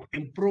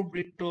improved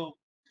it to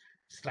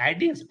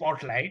sliding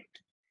spotlight.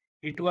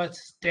 It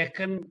was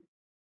taken,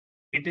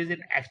 it is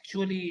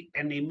actually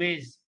an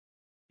image.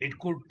 It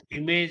could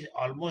image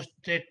almost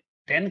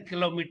 10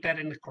 kilometer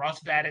in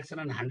cross direction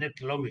and 100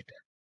 kilometer.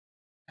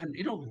 And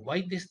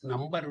why this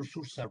number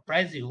should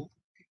surprise you?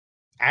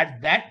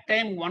 At that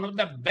time, one of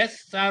the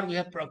best SAR we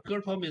have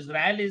procured from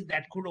Israel is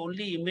that could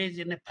only image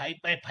in a 5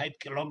 by 5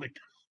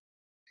 kilometer.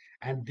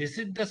 And this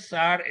is the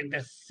SAR in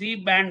the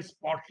C-band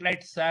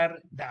spotlight SAR,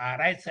 the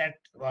RI-SAT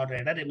or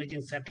radar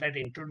imaging satellite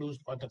introduced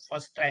for the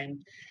first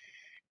time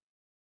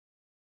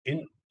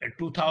in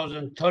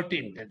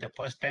 2013. That the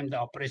first time the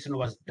operation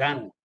was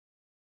done.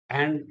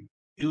 And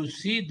you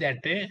see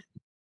that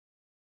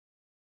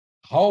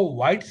how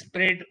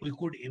widespread we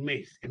could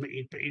image.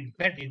 In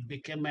fact, it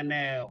became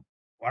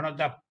one of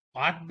the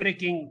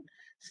path-breaking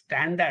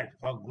standard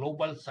for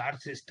global SAR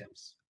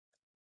systems.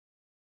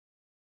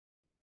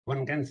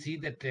 One can see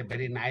that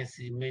very nice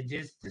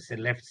images. This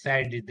left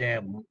side is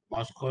the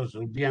Moscow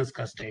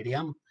Lubyanska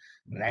Stadium.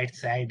 Right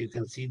side, you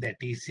can see the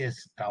TCS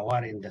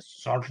tower in the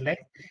Salt Lake.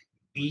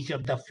 Each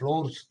of the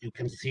floors, you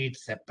can see it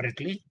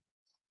separately.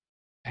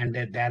 And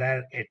there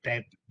are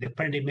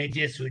different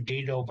images we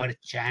did over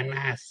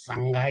China,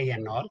 Shanghai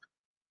and all.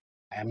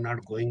 I am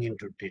not going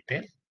into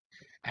detail.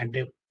 And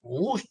the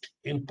most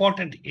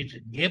important,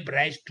 it gave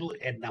rise to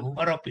a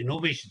number of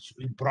innovations.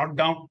 We brought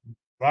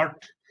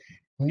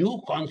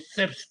new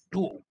concepts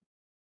to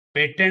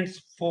patents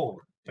 4,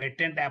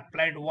 patent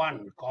applied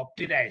 1,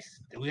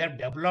 copyrights. We have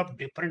developed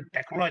different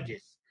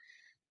technologies.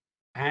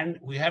 And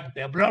we have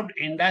developed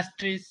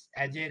industries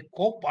as a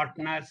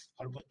co-partners,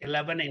 almost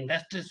 11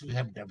 industries we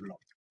have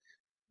developed.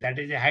 That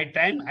is a high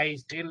time. I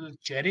still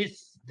cherish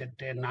that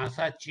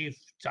NASA chief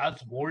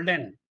Charles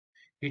Bolden.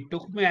 He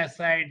took me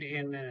aside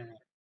in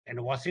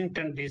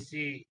Washington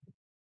DC,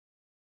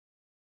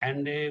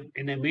 and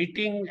in a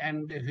meeting,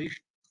 and he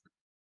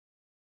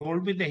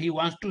told me that he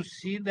wants to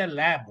see the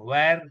lab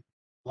where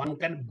one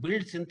can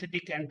build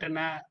synthetic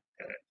antenna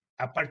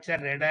aperture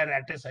radar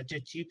at such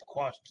a cheap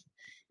cost.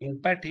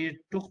 In fact, he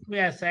took me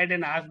aside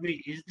and asked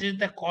me, "Is this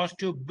the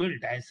cost you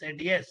built?" I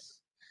said, "Yes."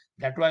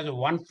 That was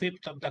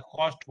 1/5 of the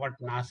cost what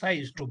NASA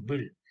is to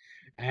build.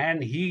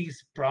 And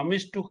he's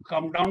promised to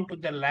come down to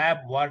the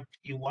lab what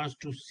he wants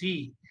to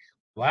see,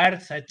 where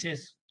such a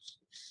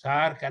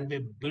SAR can be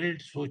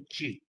built so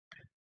cheap.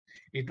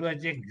 It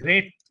was a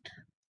great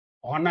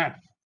honor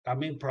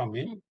coming from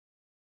him.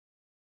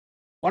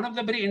 One of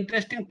the very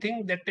interesting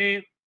things that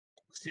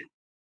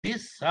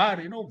this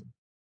SAR,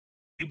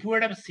 if you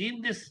would have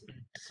seen this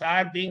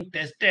SAR being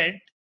tested,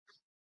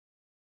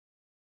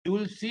 you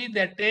will see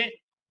that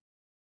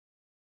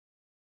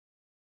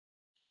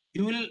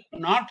you will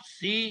not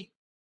see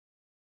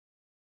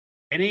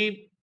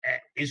any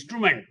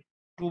instrument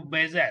to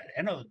measure.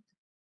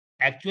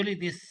 Actually,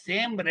 this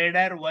same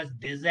radar was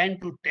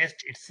designed to test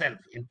itself.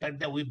 In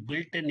fact, we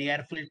built a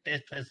near-field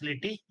test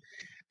facility,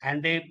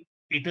 and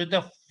it was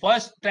the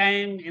first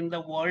time in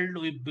the world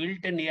we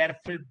built a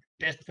near-field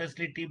test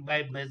facility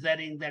by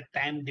measuring the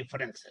time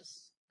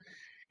differences.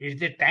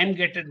 It's a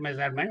time-gated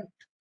measurement,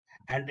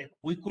 and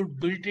we could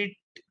build it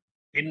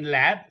in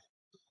lab,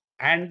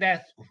 and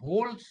the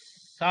whole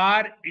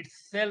SAR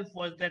itself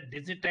was the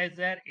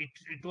digitizer,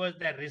 it was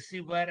the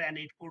receiver, and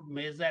it could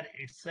measure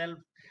itself,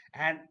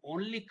 and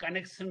only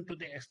connection to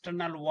the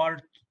external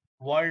world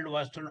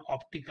was to an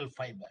optical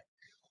fiber.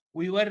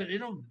 We were,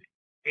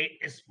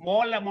 a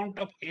small amount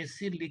of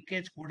AC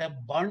leakage could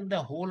have burned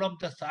the whole of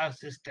the SAR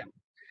system.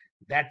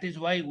 That is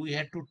why we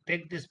had to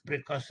take this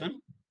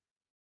precaution.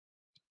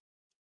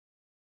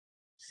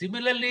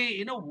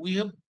 Similarly,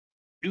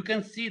 you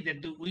can see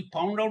that we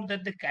found out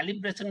that the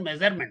calibration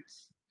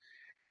measurements,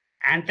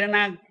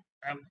 antenna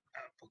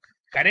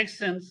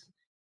corrections,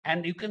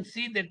 and you can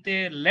see that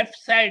the left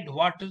side,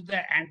 what is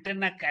the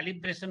antenna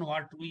calibration,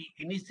 what we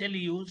initially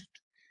used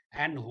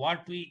and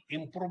what we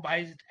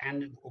improvised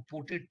and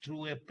put it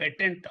through a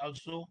patent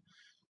also,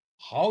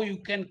 how you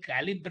can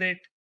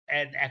calibrate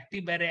an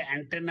active array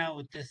antenna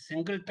with a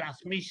single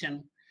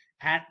transmission,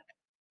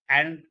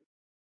 and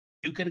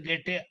you can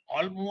get a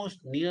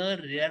almost near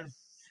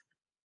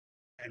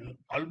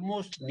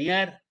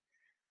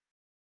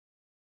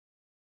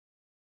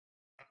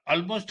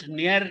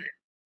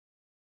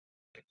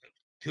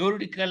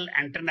theoretical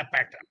antenna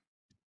pattern.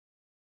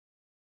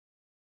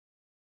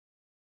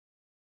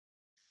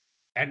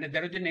 And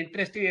there was an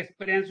interesting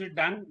experience we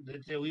done.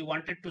 We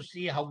wanted to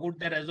see how good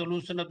the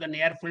resolution of the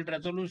near field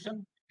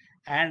resolution,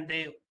 and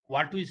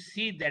what we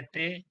see that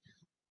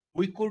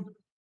we could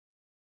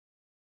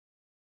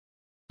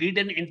did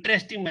an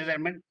interesting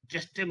measurement.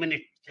 Just a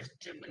minute.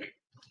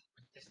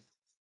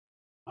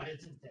 Why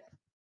is it there?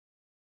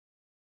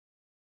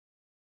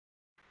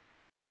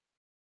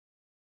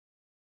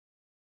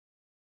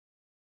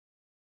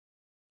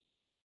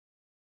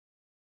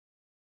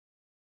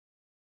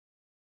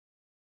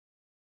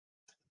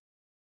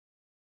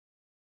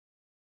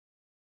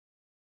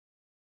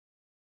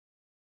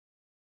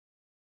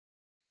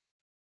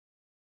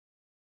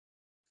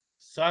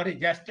 Sorry,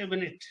 just a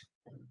minute.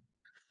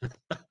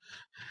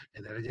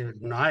 There is a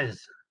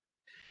noise.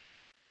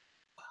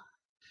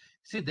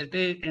 See, that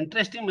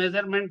interesting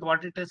measurement,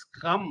 what it has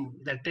come,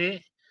 that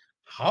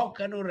how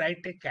can you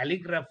write a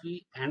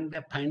calligraphy and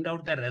find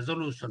out the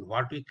resolution?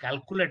 What we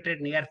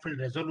calculated near field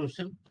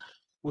resolution,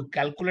 we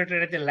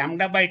calculated at a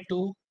lambda by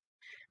 2,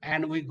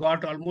 and we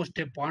got almost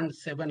a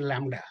 0.7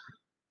 lambda.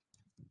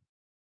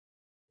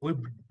 We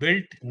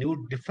built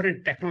new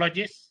different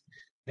technologies.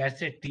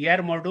 That's a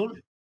TR module,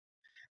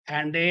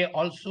 and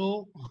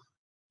also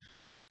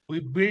we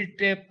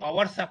built a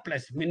power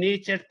supplies,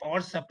 miniature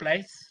power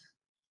supplies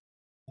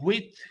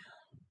with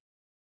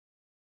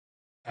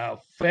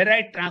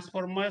ferrite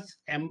transformers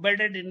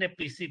embedded in a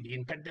PCB.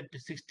 In fact, the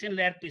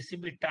 16-layer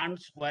PCB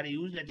turns were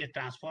used as a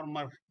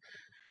transformer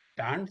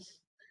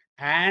turns,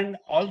 and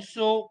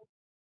also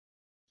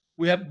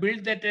we have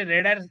built that a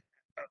radar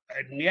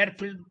near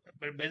field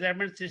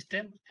measurement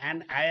system,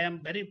 and I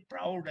am very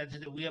proud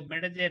that we have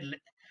made a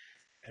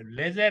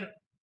laser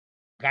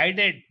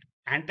guided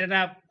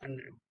antenna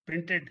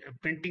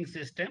printing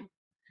system,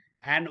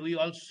 and we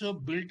also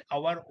built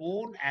our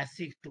own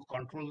ASIC to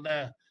control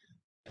the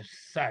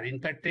SAR. In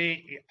fact,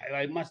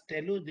 I must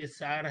tell you, this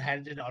SAR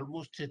has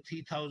almost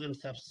 3,000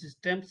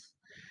 subsystems,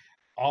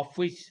 of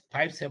which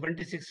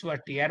 576 were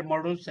TR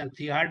modules and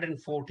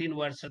 314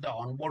 were the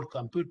onboard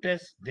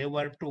computers. They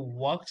were to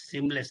work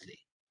seamlessly.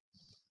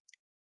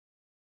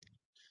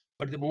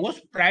 But the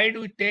most pride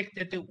we take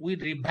that we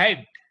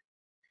revived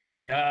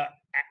the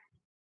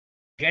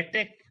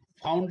GATEC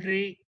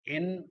foundry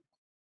in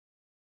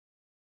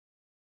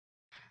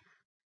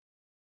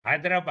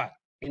Hyderabad.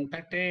 In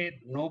fact,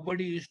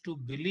 nobody used to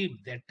believe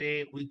that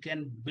we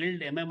can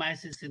build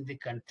MMICs in the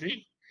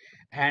country,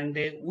 and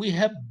we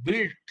have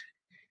built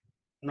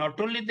not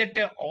only that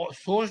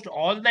sourced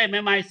all the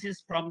MMICs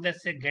from the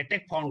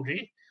GATEC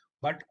foundry,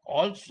 but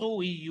also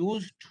we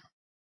used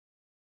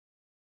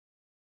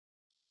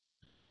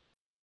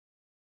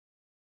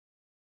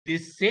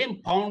this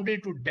same foundry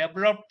to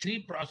develop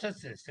 3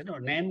 processes,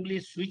 namely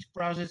switch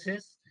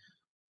processes,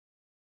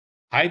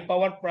 high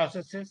power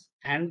processes,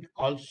 and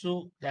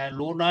also the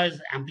low noise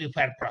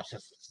amplifier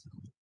processes.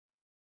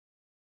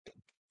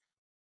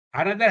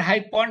 Another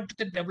high point to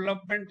the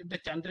development, the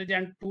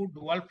Chandrayaan-2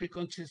 dual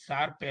frequency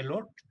SAR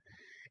payload.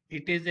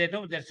 It is,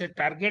 there's a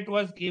target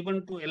was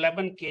given to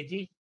 11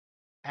 kg,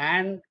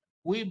 and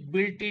we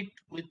built it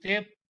with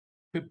a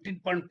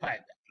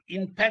 15.5.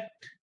 In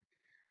fact,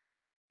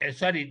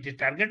 the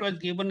target was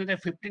given as a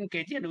 15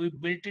 kg, and we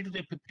built it with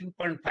a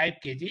 15.5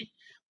 kg.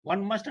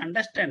 One must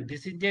understand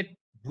this is a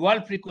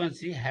dual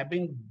frequency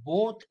having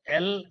both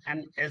L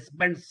and S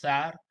band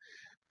SAR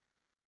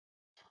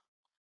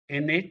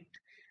in it,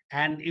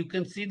 and you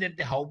can see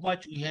that how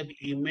much we have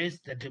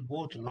imaged that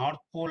both North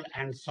Pole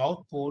and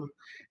South Pole,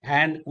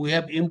 and we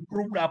have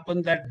improved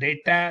upon the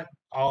data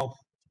of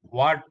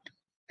what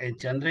a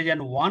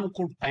Chandrayaan-1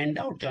 could find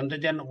out.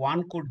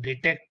 Chandrayaan-1 could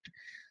detect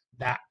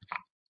the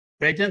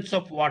presence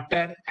of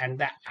water and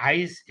the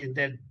ice in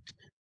the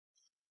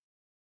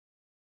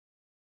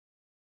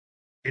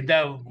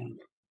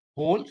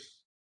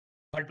poles,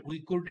 but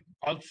we could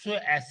also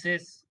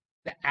assess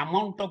the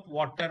amount of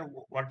water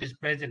what is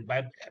present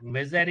by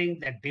measuring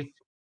the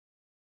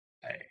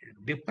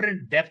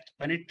different depth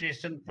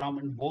penetration from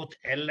in both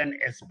L and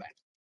S band.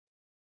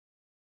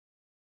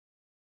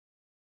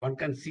 One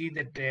can see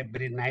that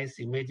very nice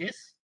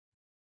images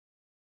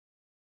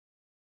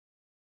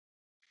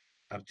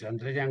of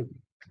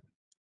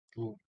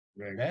Chandrayaan-2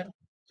 radar.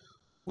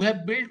 We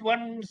have built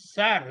one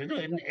SAR,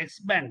 in X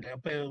band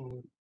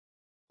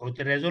with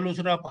a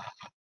resolution of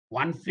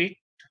 1 feet.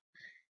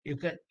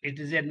 It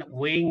is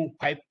weighing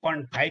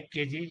 5.5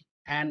 kg,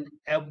 and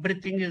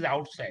everything is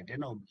outside.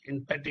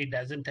 In fact, it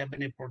doesn't have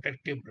any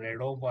protective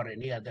radome or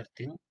any other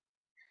thing.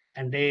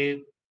 And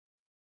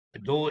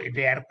though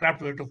the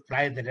aircraft were to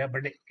fly there,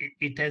 but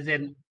it has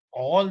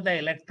all the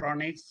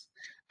electronics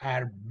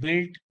are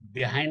built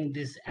behind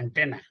this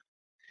antenna,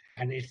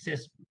 and it's a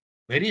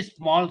very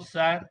small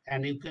SAR,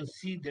 and you can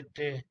see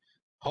that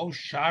how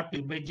sharp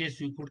images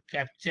we could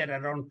capture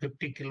around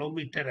 50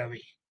 kilometers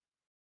away.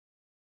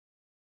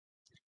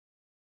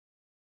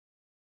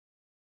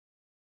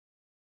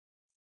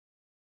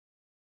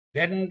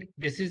 Then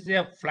this is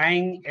a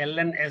flying L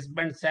and S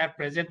band SAR.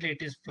 Presently,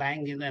 it is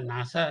flying in the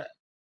NASA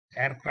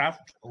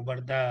aircraft over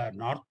the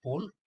North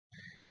Pole,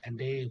 and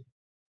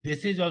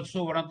this is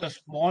also one of the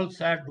small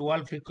SAR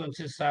dual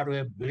frequency SAR we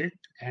have built,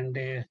 and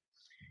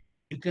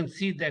you can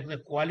see that the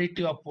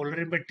quality of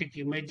polarimetric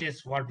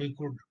images what we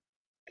could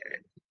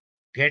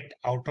get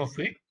out of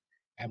it.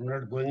 I'm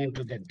not going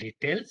into the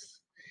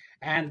details.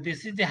 And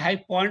this is the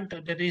high point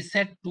of the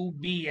reset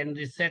 2B and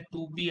reset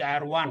 2B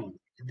R1.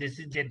 This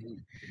is the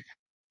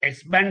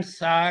X-band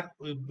SAR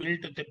we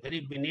built with a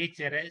very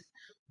miniaturized,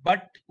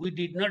 but we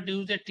did not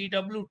use a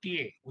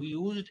TWTA. We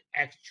used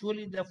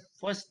actually the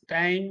first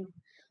time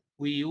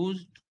we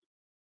used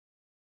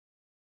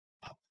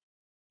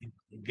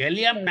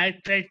gallium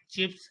nitride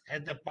chips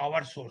as the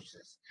power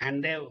sources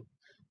and a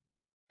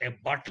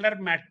Butler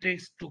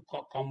matrix to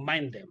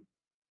combine them.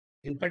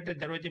 In fact,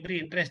 there was a very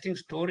interesting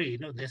story.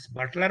 This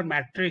Butler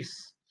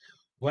matrix,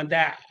 when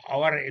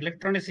our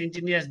electronics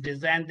engineers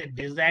they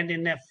designed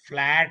in a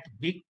flat,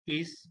 big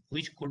piece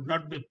which could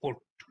not be put.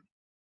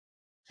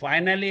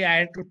 Finally, I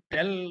had to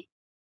tell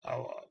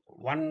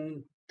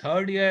one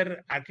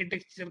third-year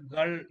architecture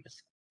girl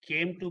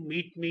came to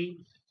meet me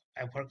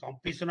for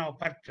completion of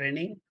her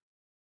training,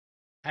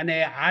 and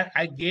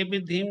I gave her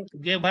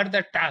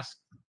the task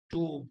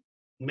to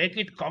make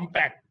it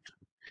compact,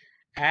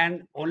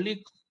 and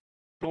only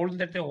told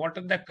that what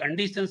are the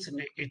conditions,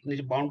 it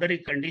needs boundary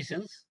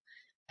conditions,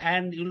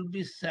 and you'll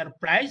be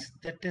surprised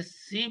that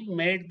she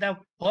made the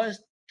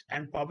first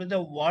and probably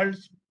the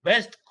world's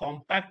best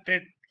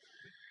compacted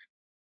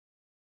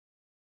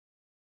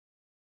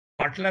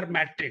Butler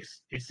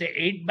matrix. It's a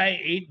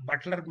 8x8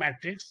 Butler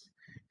matrix,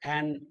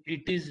 and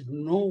it is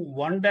no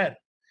wonder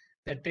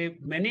that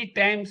many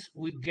times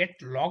we get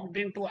locked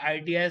into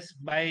ideas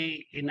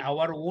in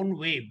our own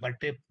way, but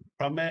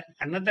from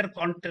another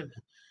context,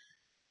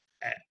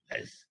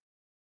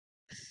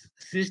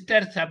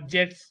 sister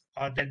subjects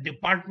or the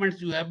departments,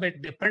 you have a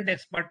different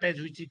expertise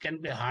which can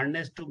be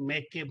harnessed to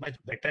make a much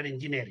better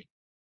engineering.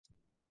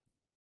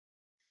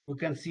 You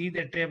can see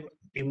that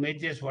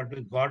images what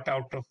we got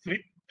out of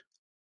it.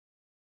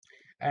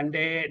 And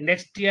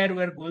next year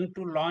we are going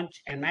to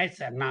launch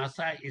NISA,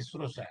 NASA,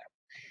 ISRO SAR.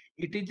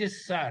 It is a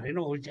SAR,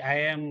 which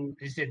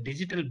is a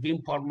digital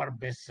beamformer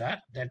based SAR.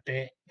 That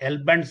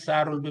L-band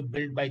SAR will be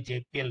built by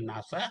JPL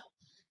NASA.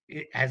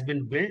 It has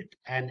been built,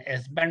 and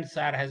S-band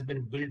SAR has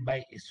been built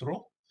by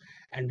ISRO.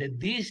 And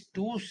these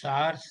two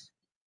SARs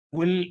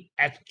will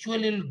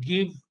actually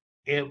give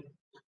a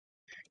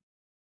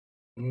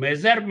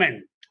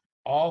measurement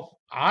of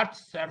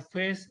Earth's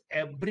surface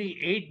every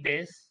 8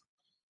 days,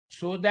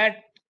 so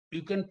that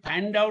you can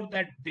find out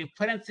that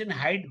difference in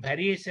height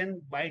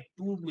variation by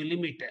 2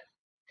 millimeter.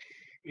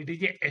 It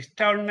is an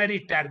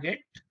extraordinary target.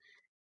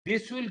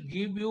 This will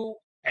give you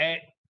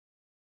a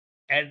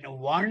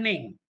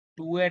warning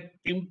to an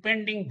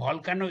impending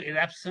volcano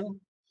eruption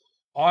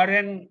or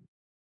an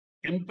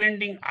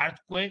impending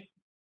earthquake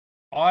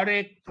or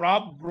a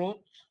crop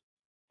growth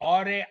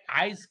or a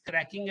ice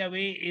cracking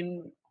away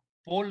in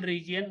pole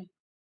region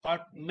or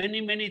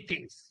many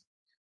things.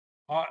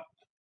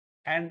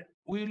 And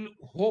we will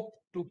hope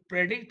to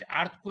predict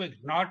earthquake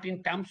not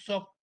in terms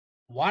of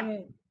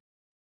one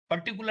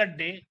particular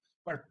day,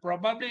 but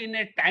probably in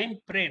a time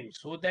frame,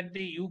 so that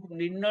you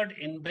need not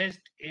invest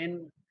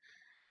in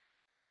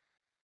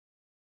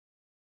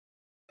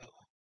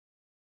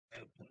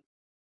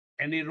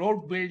any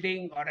road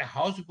building or a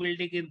house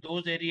building in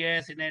those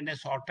areas in a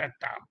shorter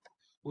term.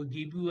 We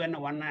give you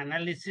one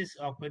analysis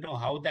of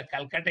how the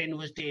Calcutta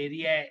University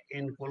area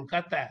in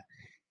Kolkata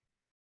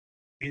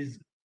is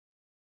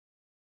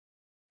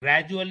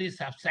gradually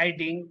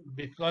subsiding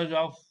because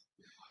of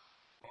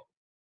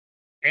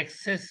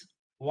excess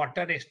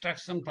water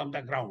extraction from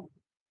the ground.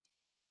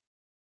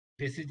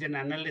 This is an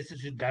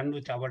analysis done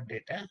with our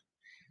data.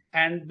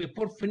 And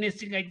before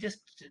finishing, I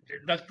just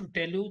like to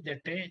tell you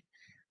that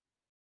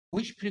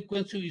which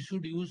frequency you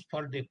should use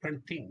for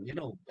different things.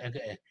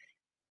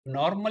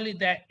 Normally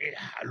the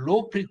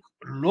low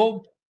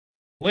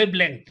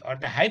wavelength or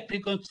the high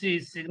frequency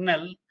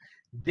signal,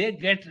 they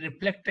get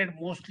reflected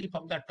mostly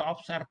from the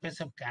top surface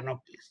of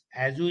canopies.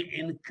 As you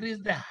increase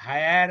the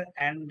higher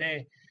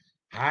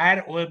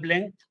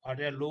wavelength or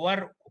the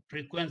lower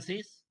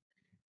frequencies,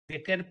 they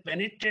can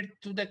penetrate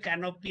through the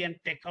canopy and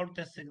take out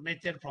the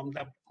signature from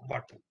the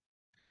bottom.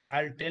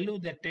 I'll tell you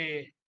that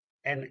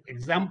an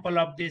example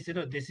of this,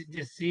 this is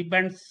the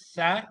C-band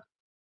SAR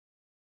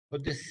for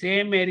the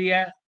same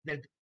area that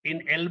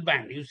in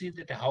L-band. You see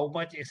that how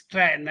much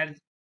extra energy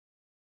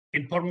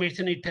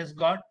information it has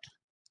got.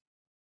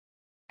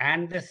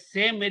 And the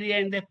same area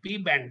in the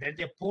P-band,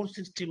 that's a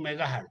 460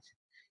 megahertz.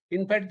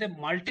 In fact, the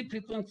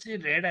multi-frequency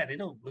radar,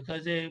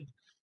 because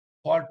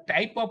for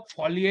type of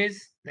foliage,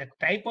 the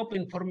type of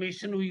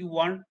information we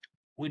want,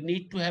 we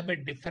need to have a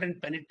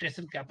different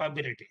penetration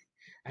capability.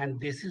 And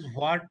this is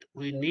what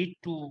we need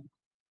to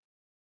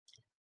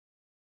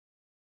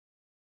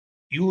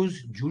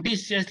use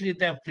judiciously,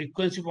 the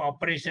frequency of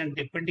operation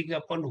depending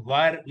upon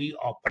where we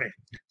operate.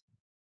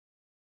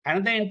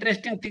 Another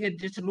interesting thing is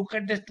just look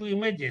at these two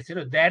images.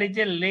 There is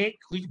a lake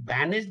which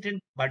vanished in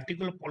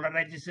vertical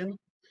polarization,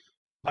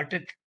 but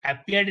it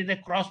appeared in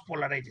a cross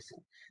polarization.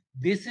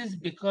 This is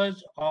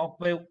because of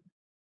a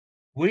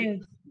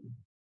wind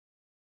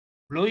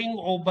blowing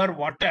over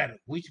water,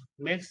 which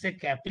makes a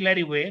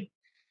capillary wave,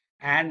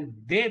 and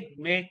they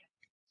make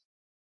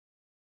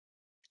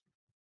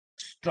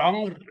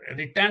strong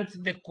returns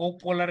in the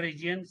copolar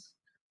regions,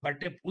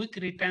 but a quick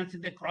returns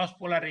in the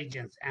cross-polar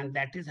regions. And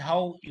that is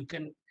how you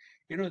can,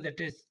 that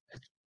is,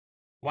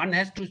 one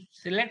has to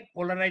select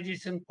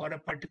polarization for a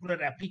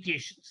particular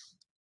applications.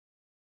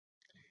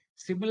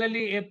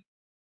 Similarly, if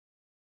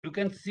you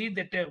can see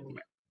that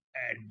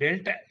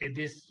delta,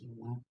 this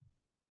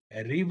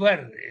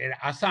river,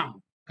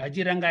 Assam,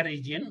 Kaziranga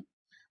region,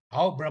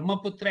 how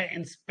Brahmaputra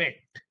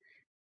inspect,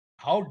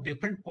 how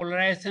different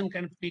polarization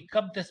can pick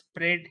up the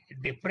spread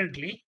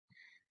differently.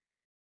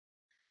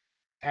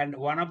 And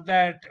one of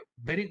the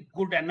very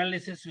good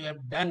analysis we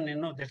have done,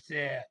 that's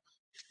a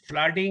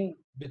flooding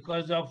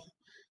because of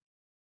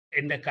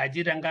in the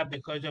Kaziranga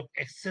because of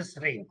excess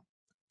rain.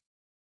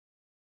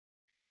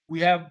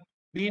 We have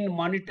been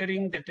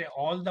monitoring that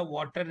all the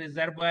water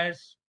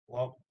reservoirs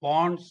or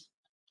ponds,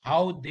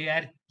 how they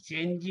are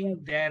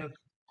changing their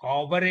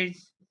coverage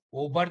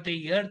over the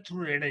year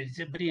through radar. It's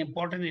a very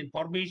important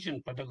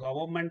information for the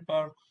government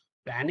for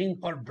planning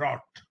for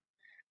drought.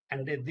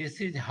 And this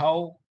is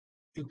how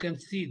you can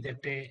see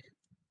that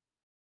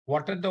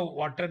what are the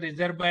water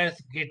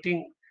reservoirs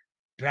getting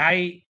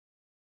dry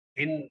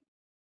in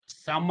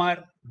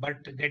summer,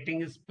 but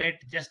getting spent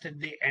just at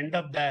the end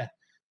of the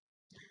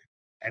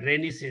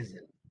rainy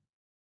season.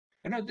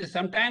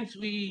 Sometimes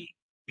we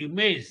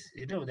image,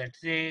 that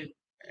say,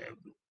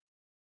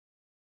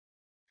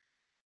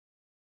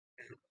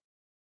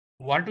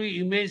 what we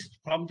image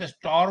from the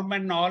storm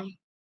and all,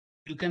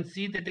 you can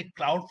see that a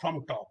cloud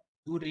from top.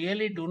 You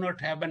really do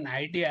not have an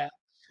idea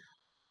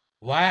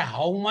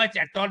how much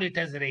at all it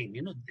has rained.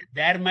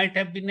 There might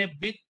have been a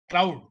big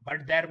cloud,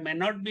 but there may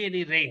not be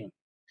any rain.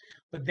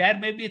 But there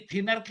may be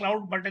thinner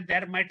cloud, but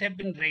there might have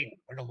been rain.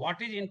 But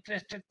what is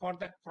interested for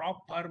the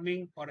crop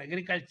farming, for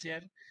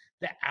agriculture,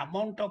 the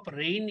amount of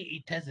rain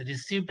it has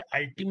received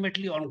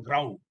ultimately on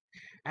ground.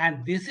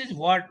 And this is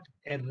what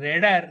a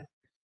radar,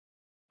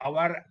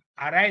 our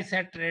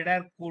RISAT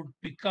radar could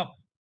pick up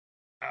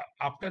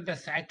after the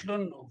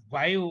cyclone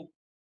Vayu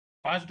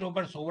passed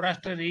over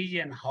Saurashtra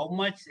region, how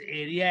much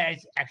area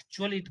is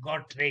actually it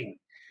got rain.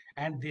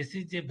 And this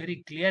is a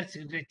very clear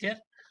signature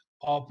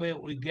of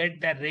we get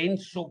the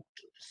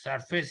rain-soaked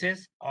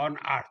surfaces on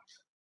Earth.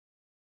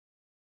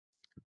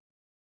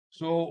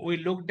 So we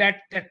looked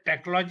at the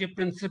technology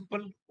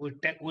principle, we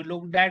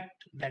looked at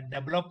the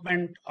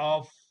development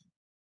of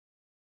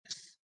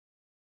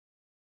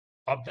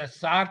the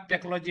SAR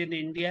technology in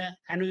India,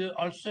 and we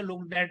also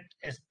looked at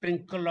a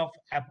sprinkle of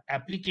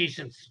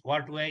applications,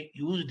 what we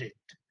used it.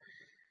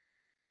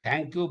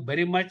 Thank you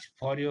very much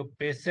for your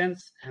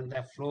patience, and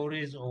the floor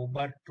is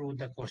over to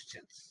the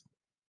questions.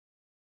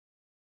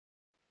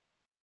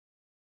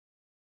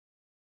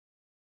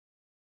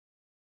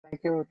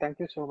 Thank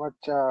you so much,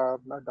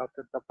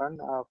 Dr. Tapan,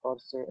 for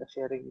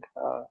sharing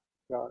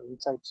your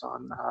insights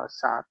on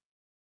SAR.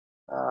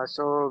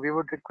 So we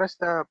would request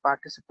the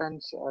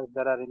participants, if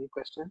there are any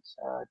questions,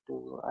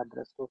 to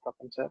address to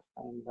Tapan sir,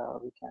 and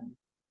we can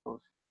close.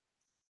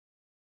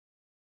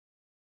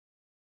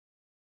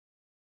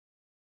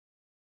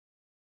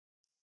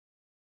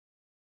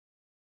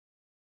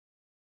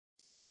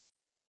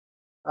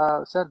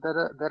 Sir,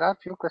 there are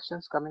few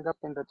questions coming up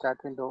in the chat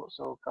window,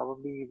 so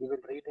probably we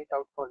will read it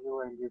out for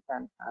you and you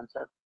can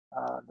answer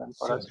them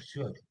for us.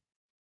 Sure.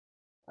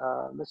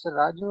 Mr.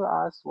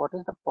 Raju asks, what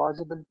is the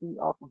possibility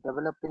of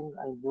developing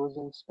and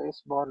using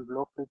spaceborne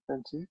low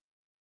frequency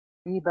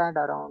P-band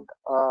around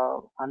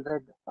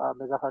 100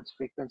 megahertz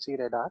frequency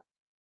radar,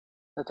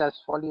 such as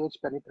foliage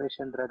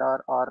penetration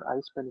radar or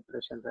ice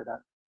penetration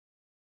radar?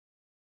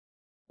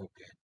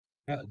 Okay.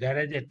 Now, there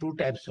are two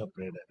types of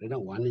radar.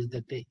 One is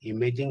that the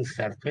imaging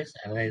surface,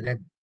 and other is the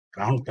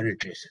ground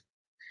penetration.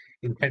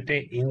 In fact,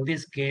 in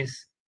this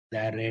case,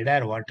 the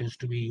radar what is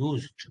to be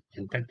used.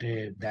 In fact,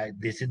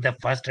 this is the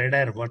first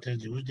radar what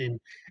is used in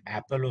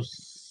Apollo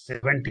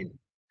 17.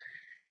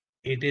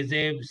 It is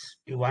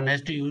one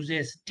has to use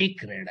a stick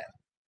radar,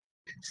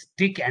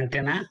 stick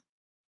antenna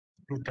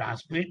to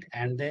transmit,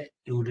 and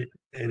you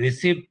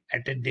receive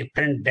at a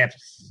different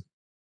depths.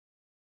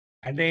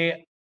 And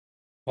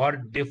for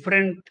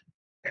different,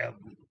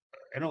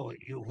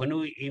 when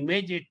you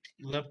image it,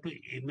 you have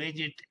to image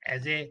it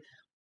as a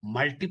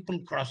multiple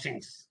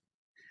crossings.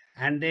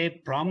 And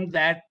from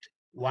that,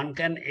 one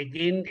can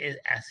again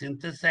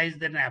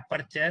synthesize an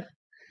aperture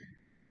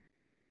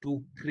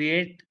to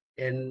create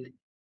an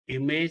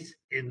image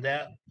in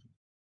the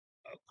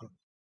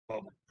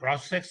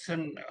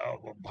cross-section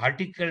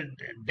vertical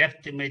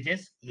depth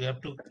images. You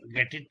have to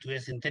get it to a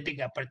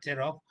synthetic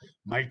aperture of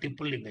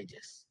multiple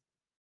images.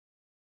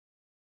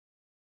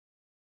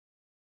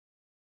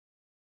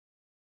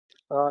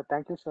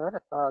 Thank you,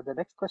 sir. The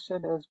next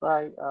question is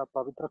by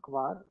Pavitra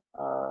Kumar,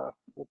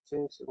 which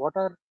says, what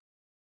are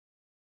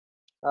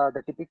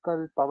the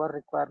typical power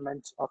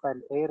requirements of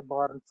an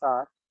airborne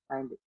SAR,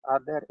 and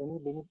are there any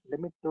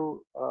limit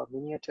to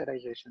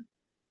miniaturization?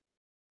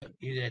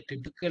 Is a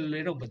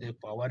typical, but the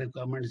power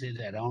requirements is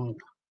around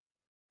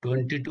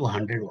 20 to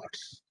 100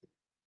 watts.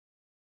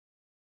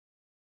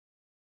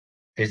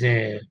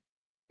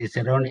 It's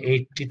around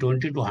 20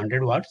 to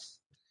 100 watts.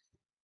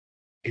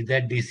 Is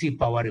the DC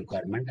power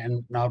requirement,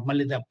 and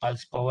normally the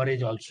pulse power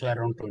is also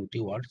around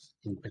 20 watts.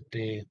 In fact,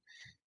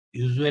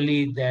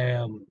 usually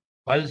the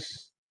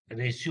pulse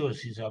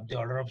ratios is of the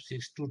order of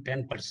 6 to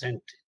 10%.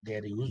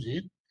 They use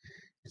it.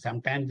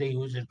 Sometimes they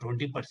use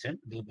 20%,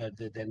 but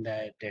then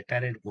the data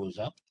rate goes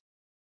up.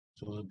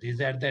 So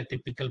these are the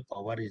typical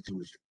power is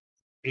used.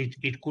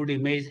 It could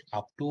image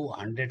up to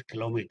 100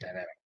 kilometer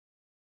around.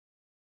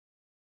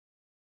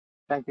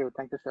 Thank you,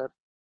 sir.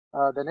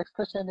 The next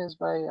question is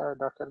by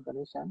Dr.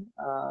 Ganeshan,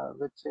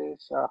 which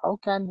says, how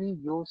can we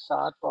use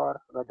SAR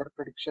for weather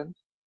prediction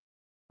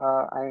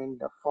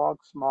and fog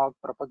smog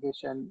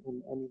propagation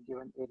in any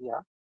given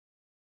area?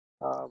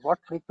 What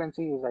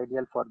frequency is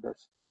ideal for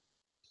this?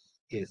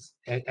 Yes,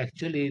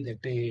 actually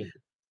that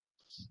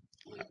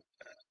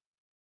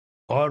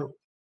or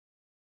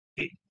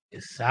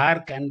SAR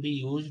can be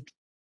used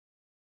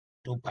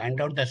to find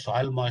out the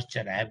soil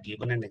moisture. I have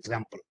given an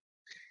example.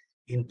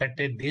 In fact,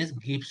 this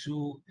gives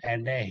you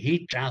a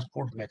heat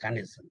transport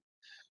mechanism.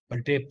 But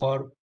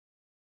for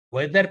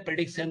weather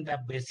prediction, the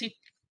basic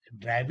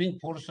driving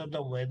force of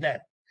the weather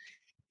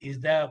is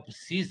the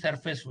sea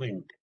surface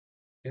wind.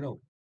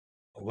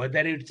 Whether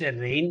it's a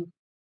rain,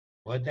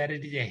 whether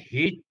it is a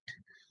heat,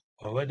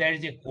 or whether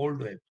it is a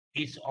cold wave,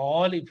 it's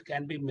all it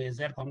can be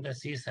measured from the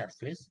sea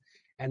surface.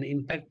 And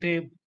in fact,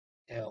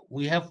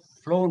 we have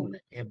flown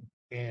a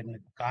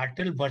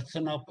cartel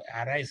version of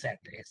RISAT,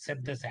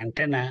 except this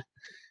antenna,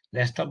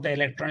 rest of the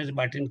electronics,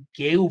 but in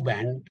KU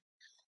band,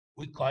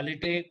 we call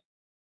it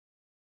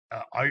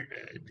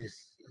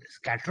this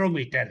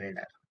scatterometer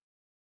radar.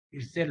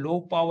 It's a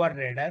low power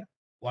radar,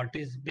 what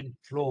is been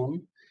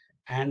flown,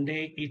 and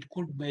it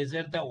could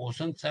measure the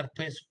ocean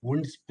surface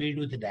wind speed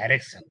with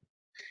direction.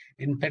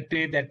 In fact,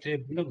 that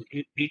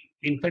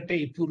in fact,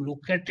 if you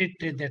look at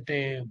it,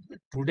 that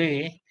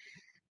today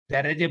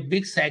there is a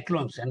big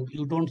cyclones and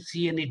you don't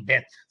see any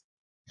death.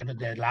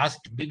 The last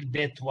big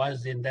death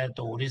was in the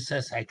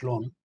Orissa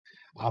cyclone.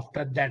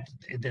 After that,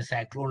 the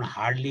cyclone,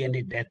 hardly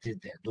any death is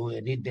there. Though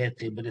any death,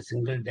 even a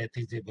single death,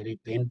 is very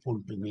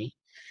painful to me.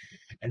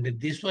 And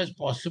this was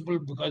possible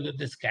because of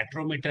the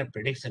scatterometer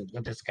prediction,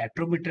 because the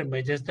scatterometer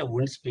measures the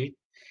wind speed.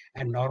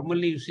 And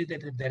normally you see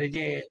that there is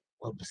a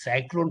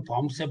cyclone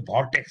forms a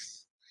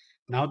vortex.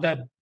 Now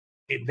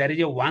if there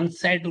is a one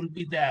side will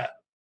be the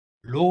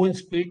low wind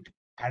speed,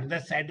 another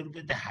side will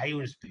be the high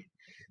wind speed.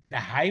 The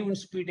high wind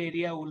speed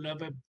area will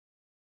have a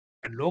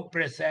low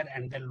pressure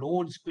and the low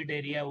wind speed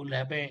area will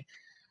have a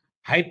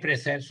high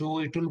pressure. So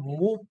it will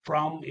move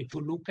from, if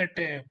you look at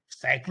a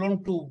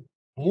cyclone to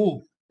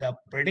move, the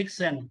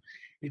prediction,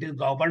 it is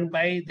governed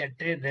by that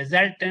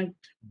resultant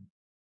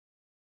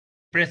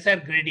pressure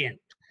gradient.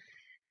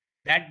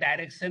 That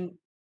direction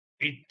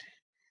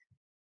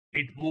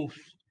it moves.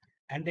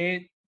 And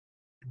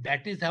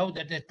that is how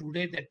that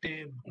today that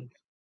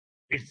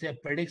its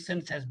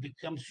predictions has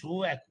become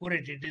so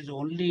accurate. It is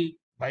only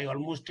by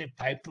almost a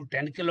 5 to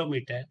 10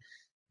 kilometer.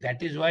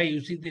 That is why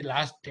you see the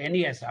last 10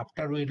 years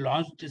after we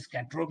launched this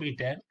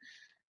scatterometer,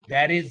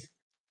 there is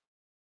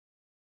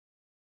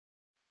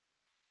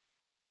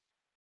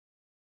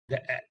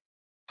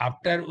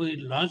after we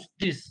launched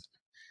this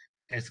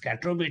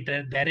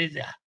scatterometer, there is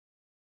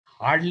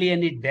hardly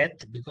any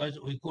death because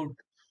we could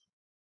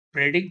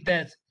predict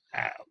the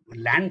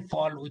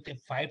landfall with a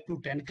 5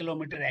 to 10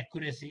 kilometer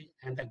accuracy,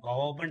 and the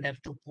government has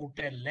to put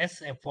a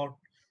less effort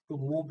to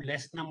move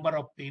less number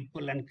of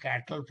people and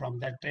cattle from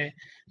that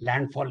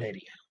landfall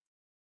area.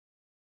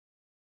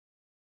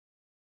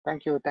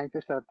 Thank you,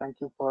 sir. Thank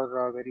you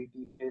for a very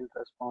detailed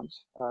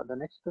response. The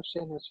next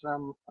question is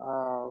from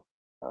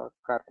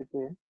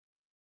Karthikeyan,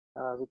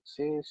 which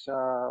says,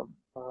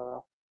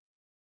 do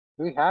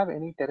we have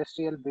any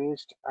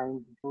terrestrial-based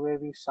and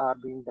UAV SAR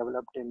being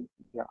developed in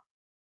India?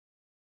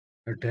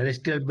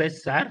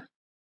 Terrestrial-based SAR?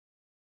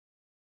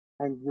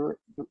 And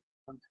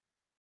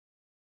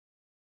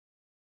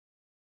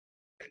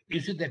you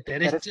see, the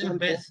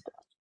terrestrial-based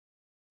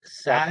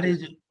SAR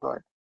is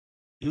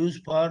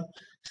used for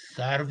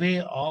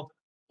survey of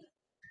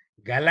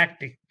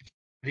galactic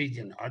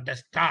region or the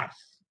stars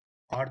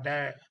or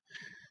the,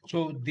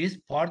 so this,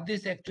 for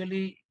this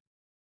actually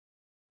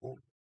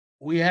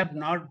we have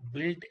not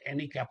built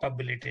any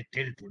capability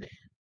till today.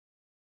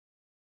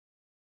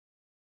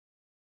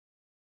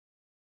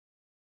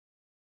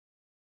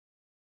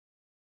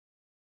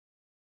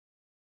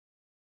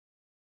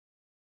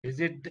 Is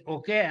it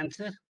okay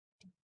answer?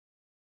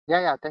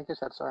 Yeah, thank you,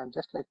 sir. So I'm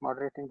just like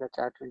moderating the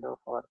chat window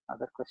for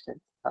other questions.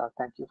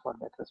 Thank you for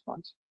that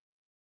response.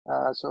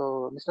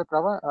 So Mr.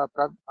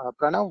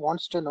 Pranav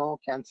wants to know,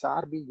 can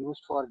SAR be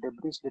used for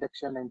debris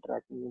detection and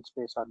tracking in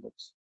space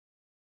orbits?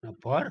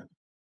 For?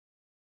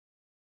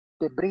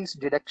 Debris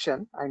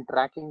detection and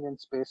tracking in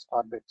space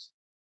orbits.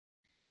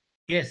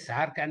 Yes,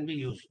 SAR can be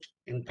used.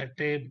 In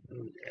fact,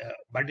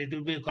 but it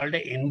will be called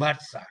a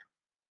inverse SAR.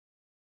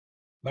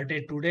 But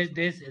in today's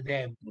days,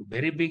 the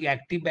very big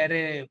active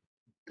array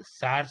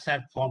SARs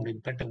are formed.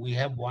 In fact, we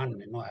have one.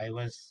 I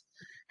was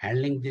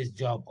handling this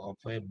job of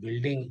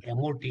building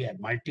MOTR,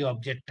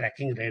 multi-object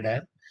tracking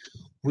radar,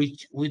 with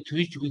which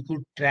we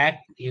could track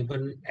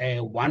even a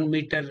 1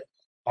 meter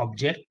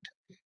object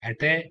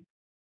at a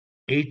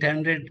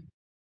 800,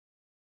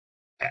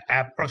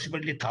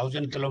 approximately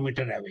 1,000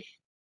 kilometer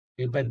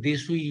away. But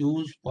this we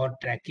use for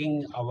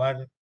tracking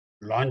our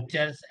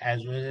launchers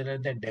as well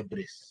as the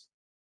debris.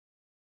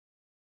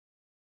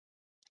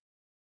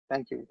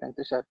 Thank you,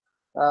 sir.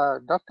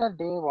 Dr.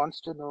 Day wants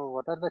to know,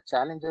 what are the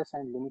challenges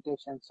and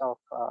limitations of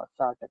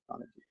SAR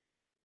technology?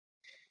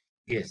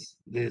 Yes,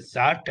 the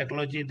SAR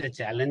technology, the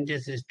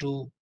challenges is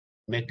to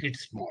make it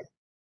small.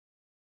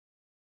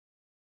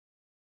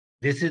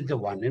 This is the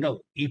one,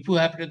 if you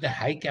have the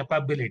high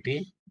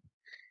capability,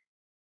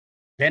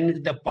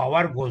 then the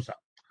power goes up.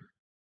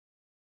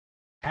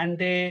 And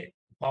the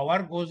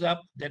power goes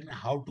up, then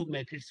how to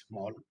make it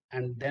small?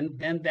 And then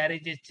there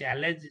is a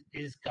challenge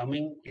is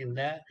coming in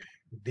the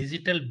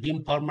digital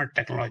beamformer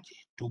technology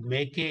to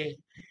make a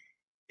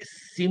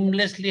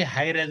seamlessly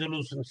high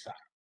resolution SAR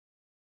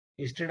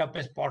instead of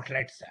a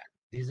spotlight SAR.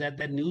 These are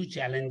the new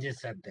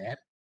challenges are there.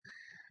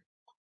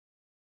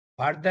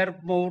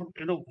 Furthermore,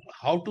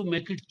 how to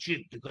make it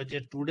cheap, because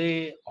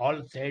today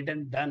all said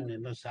and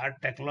done, SAR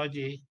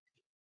technology,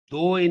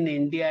 though in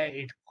India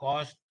it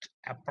costs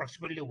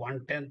approximately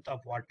 1/10 of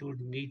what you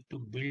would need to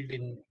build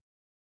in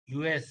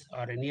US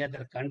or any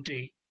other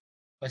country,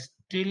 but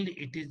still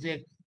it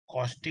is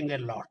costing a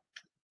lot.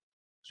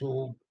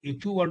 So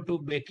if you want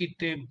to make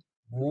it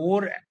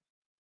more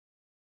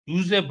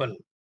usable,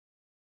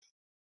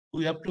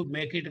 we have to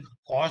make it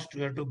cost,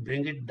 we have to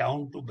bring it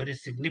down to very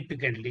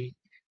significantly.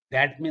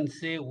 That means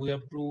we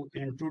have to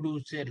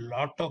introduce a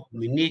lot of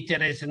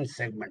miniaturization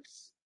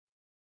segments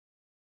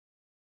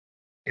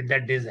in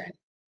that design.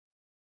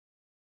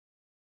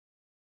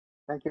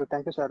 Thank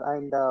you, sir.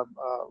 And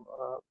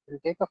we'll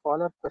take a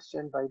follow-up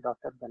question by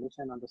Dr.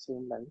 Ganeshan on the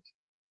same lines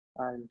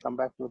and come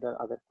back to the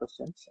other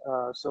questions.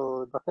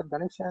 So Dr.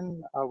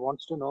 Ganeshan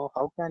wants to know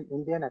how can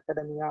Indian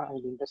academia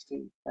and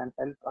industry can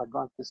help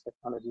advance this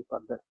technology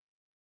further?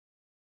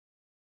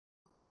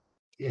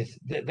 Yes,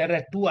 there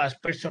are two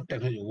aspects of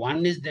technology.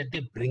 One is that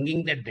they're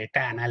bringing the data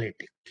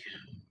analytic.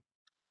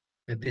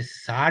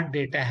 This SAR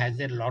data has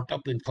a lot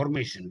of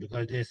information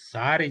because the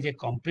SAR is a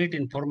complete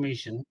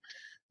information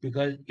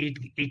because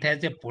it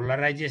has a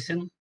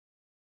polarization,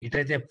 it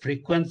has a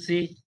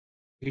frequency,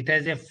 it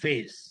has a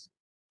phase,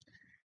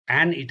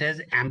 and it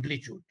has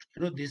amplitude.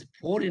 These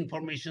four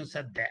informations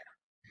are there.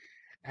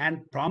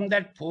 And from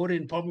that four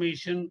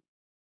information,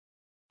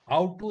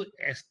 how to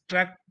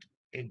extract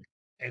a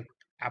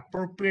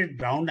appropriate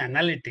ground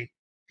analytic,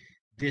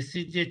 this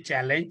is a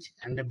challenge.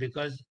 And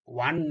because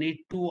one need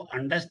to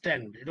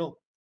understand,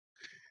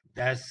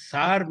 the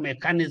SAR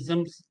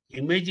mechanisms,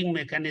 imaging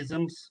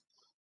mechanisms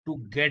to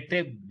get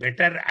a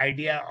better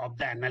idea of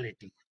the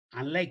analytic.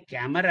 Unlike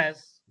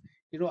cameras,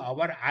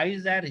 our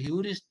eyes are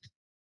heuristic.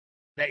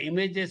 The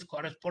images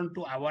correspond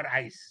to our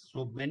eyes.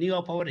 So many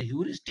of our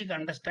heuristic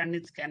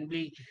understandings can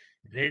be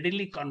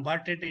readily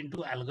converted into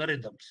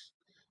algorithms.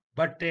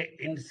 But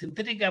in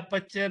synthetic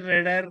aperture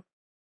radar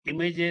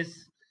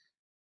images,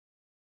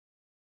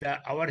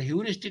 our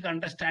heuristic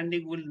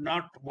understanding will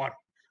not work.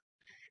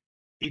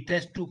 It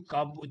has to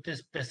come with a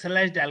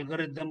specialized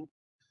algorithm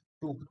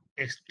to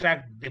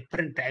extract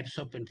different types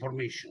of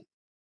information.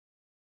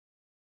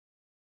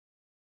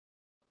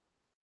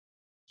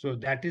 So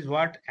that is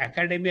what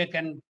academia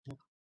can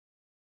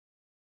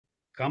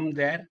come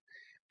there.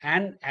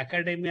 And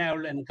academia, I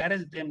will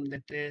encourage them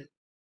that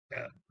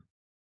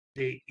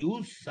they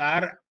use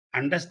SAR,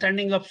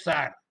 understanding of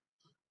SAR,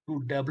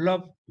 to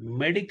develop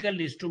medical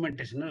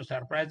instrumentation.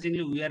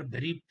 Surprisingly, we are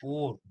very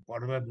poor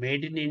for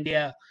made in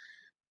India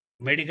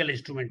medical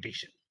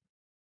instrumentation.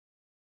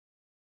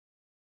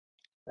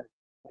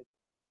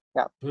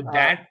 Yeah. So that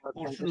Thank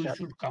you, portion sir.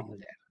 should come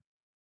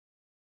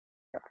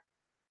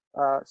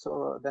there.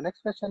 So the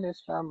next question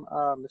is from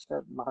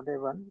Mr.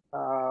 Mahadevan,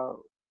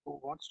 who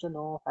wants to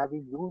know, have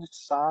you used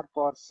SAR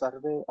for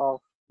survey of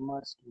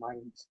immersed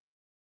mines?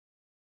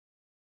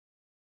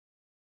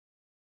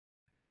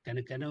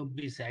 Can you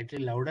be slightly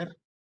louder?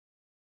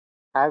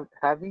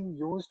 Have you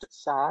used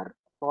SAR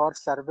for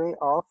survey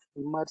of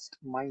immersed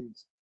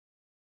mines?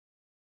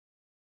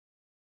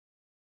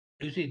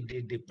 You see,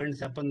 it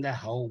depends upon the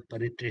how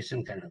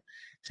penetration can.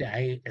 See,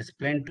 I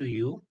explained to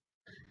you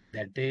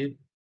that the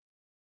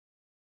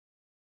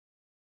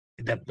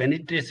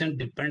penetration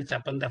depends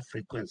upon the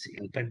frequency.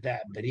 In fact, the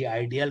very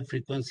ideal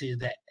frequency is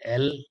the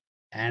L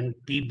and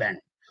P band,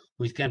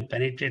 which can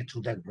penetrate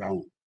through the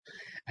ground.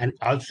 And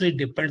also it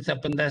depends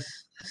upon the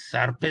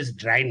surface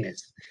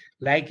dryness.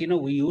 Like,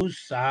 we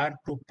use SAR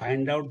to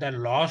find out the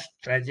lost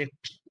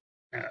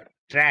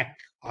track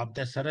of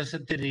the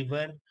Saraswati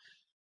River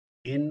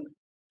in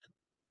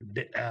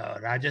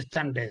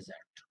Rajasthan desert.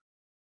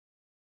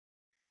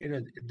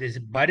 This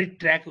buried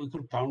track we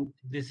could found.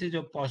 This is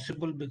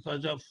possible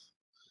because of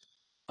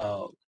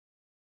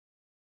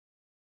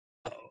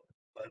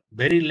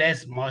very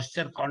less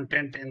moisture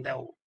content in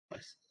the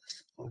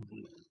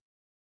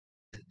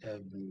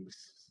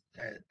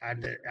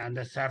on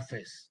the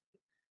surface.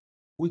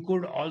 We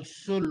could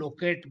also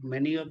locate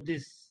many of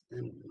these,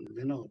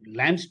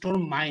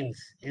 limestone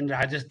mines in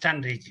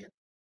Rajasthan region.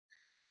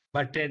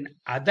 But in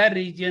other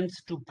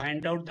regions, to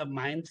find out the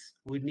mines,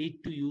 we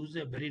need to use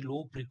a very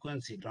low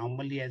frequency,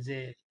 normally as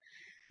a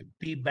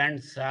P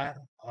band SAR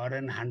or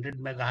an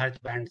 100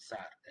 megahertz band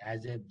SAR,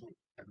 as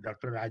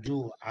Dr.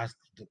 Raju asked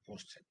the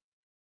question.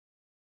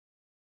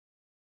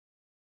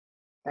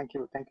 Thank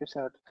you,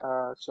 sir.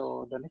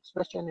 So the next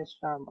question is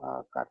from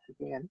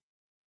Karthikeyan,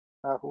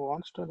 who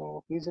wants to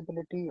know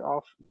feasibility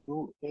of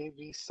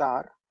UAV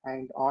SAR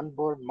and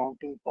onboard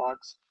mounting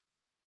pods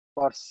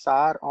for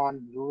SAR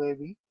on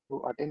UAV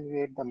to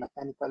attenuate the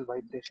mechanical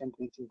vibration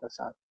reaching the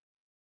SAR.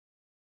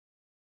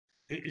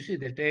 You see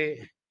that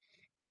a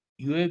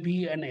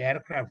UAV and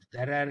aircraft,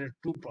 there are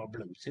two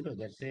problems.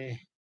 There's a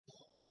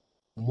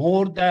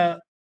more the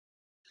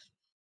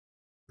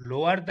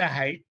lower the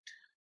height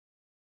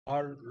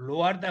or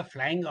lower the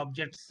flying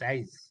object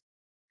size,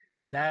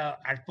 the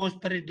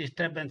atmospheric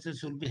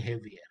disturbances will be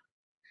heavier.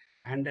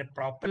 And the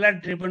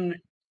propeller-driven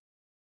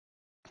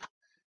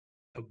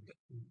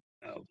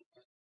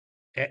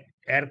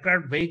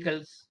aircraft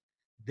vehicles,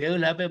 they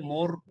will have a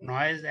more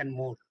noise and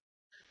more.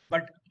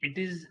 But it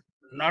is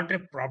not a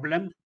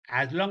problem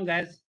as long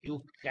as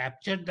you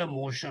capture the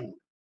motion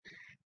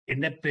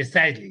in a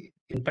precisely.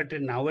 In fact,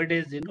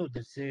 nowadays,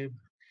 there's a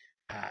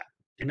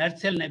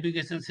inertial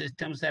navigation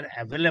systems are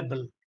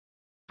available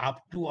up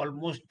to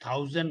almost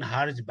 1000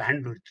 hertz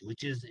bandwidth,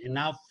 which is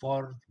enough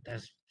for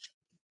the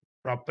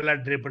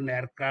propeller-driven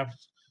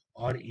aircrafts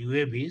or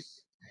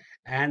UAVs,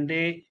 and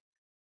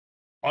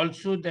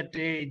also that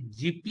a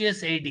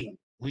GPS aiding,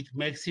 which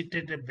makes it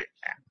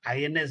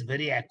INS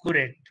very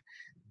accurate.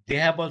 They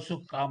have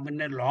also come in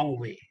a long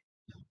way.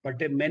 But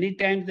many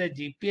times the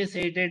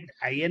GPS-aided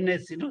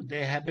INS,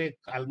 they have a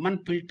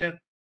Kalman filter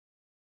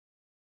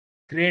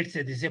creates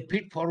this a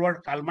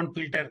feed-forward Kalman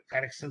filter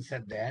corrections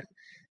are there.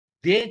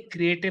 They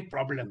create a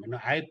problem.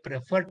 I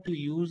prefer to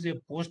use a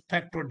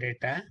post-facto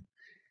data,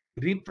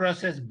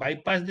 reprocess,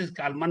 bypass this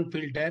Kalman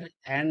filter,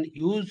 and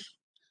use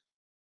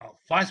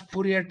fast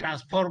Fourier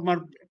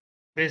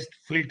transformer-based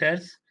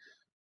filters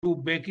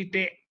to make it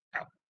a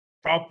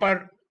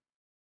proper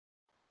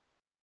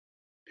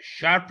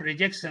sharp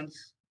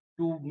rejections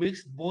to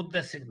mix both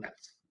the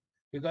signals,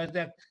 because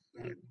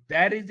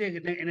there is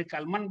in a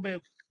Kalman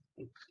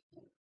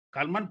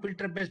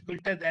filter based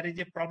filter there is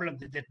a problem.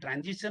 The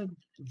transition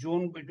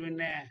zone between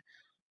a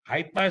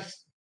high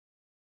pass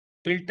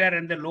filter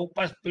and the low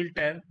pass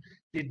filter,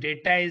 the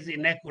data is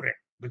inaccurate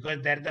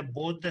because there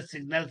both the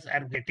signals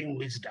are getting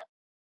mixed up,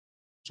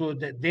 so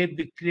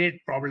they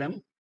create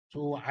problem.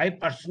 So I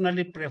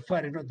personally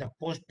prefer the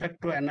post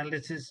facto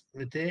analysis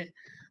with a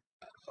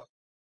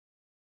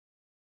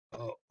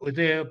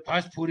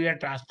fast Fourier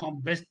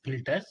transform based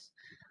filters,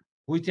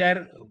 which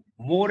are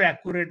more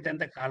accurate than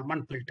the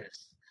Kalman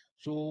filters.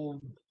 So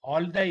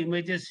all the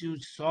images you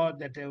saw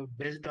that are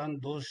based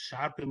on those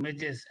sharp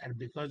images are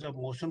because of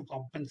motion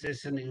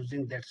compensation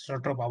using that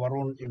sort of our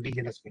own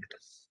indigenous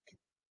filters.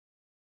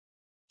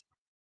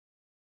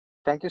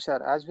 Thank you,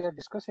 sir. As we are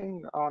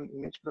discussing on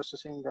image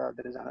processing, there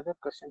is another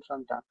question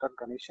from Dr.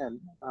 Ganeshan,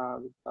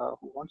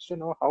 who wants to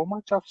know how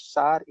much of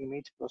SAR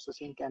image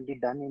processing can be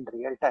done in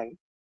real time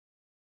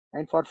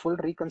and for full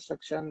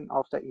reconstruction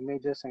of the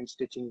images and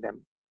stitching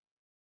them.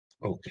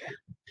 Okay.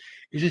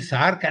 You see,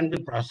 SAR can be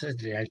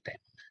processed real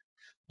time,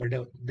 but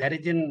there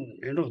is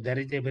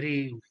a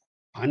very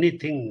funny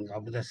thing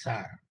of the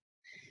SAR.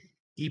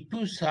 If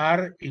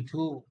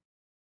you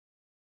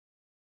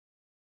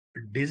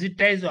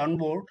digitize on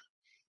board,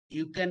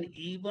 you can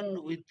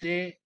even with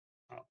a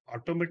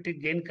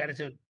automatic gain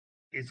correction,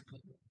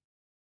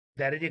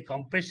 there is a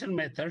compression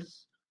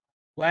methods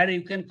where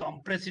you can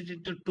compress it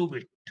into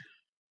 2-bit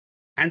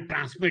and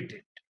transmit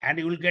it, and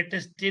you will get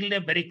still a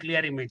very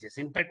clear images.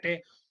 In fact,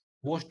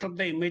 most of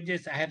the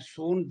images I have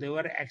shown, they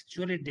were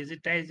actually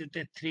digitized with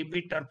a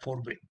 3-bit or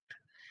 4-bit.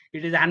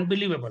 It is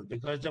unbelievable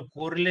because of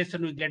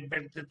correlation we get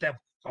back to the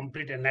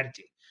complete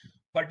energy.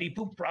 But if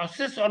you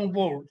process on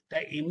board,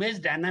 the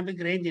image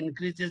dynamic range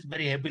increases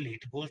very heavily.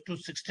 It goes to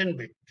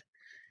 16-bit.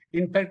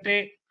 In fact,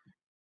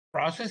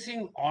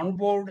 processing on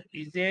board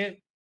is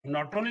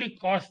not only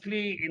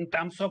costly in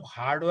terms of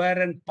hardware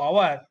and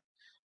power,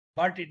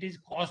 but it is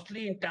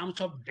costly in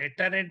terms of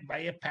data rate by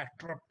a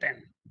factor of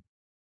 10.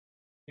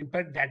 In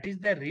fact, that is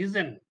the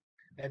reason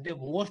that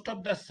most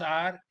of the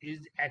SAR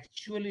is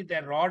actually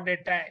the raw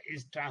data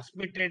is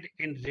transmitted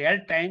in real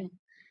time.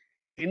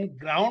 In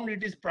ground,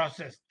 it is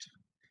processed,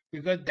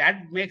 because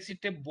that makes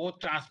it a both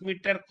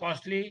transmitter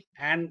costly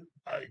and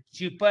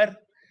cheaper,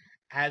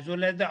 as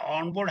well as the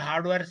onboard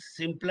hardware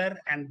simpler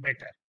and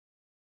better.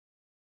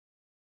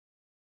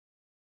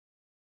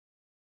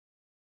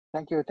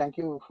 Thank you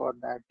for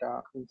that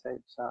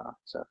insights,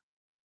 sir.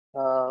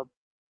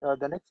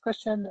 The next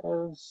question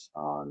is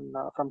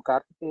from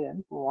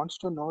Karthikeyan, who wants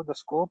to know the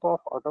scope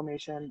of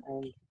automation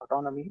and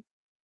autonomy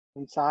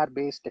in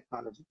SAR-based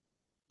technology.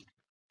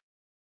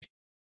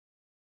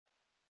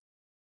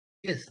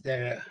 Yes,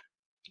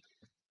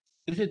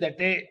 you see that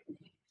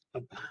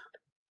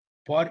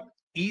for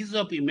ease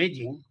of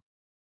imaging,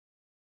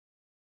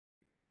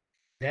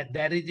 that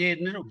there is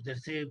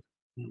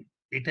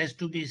it has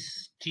to be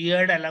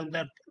steered along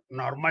the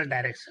normal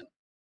direction.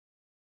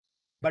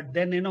 But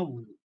then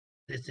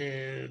there's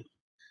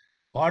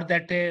for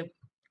that a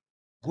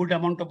good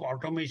amount of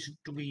automation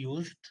to be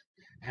used,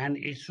 and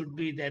it should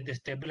be that the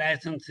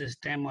stabilization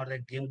system or the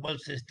gimbal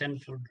system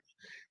should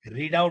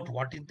read out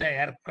what is the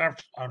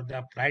aircraft or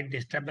the flight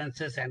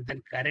disturbances and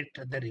then correct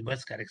the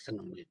reverse correction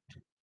on it.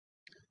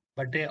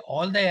 But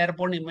all the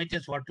airborne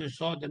images, what we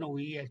saw,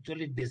 we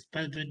actually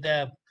dispensed with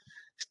the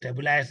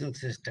stabilization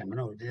system.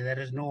 There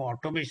is no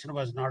automation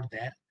was not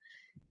there.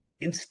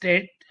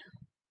 Instead,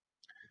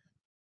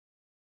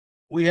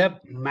 we have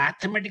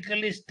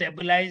mathematically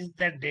stabilized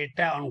the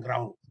data on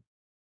ground.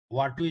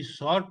 What we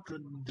saw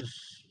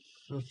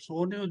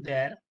shown you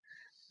there,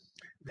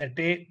 that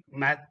a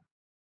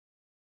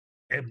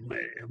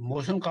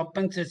motion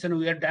compensation,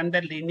 we have done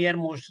the linear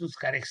motions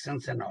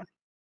corrections and all.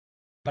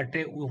 But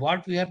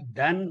what we have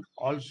done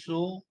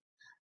also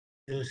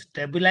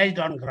stabilized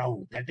on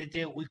ground. That is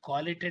we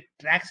call it a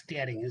track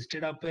steering.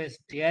 Instead of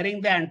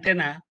steering the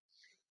antenna,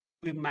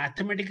 we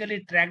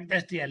mathematically track the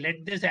steer.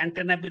 Let this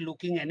antenna be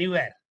looking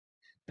anywhere.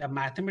 The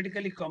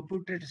mathematically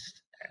computed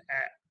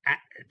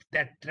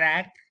the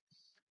track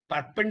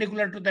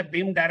perpendicular to the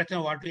beam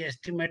direction, what we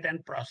estimate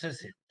and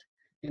process it.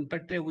 In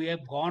fact, we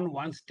have gone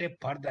one step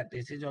further.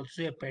 This is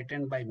also a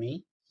patent by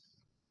me,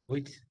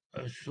 which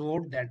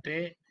showed that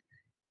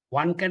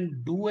one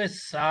can do a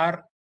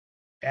SAR,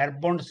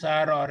 airborne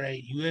SAR or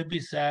a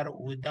UAV SAR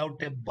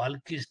without a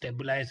bulky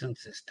stabilization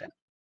system.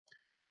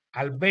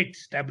 Albeit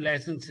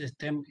stabilization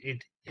system,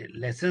 it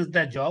lessens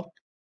the job,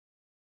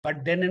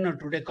 but then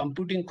today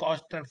computing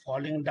costs are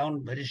falling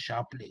down very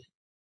sharply.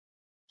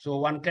 So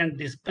one can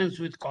dispense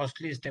with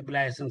costly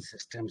stabilization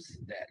systems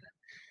there.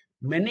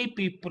 Many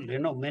people,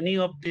 many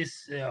of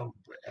these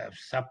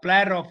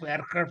supplier of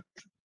aircraft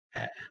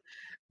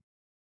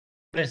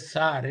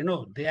SAR,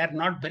 they are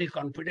not very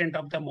confident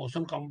of the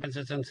motion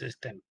compensation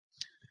system.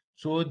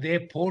 So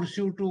they force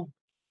you to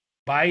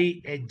buy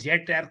a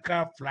jet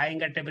aircraft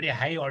flying at a very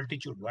high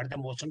altitude where the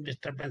motion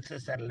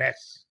disturbances are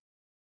less.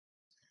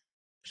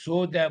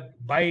 So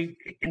by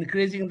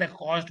increasing the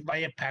cost by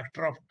a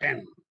factor of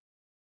 10.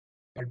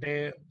 But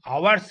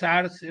our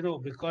SARs,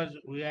 because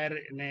we are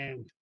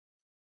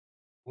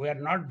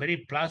not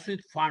very plus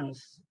with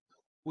funds,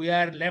 we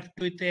are left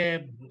with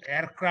a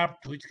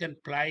aircraft which can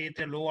fly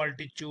at a low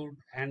altitude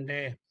and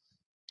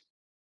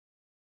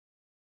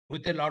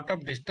with a lot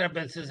of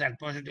disturbances,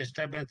 atmospheric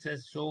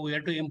disturbances. So we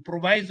have to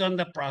improvise on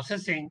the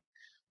processing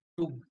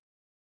to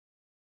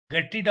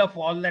get rid of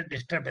all the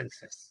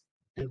disturbances.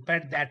 In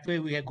fact, that way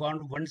we have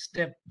gone one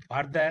step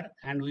further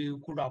and we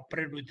could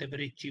operate with a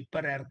very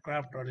cheaper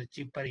aircraft or a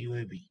cheaper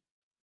UAV.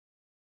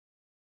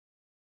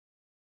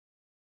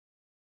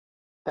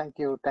 Thank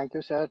you,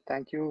 sir.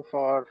 Thank you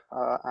for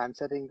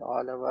answering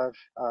all our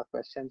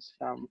questions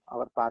from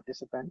our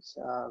participants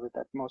with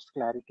utmost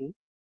clarity.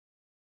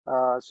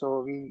 I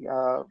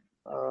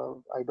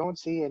don't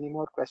see any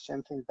more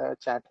questions in the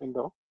chat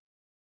window.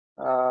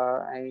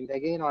 And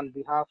again, on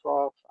behalf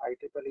of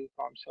IEEE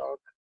ComSoc,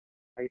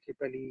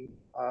 IEEE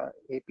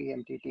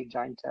APMTT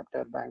Joint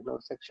Chapter Bangalore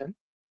section,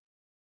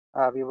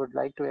 we would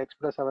like to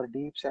express our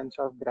deep sense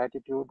of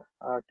gratitude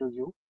to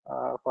you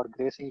for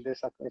gracing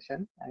this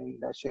occasion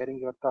and sharing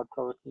your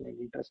thought-provoking and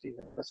interesting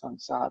ideas on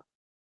SAR.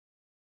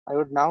 I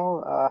would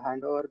now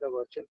hand over the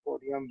virtual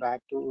podium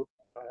back to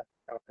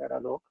Dr.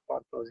 Alok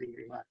for closing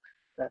remarks.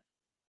 Sir.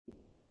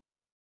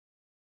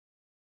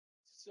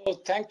 So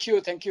thank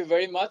you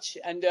very much.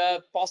 And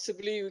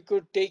possibly we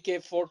could take a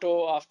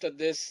photo after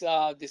this.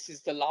 This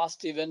is the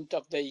last event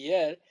of the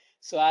year.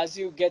 So as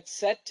you get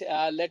set,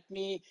 let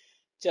me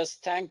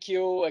just thank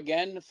you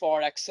again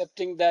for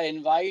accepting the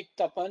invite,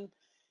 Tapan,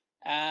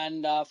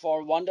 and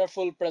for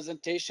wonderful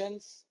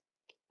presentations.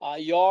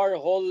 Your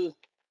whole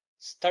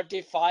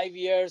 35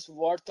 years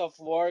worth of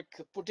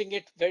work, putting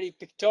it very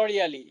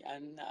pictorially,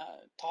 and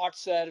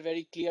thoughts are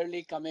very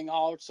clearly coming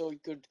out so you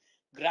could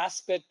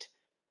grasp it,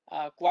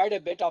 quite a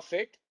bit of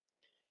it.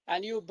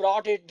 And you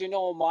brought it,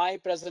 my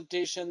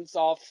presentations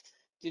of,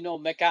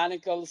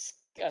 mechanical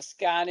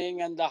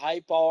scanning and the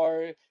high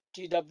power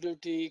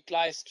TWT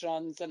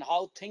klystrons and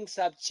how things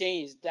have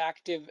changed, the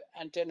active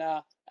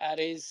antenna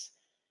arrays,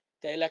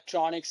 the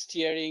electronic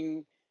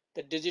steering,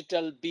 the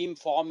digital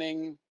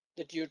beamforming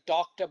that you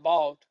talked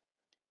about.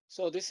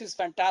 So this is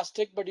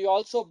fantastic, but you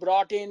also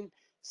brought in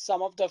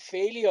some of the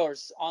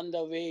failures on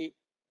the way,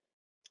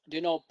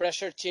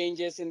 pressure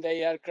changes in the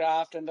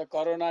aircraft and the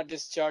corona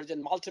discharge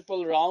and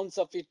multiple rounds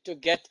of it to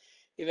get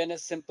even a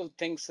simple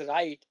things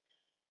right.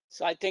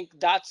 So I think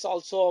that's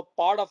also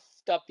part of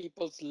the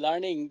people's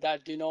learning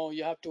that,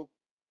 you have to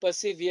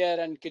persevere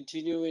and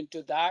continue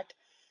into that.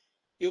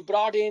 You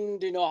brought in,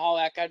 how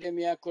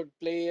academia could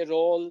play a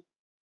role,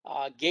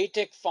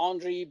 GATEC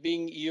foundry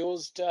being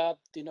used,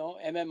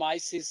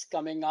 MMICs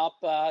coming up,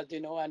 and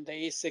the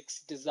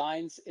ASICs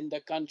designs in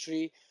the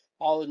country,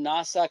 how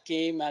NASA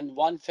came and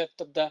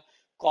 1/5 of the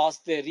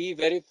cost they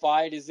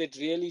re-verified. Is it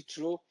really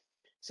true?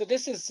 So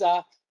this is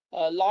a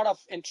lot of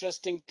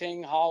interesting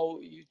thing, how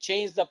you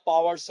change the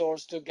power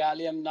source to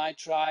gallium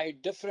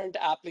nitride, different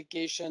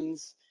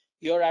applications.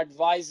 You're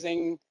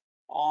advising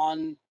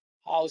on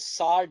how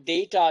SAR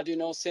data,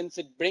 since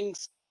it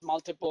brings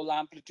multiple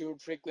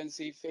amplitude,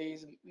 frequency,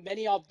 phase,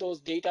 many of those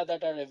data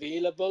that are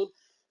available,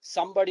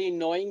 somebody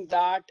knowing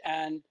that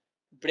and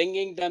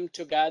bringing them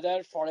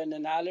together for an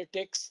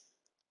analytics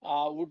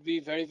would be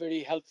very,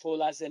 very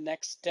helpful as a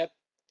next step.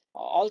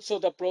 Also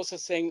the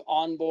processing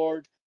on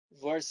board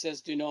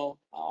versus,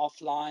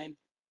 offline,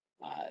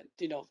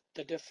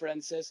 the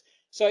differences.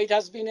 So it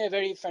has been a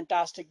very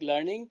fantastic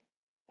learning.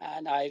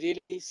 And I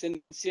really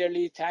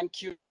sincerely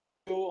thank you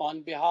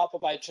on behalf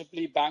of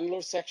IEEE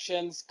Bangalore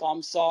sections,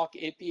 ComSoc,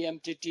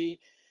 APMTT,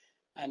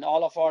 and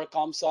all of our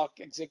ComSoc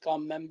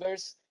Execom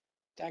members.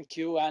 Thank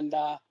you. And,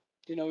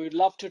 we'd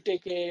love to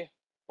take a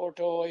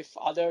photo if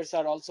others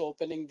are also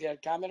opening their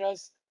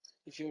cameras,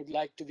 if you would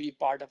like to be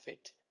part of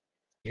it.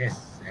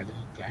 Yes, and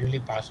you kindly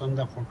pass on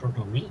the photo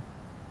to me.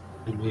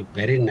 It will be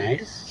very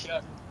nice.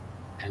 Sure.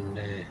 And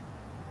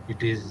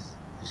it is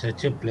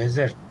such a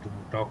pleasure to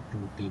talk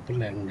to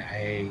people, and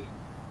I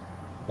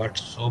got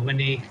so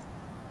many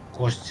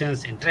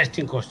questions,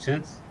 interesting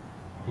questions,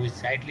 which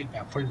slightly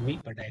baffled me,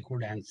 but I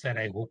could answer,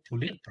 I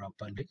hopefully,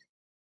 properly.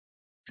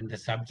 And the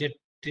subject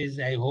is,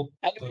 I hope.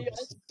 And we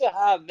also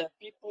have the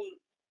people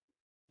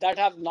that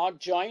have not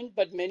joined,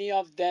 but many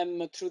of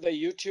them through the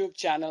YouTube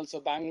channel. So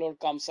Bangalore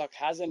ComSoc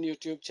has a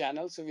YouTube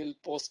channel, so we'll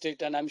post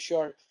it, and I'm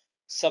sure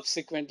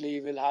subsequently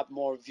we'll have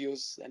more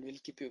views and we'll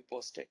keep you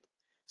posted.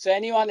 So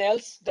anyone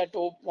else that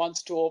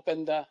wants to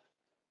open the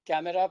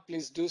camera,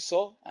 please do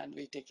so, and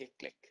we take a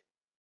click.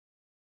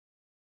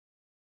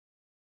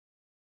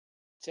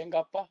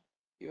 Chengappa,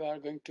 you are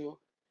going to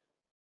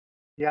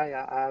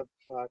Yeah, I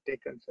have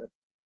taken, sir.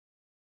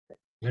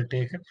 You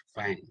take it?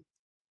 Fine.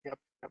 Yep.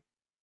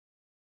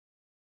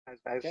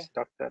 As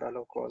Dr.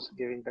 Alok was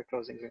giving the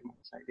closing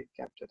remarks, I did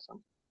capture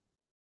some.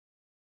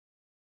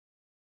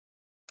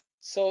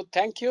 So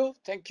thank you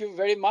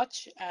very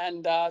much,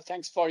 and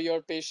thanks for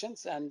your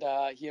patience and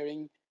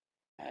hearing,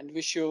 and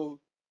wish you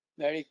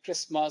Merry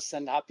Christmas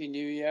and Happy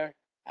New Year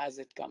as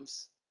it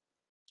comes.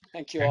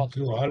 Thank you all. Thank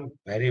you all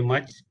very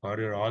much for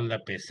your all the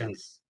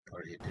patience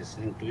for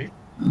listening to it.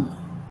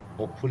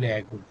 Hopefully,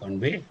 I could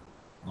convey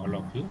all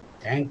of you.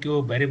 Thank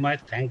you very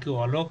much. Thank you,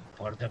 Alok,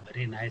 for the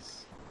very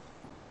nice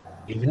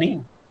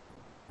evening.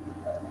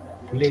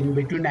 Only in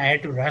between, I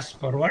had to rush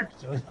forward,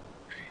 so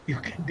you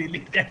can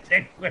delete that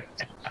segment.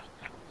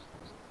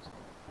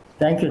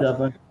 Thank you,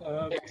 Tapan.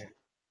 Okay.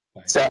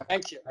 Bye. So,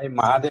 Thank you.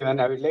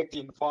 Mahadevan, I would like to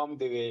inform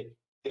the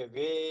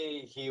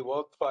way he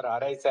worked for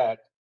RISAT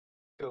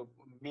to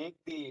make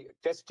the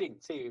testing.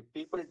 See,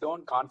 people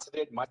don't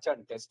concentrate much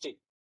on testing,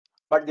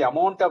 but the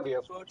amount of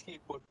effort he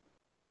put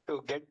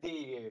to get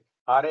the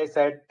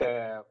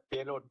RISAT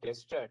payload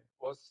tested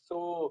was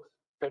so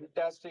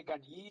fantastic,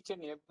 and each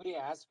and every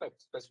aspect,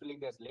 especially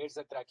this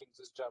laser tracking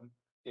system,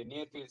 the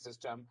near field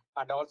system,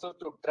 and also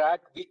to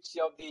track which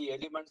of the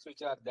elements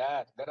which are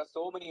there. There are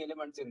so many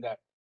elements in that,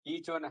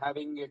 each one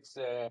having its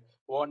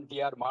own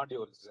TR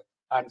modules.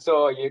 And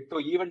so to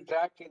even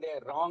track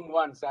the wrong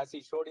ones, as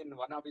he showed in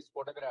one of his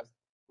photographs,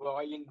 well,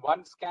 in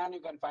one scan, you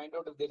can find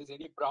out if there is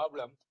any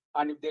problem.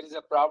 And if there is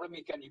a problem,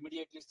 you can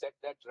immediately set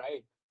that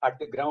right at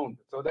the ground.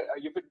 So that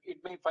if it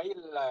may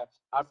fail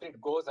after it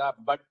goes up,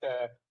 but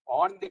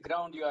on the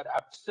ground, you are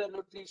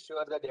absolutely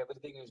sure that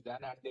everything is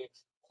done. And the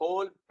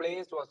whole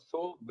place was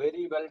so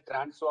very well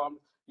transformed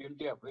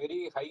into a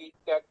very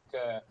high-tech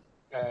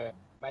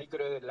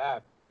micro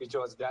lab, which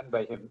was done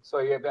by him. So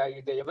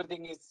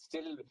everything is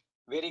still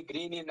very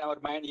green in our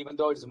mind, even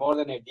though it's more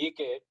than a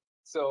decade.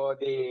 So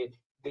the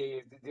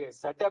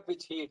setup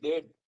which he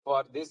did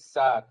for this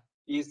SAR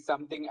is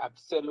something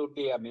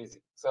absolutely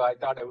amazing. So I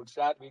thought I would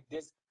share with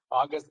this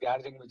August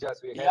gathering, which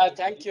was we Yeah, had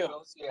thank you.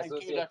 closely Thank you,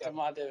 associated Dr.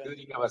 Mahadevan.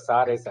 during our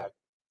SAR SAR.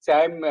 So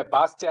I'm a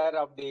past chair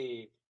of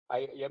the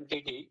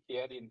MTT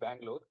here in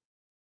Bangalore,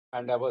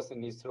 and I was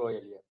in ISRO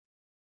earlier.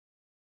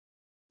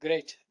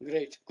 Great.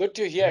 Good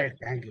to hear. Great,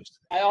 thank you.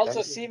 I also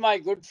Thank you. see my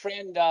good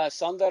friend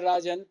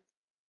Soundarajan.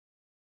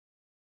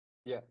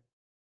 Yeah.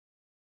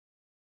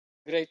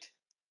 Great.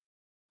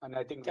 And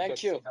I think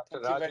Thank you. Dr.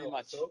 Thank you Raju very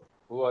much. also,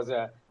 who was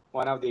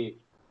one of the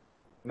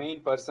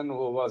main person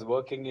who was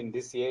working in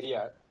this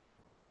area.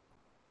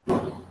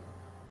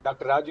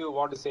 Dr. Raju, you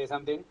want to say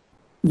something?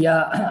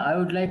 Yeah, I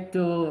would like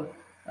to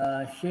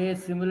share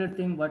similar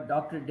thing what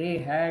Dr. Day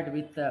had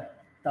with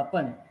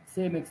Tapan,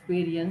 same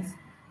experience.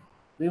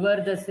 We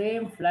were the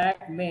same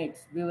flatmates.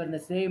 We were in the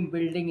same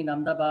building in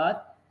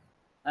Ahmedabad,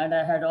 and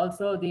I had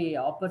also the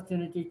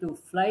opportunity to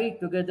fly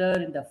together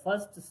in the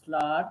first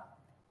SLAR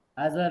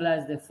as well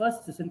as the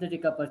first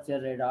synthetic aperture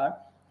radar,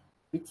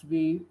 which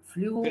we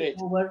flew Great.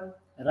 over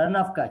Run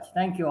of Kutch.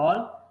 Thank you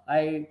all.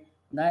 I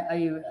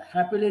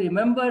happily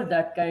remember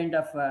that kind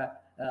of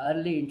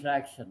early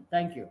interaction.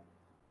 Thank you.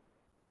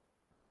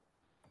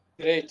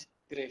 Great.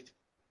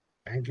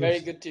 Thank you. Very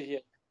good to hear.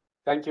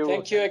 Thank you.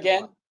 Thank you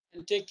again,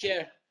 and take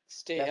care.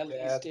 Stay Take healthy.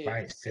 care. Stay.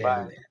 Bye. Stay Bye.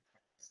 healthy.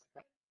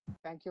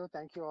 Thank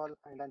you all.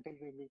 And until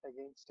we meet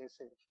again, stay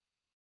safe.